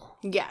people.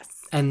 Yes.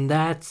 And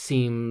that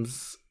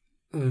seems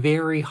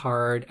very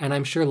hard, and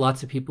I'm sure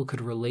lots of people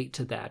could relate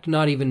to that.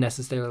 Not even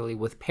necessarily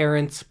with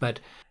parents, but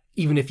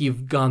even if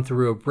you've gone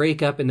through a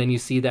breakup and then you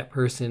see that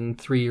person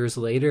 3 years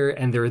later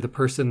and they're the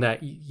person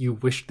that you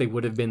wished they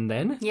would have been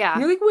then. Yeah.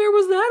 You're like, where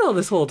was that all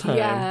this whole time?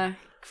 Yeah,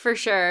 for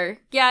sure.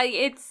 Yeah,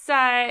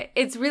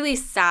 it's really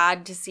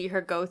sad to see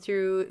her go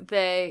through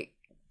the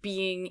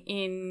being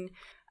in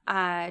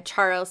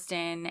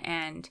Charleston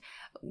and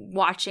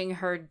watching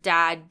her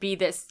dad be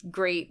this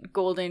great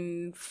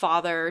golden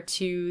father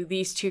to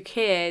these two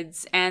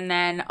kids, and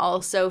then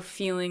also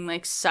feeling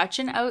like such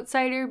an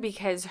outsider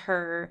because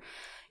her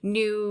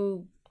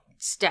new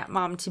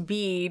stepmom to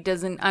be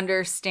doesn't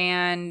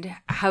understand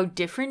how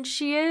different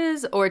she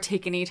is or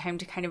take any time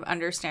to kind of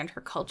understand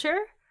her culture.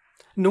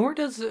 Nor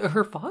does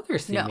her father,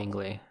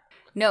 seemingly.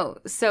 No.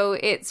 So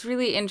it's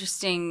really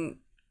interesting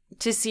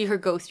to see her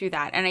go through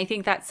that. And I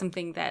think that's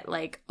something that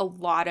like a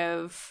lot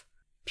of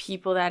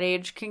people that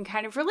age can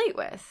kind of relate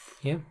with.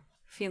 Yeah.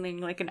 Feeling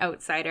like an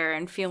outsider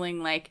and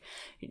feeling like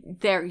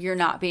you're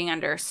not being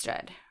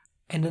understood.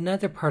 And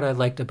another part I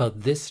liked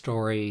about this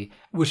story,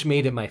 which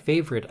made it my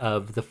favorite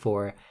of the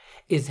four,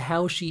 is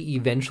how she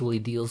eventually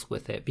deals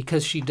with it.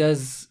 Because she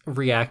does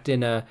react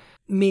in a,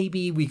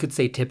 maybe we could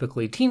say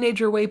typically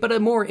teenager way, but a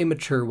more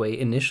immature way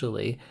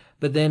initially.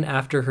 But then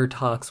after her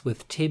talks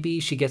with Tibby,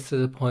 she gets to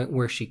the point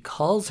where she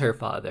calls her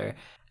father.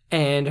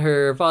 And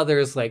her father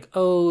is like,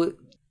 oh,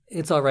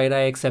 it's all right,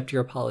 I accept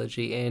your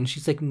apology. And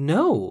she's like,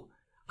 no,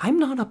 I'm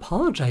not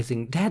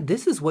apologizing. Dad,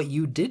 this is what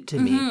you did to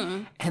me.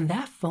 Mm-hmm. And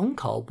that phone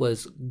call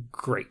was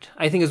great.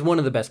 I think is one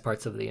of the best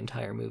parts of the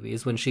entire movie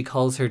is when she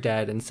calls her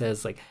dad and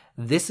says, like,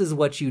 this is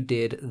what you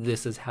did.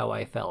 This is how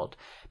I felt.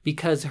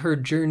 Because her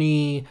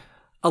journey,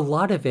 a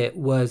lot of it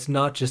was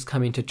not just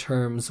coming to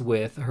terms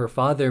with her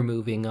father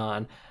moving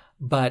on,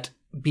 but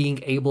being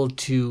able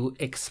to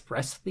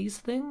express these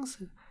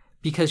things.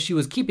 Because she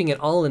was keeping it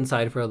all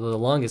inside for the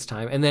longest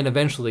time. And then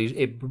eventually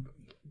it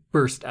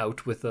burst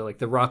out with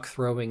the rock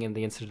throwing and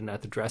the incident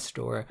at the dress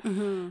store.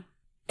 Mm-hmm.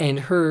 And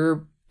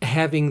her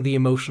having the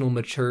emotional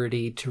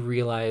maturity to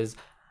realize,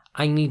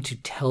 I need to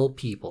tell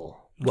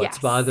people what's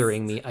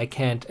bothering me. I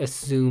can't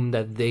assume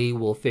that they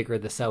will figure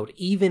this out,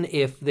 even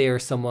if they're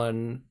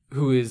someone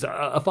who is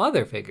a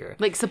father figure.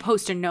 Like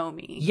supposed to know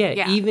me.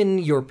 Yeah, even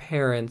your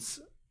parents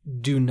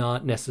do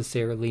not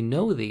necessarily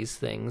know these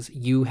things.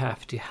 You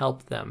have to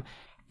help them.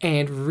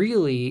 And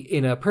really,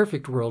 in a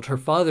perfect world, her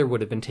father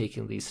would have been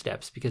taking these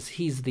steps because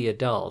he's the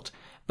adult,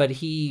 but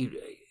he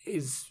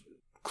is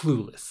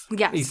clueless,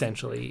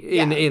 essentially,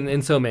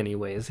 in so many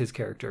ways, his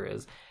character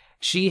is.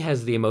 She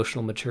has the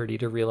emotional maturity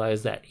to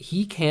realize that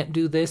he can't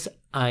do this,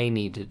 I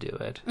need to do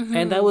it. Mm-hmm.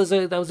 And that was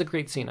a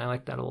great scene. I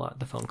liked that a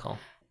lot, the phone call.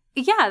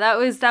 Yeah,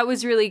 that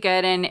was really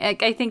good. And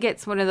I think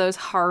it's one of those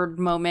hard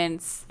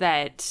moments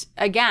that,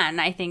 again,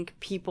 I think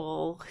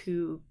people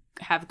who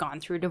have gone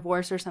through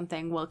divorce or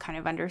something will kind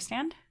of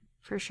understand,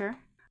 for sure.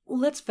 Well,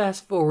 let's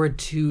fast forward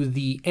to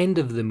the end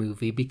of the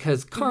movie,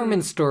 because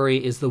Carmen's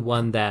story is the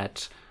one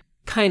that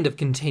kind of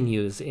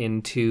continues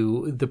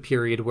into the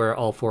period where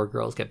all four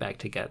girls get back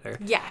together.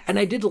 Yeah. And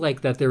I did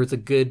like that there was a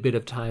good bit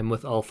of time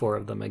with all four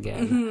of them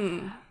again.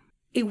 Mm-hmm.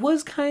 It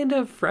was kind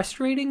of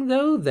frustrating,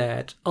 though,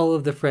 that all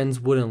of the friends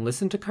wouldn't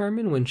listen to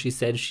Carmen when she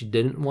said she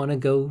didn't want to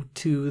go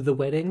to the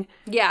wedding.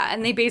 Yeah,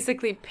 and they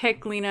basically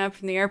pick Lena up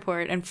from the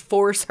airport and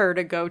force her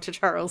to go to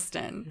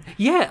Charleston.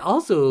 Yeah,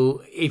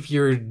 also, if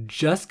you're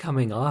just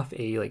coming off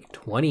a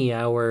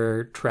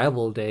 20-hour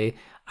travel day,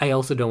 I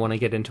also don't want to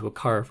get into a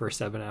car for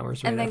 7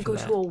 hours. Right, and then after go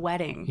that. to a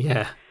wedding.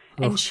 Yeah.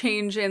 And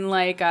change in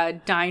a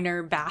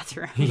diner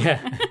bathroom.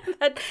 Yeah.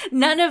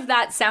 None of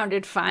that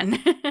sounded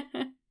fun.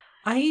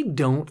 I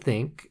don't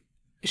think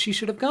she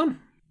should have gone.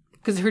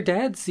 Because her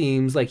dad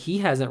seems like he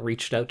hasn't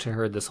reached out to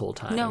her this whole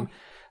time. No.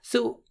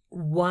 So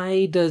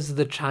why does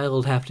the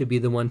child have to be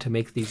the one to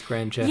make these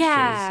grand gestures?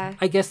 Yeah.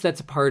 I guess that's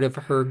a part of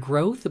her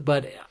growth,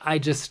 but I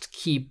just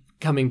keep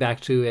coming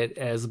back to it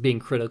as being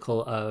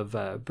critical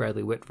of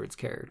Bradley Whitford's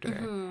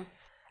character. Mm-hmm.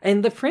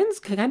 And the friends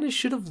kind of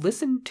should have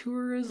listened to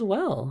her as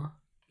well.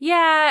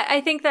 Yeah,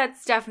 I think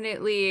that's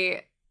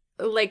definitely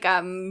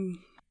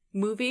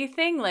movie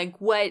thing.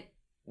 What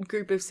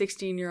group of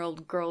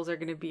 16-year-old girls are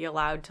going to be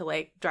allowed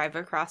to drive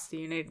across the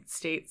United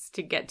States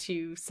to get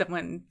to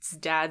someone's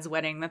dad's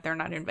wedding that they're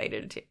not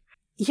invited to?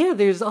 Yeah,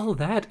 there's all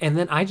that. And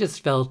then I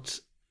just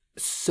felt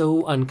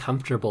so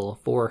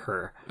uncomfortable for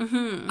her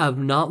of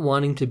not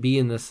wanting to be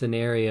in the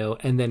scenario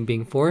and then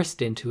being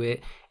forced into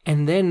it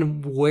and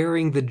then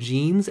wearing the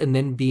jeans and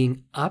then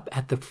being up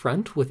at the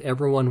front with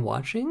everyone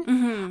watching.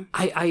 Mm-hmm.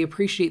 I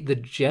appreciate the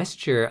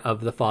gesture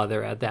of the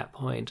father at that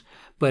point.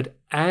 But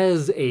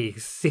as a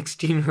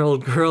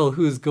 16-year-old girl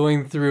who's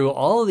going through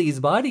all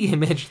these body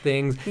image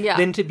things,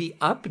 then to be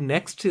up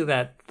next to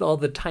that, all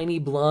the tiny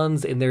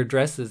blondes in their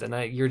dresses, and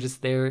you're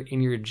just there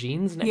in your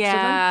jeans next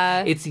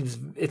to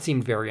them, it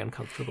seemed very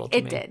uncomfortable to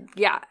me. It did,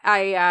 yeah.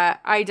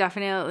 I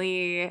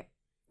definitely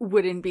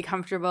wouldn't be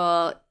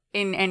comfortable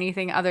in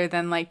anything other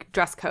than like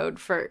dress code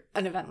for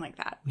an event like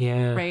that.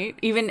 Yeah. Right?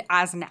 Even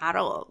as an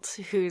adult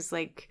who's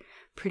like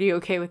pretty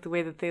okay with the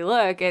way that they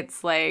look,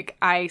 it's like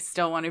I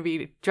still want to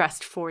be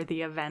dressed for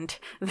the event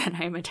that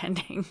I'm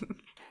attending.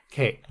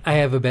 Okay, I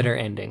have a better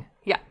ending.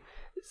 Yeah.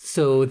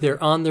 So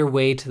they're on their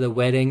way to the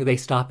wedding. They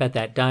stop at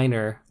that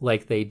diner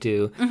like they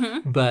do,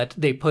 but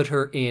they put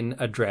her in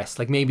a dress.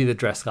 Like maybe the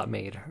dress got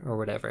made or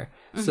whatever.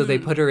 So they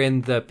put her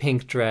in the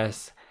pink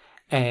dress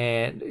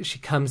and she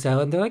comes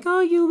out and they're like, oh,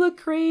 you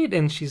look great.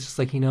 And she's just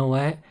like, you know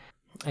what?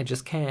 I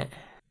just can't.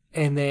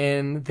 And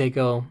then they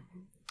go,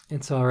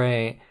 it's all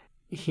right.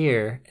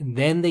 Here. And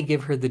then they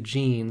give her the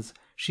jeans.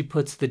 She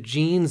puts the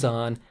jeans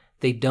on.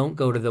 They don't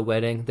go to the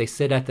wedding. They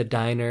sit at the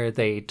diner.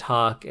 They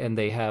talk and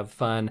they have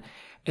fun.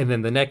 And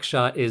then the next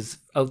shot is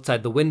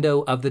outside the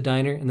window of the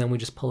diner, and then we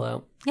just pull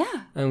out.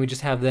 Yeah. And we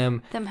just have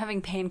them having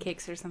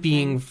pancakes or something.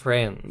 being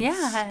friends.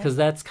 Yeah. Because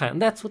that's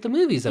what the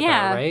movie's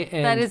about, right?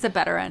 And that is a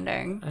better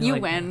ending. You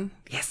win.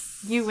 That.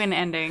 Yes. You win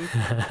ending.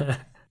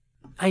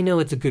 I know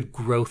it's a good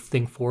growth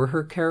thing for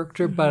her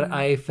character, but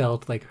I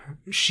felt like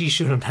she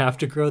shouldn't have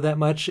to grow that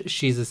much.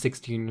 She's a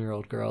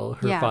 16-year-old girl.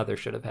 Her father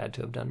should have had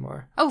to have done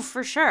more. Oh,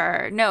 for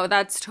sure. No,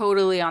 that's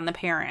totally on the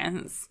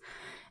parents.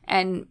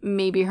 And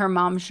maybe her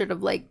mom should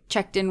have like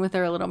checked in with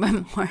her a little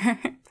bit more.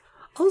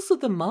 Also,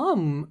 the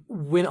mom,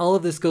 when all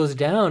of this goes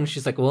down,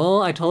 she's like,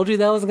 well, I told you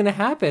that was going to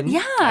happen.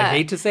 Yeah. I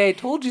hate to say I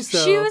told you so.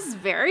 She was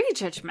very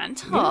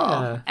judgmental.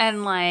 Yeah.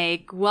 And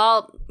like,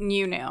 well,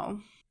 you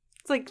know.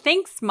 It's like,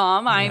 thanks,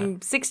 Mom.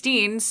 I'm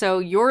 16, so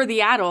you're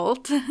the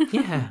adult.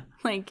 Yeah.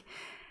 Like,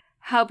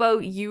 how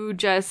about you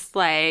just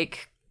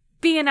like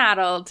be an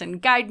adult and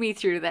guide me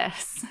through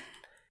this?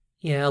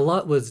 Yeah, a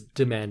lot was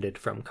demanded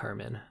from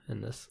Carmen in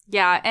this.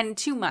 Yeah, and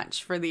too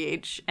much for the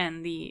age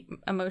and the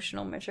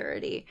emotional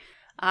maturity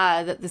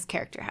that this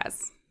character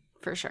has,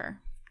 for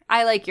sure.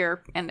 I like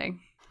your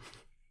ending.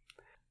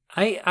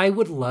 I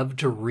would love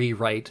to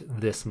rewrite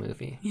this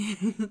movie.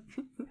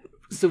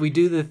 So we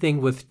do the thing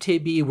with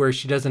Tibby where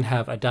she doesn't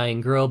have a dying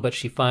girl, but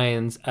she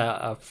finds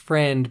a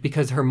friend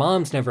because her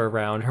mom's never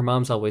around. Her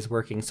mom's always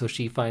working, so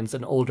she finds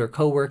an older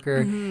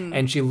coworker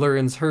and she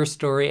learns her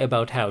story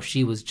about how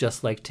she was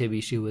just like Tibby.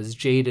 She was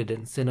jaded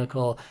and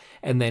cynical,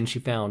 and then she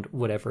found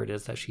whatever it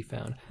is that she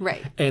found.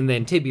 Right. And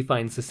then Tibby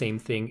finds the same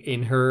thing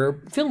in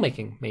her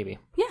filmmaking, maybe.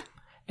 Yeah.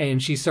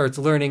 And she starts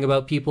learning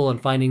about people and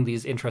finding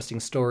these interesting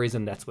stories,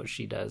 and that's what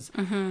she does.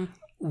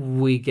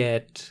 We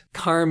get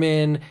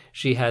Carmen.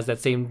 She has that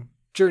same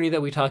journey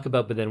that we talk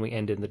about, but then we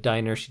end in the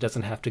diner. She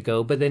doesn't have to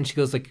go, but then she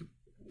goes like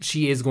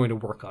she is going to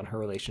work on her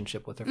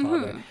relationship with her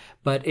father,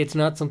 but it's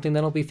not something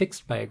that'll be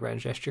fixed by a grand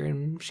gesture,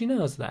 and she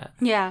knows that.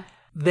 Yeah.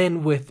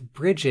 Then with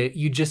Bridget,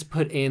 you just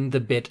put in the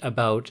bit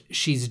about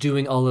she's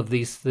doing all of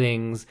these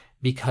things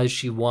because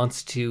she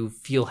wants to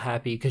feel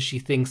happy, because she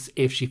thinks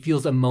if she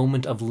feels a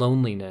moment of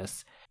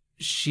loneliness,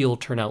 she'll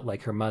turn out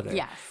like her mother.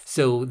 Yes.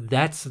 So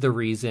that's the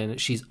reason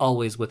she's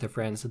always with her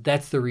friends.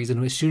 That's the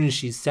reason as soon as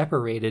she's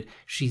separated,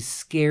 she's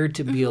scared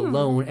to be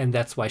alone, and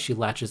that's why she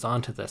latches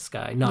onto this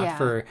guy, not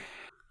for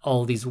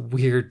all these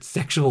weird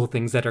sexual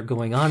things that are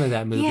going on in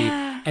that movie.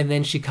 Yeah. And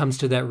then she comes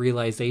to that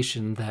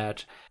realization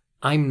that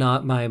I'm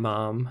not my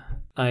mom.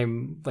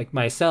 I'm like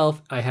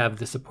myself. I have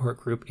the support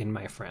group in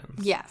my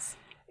friends. Yes.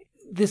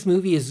 This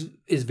movie is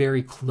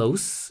very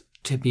close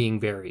to being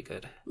very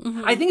good.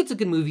 I think it's a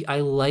good movie. I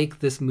like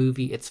this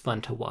movie. It's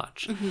fun to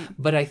watch.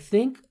 But I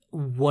think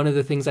one of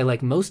the things I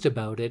like most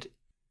about it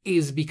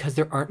is because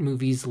there aren't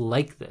movies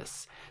like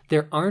this.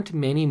 There aren't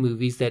many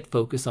movies that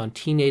focus on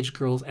teenage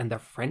girls and the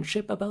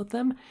friendship about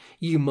them.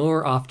 You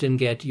more often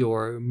get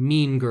your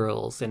Mean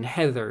Girls and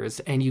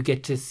Heathers, and you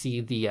get to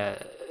see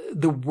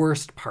the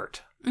worst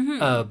part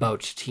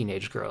about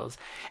teenage girls.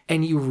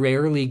 And you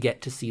rarely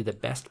get to see the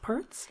best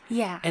parts.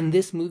 Yeah. And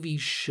this movie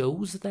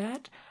shows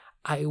that.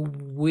 I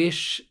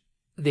wish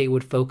they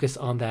would focus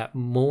on that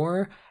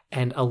more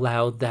and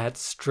allow that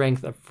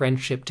strength of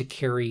friendship to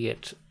carry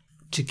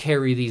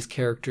these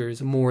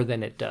characters more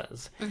than it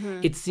does.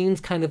 It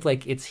seems kind of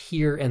like it's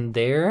here and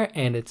there,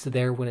 and it's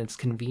there when it's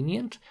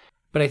convenient.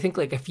 But I think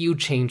like a few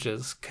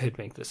changes could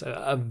make this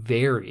a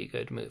very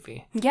good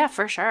movie. Yeah,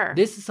 for sure.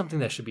 This is something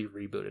that should be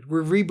rebooted.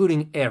 We're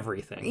rebooting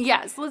everything.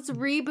 Yes, let's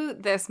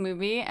reboot this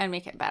movie and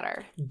make it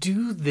better.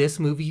 Do this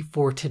movie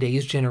for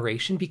today's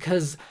generation,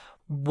 because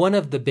one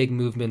of the big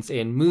movements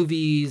in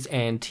movies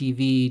and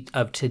TV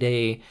of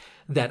today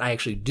that I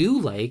actually do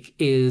like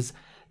is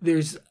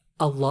there's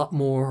a lot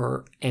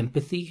more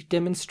empathy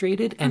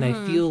demonstrated. And I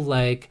feel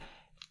like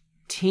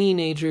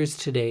teenagers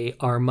today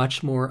are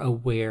much more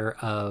aware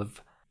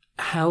of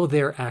how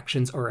their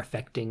actions are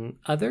affecting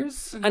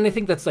others. And I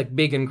think that's like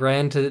big and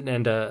grand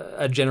and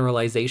a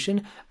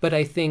generalization. But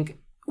I think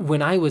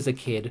when I was a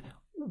kid,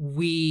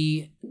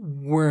 we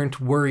weren't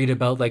worried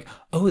about like,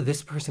 oh,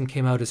 this person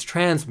came out as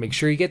trans, make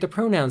sure you get the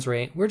pronouns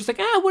right. We're just like,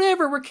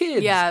 whatever, we're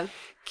kids. Yeah.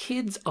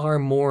 Kids are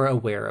more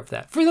aware of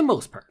that for the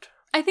most part.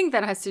 I think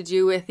that has to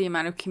do with the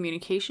amount of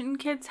communication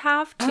kids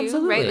have too,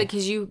 Absolutely. right? Like,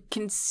 because you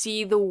can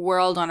see the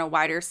world on a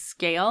wider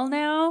scale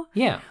now.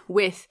 Yeah.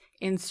 With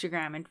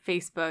Instagram and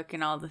Facebook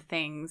and all the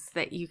things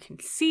that you can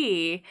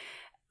see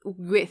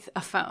with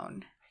a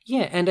phone.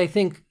 Yeah, and I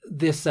think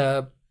this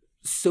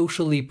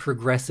socially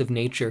progressive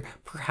nature,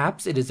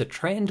 perhaps it is a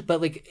trend,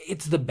 but like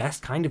it's the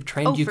best kind of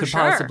trend you could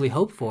possibly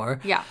hope for.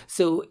 Yeah.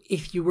 So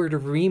if you were to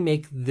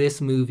remake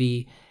this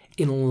movie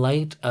in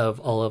light of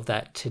all of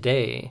that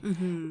today,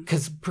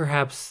 because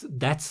perhaps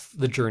that's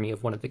the journey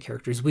of one of the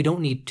characters. We don't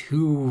need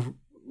two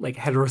like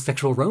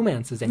heterosexual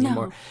romances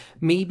anymore. No.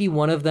 Maybe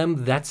one of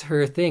them, that's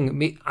her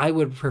thing. I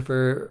would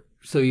prefer...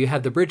 So you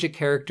have the Bridget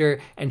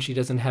character and she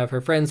doesn't have her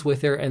friends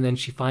with her and then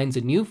she finds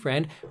a new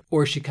friend,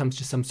 or she comes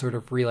to some sort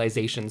of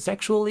realization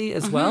sexually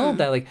as well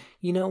that like,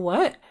 you know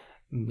what?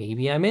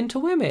 Maybe I'm into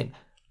women.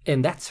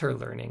 And that's her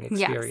learning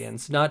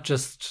experience, not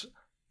just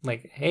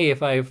like, hey,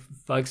 if I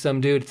fuck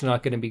some dude, it's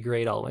not going to be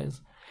great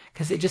always.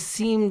 Because it just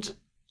seemed...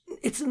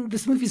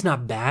 This movie's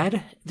not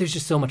bad. There's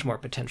just so much more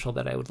potential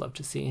that I would love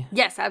to see.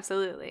 Yes,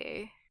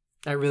 absolutely.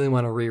 I really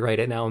want to rewrite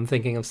it now. I'm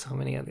thinking of so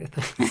many other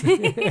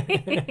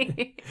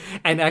things.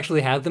 And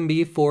actually have them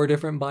be 4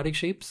 different body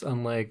shapes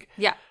on like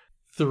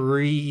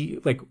 3,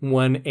 like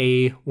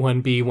 1A,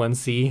 1B,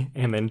 1C,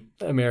 and then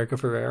America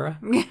Ferrera.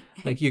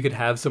 Like you could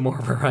have some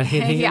more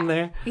variety in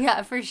there.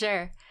 Yeah, for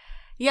sure.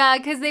 Yeah,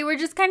 because they were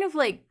just kind of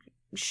like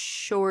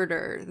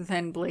shorter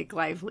than Blake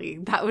Lively.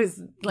 That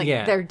was like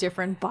their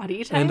different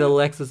body type. And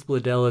Alexis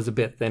Bledel is a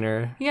bit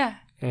thinner. Yeah.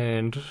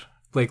 And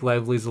Blake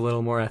Lively's a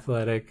little more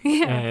athletic.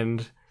 Yeah.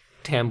 And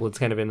Tamblin's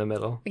kind of in the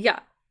middle. Yeah.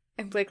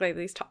 And Blake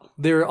Lively's tall.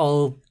 They're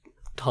all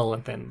tall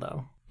and thin,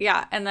 though.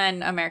 Yeah. And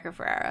then America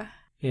Ferrera.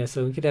 Yeah,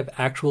 so we could have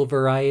actual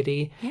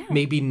variety. Yeah.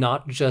 Maybe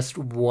not just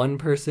one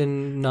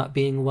person not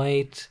being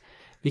white.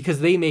 Because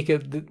they make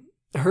it...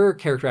 Her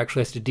character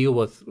actually has to deal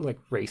with like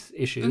race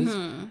issues.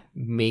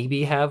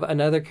 Maybe have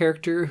another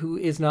character who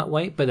is not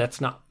white, but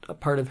that's not a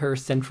part of her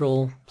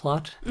central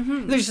plot.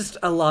 There's just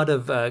a lot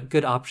of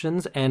good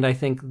options, and I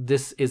think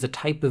this is a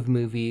type of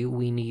movie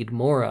we need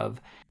more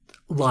of.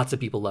 Lots of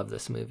people love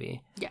this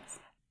movie. Yes.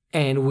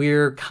 And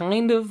we're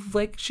kind of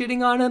like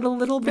shitting on it a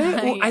little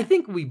bit. Well, I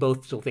think we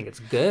both still think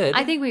it's good.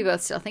 I think we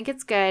both still think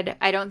it's good.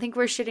 I don't think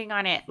we're shitting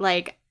on it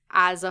like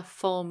as a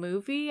full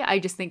movie. I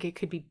just think it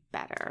could be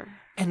better.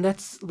 And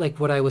that's like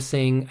what I was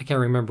saying. I can't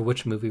remember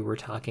which movie we're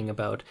talking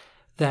about.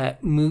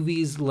 That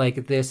movies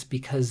like this,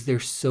 because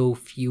there's so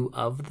few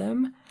of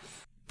them,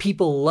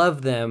 people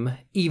love them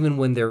even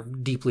when they're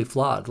deeply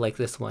flawed, like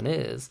this one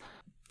is.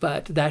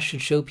 But that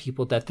should show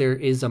people that there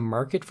is a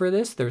market for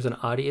this. There's an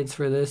audience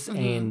for this,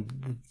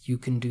 and you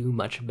can do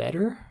much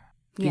better.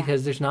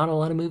 Because there's not a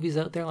lot of movies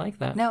out there like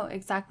that. No,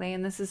 exactly.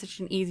 And this is such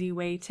an easy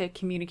way to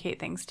communicate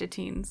things to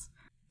teens.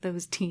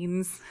 Those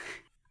teens.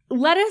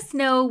 Let us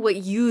know what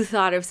you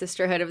thought of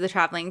Sisterhood of the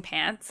Traveling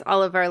Pants,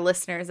 all of our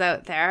listeners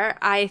out there.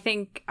 I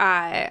think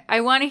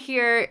I want to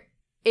hear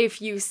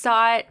if you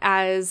saw it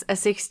as a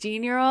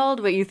 16-year-old,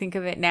 what you think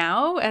of it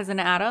now as an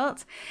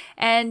adult.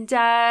 And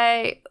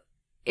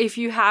if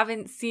you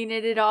haven't seen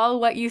it at all,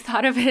 what you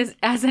thought of it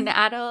as an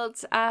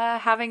adult,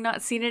 having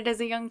not seen it as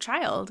a young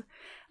child.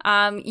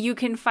 You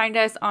can find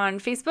us on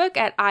Facebook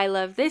at I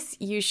Love This,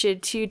 You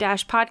Should Too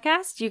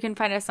 -podcast. You can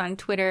find us on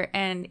Twitter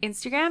and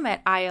Instagram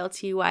at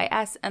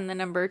ILTYS and the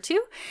number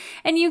 2.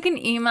 And you can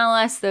email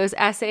us those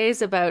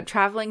essays about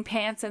traveling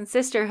pants and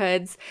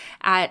sisterhoods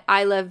at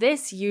I Love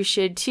This, You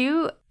Should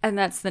Too, and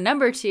that's the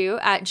number 2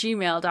 at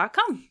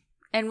gmail.com.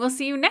 And we'll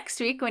see you next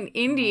week when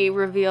Indy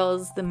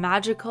reveals the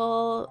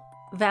magical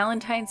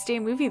Valentine's Day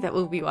movie that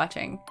we'll be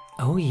watching.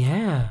 Oh,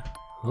 yeah.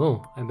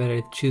 Oh, I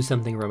better choose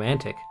something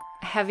romantic.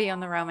 Heavy on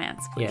the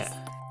romance, please.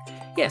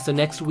 Yeah, so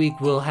next week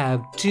we'll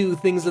have 2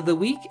 things of the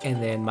week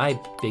and then my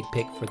big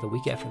pick for the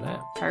week after that.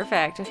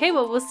 Perfect. Okay,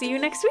 well, we'll see you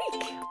next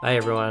week. Bye,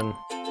 everyone.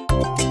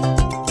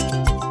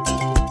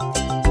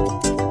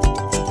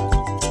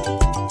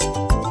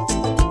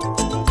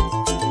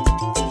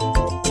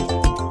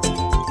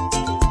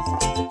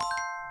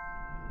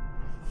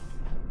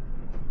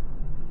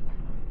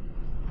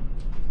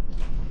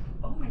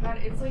 Oh my god,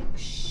 it's like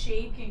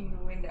shaking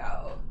the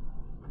window.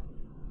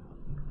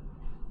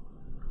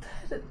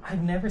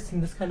 I've never seen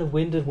this kind of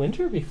wind in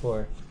winter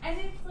before. And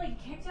it's like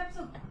kicked up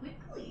so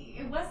quickly.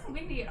 It wasn't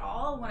windy at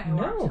all when I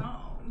walked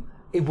home.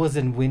 It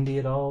wasn't windy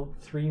at all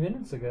 3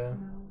 minutes ago.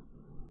 No.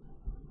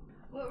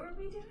 What were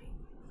we doing?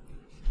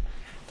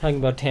 Talking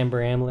about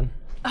Tamber Amlin.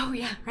 Oh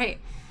yeah, right.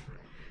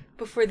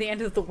 Before the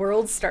end of the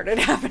world started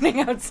happening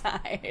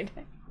outside.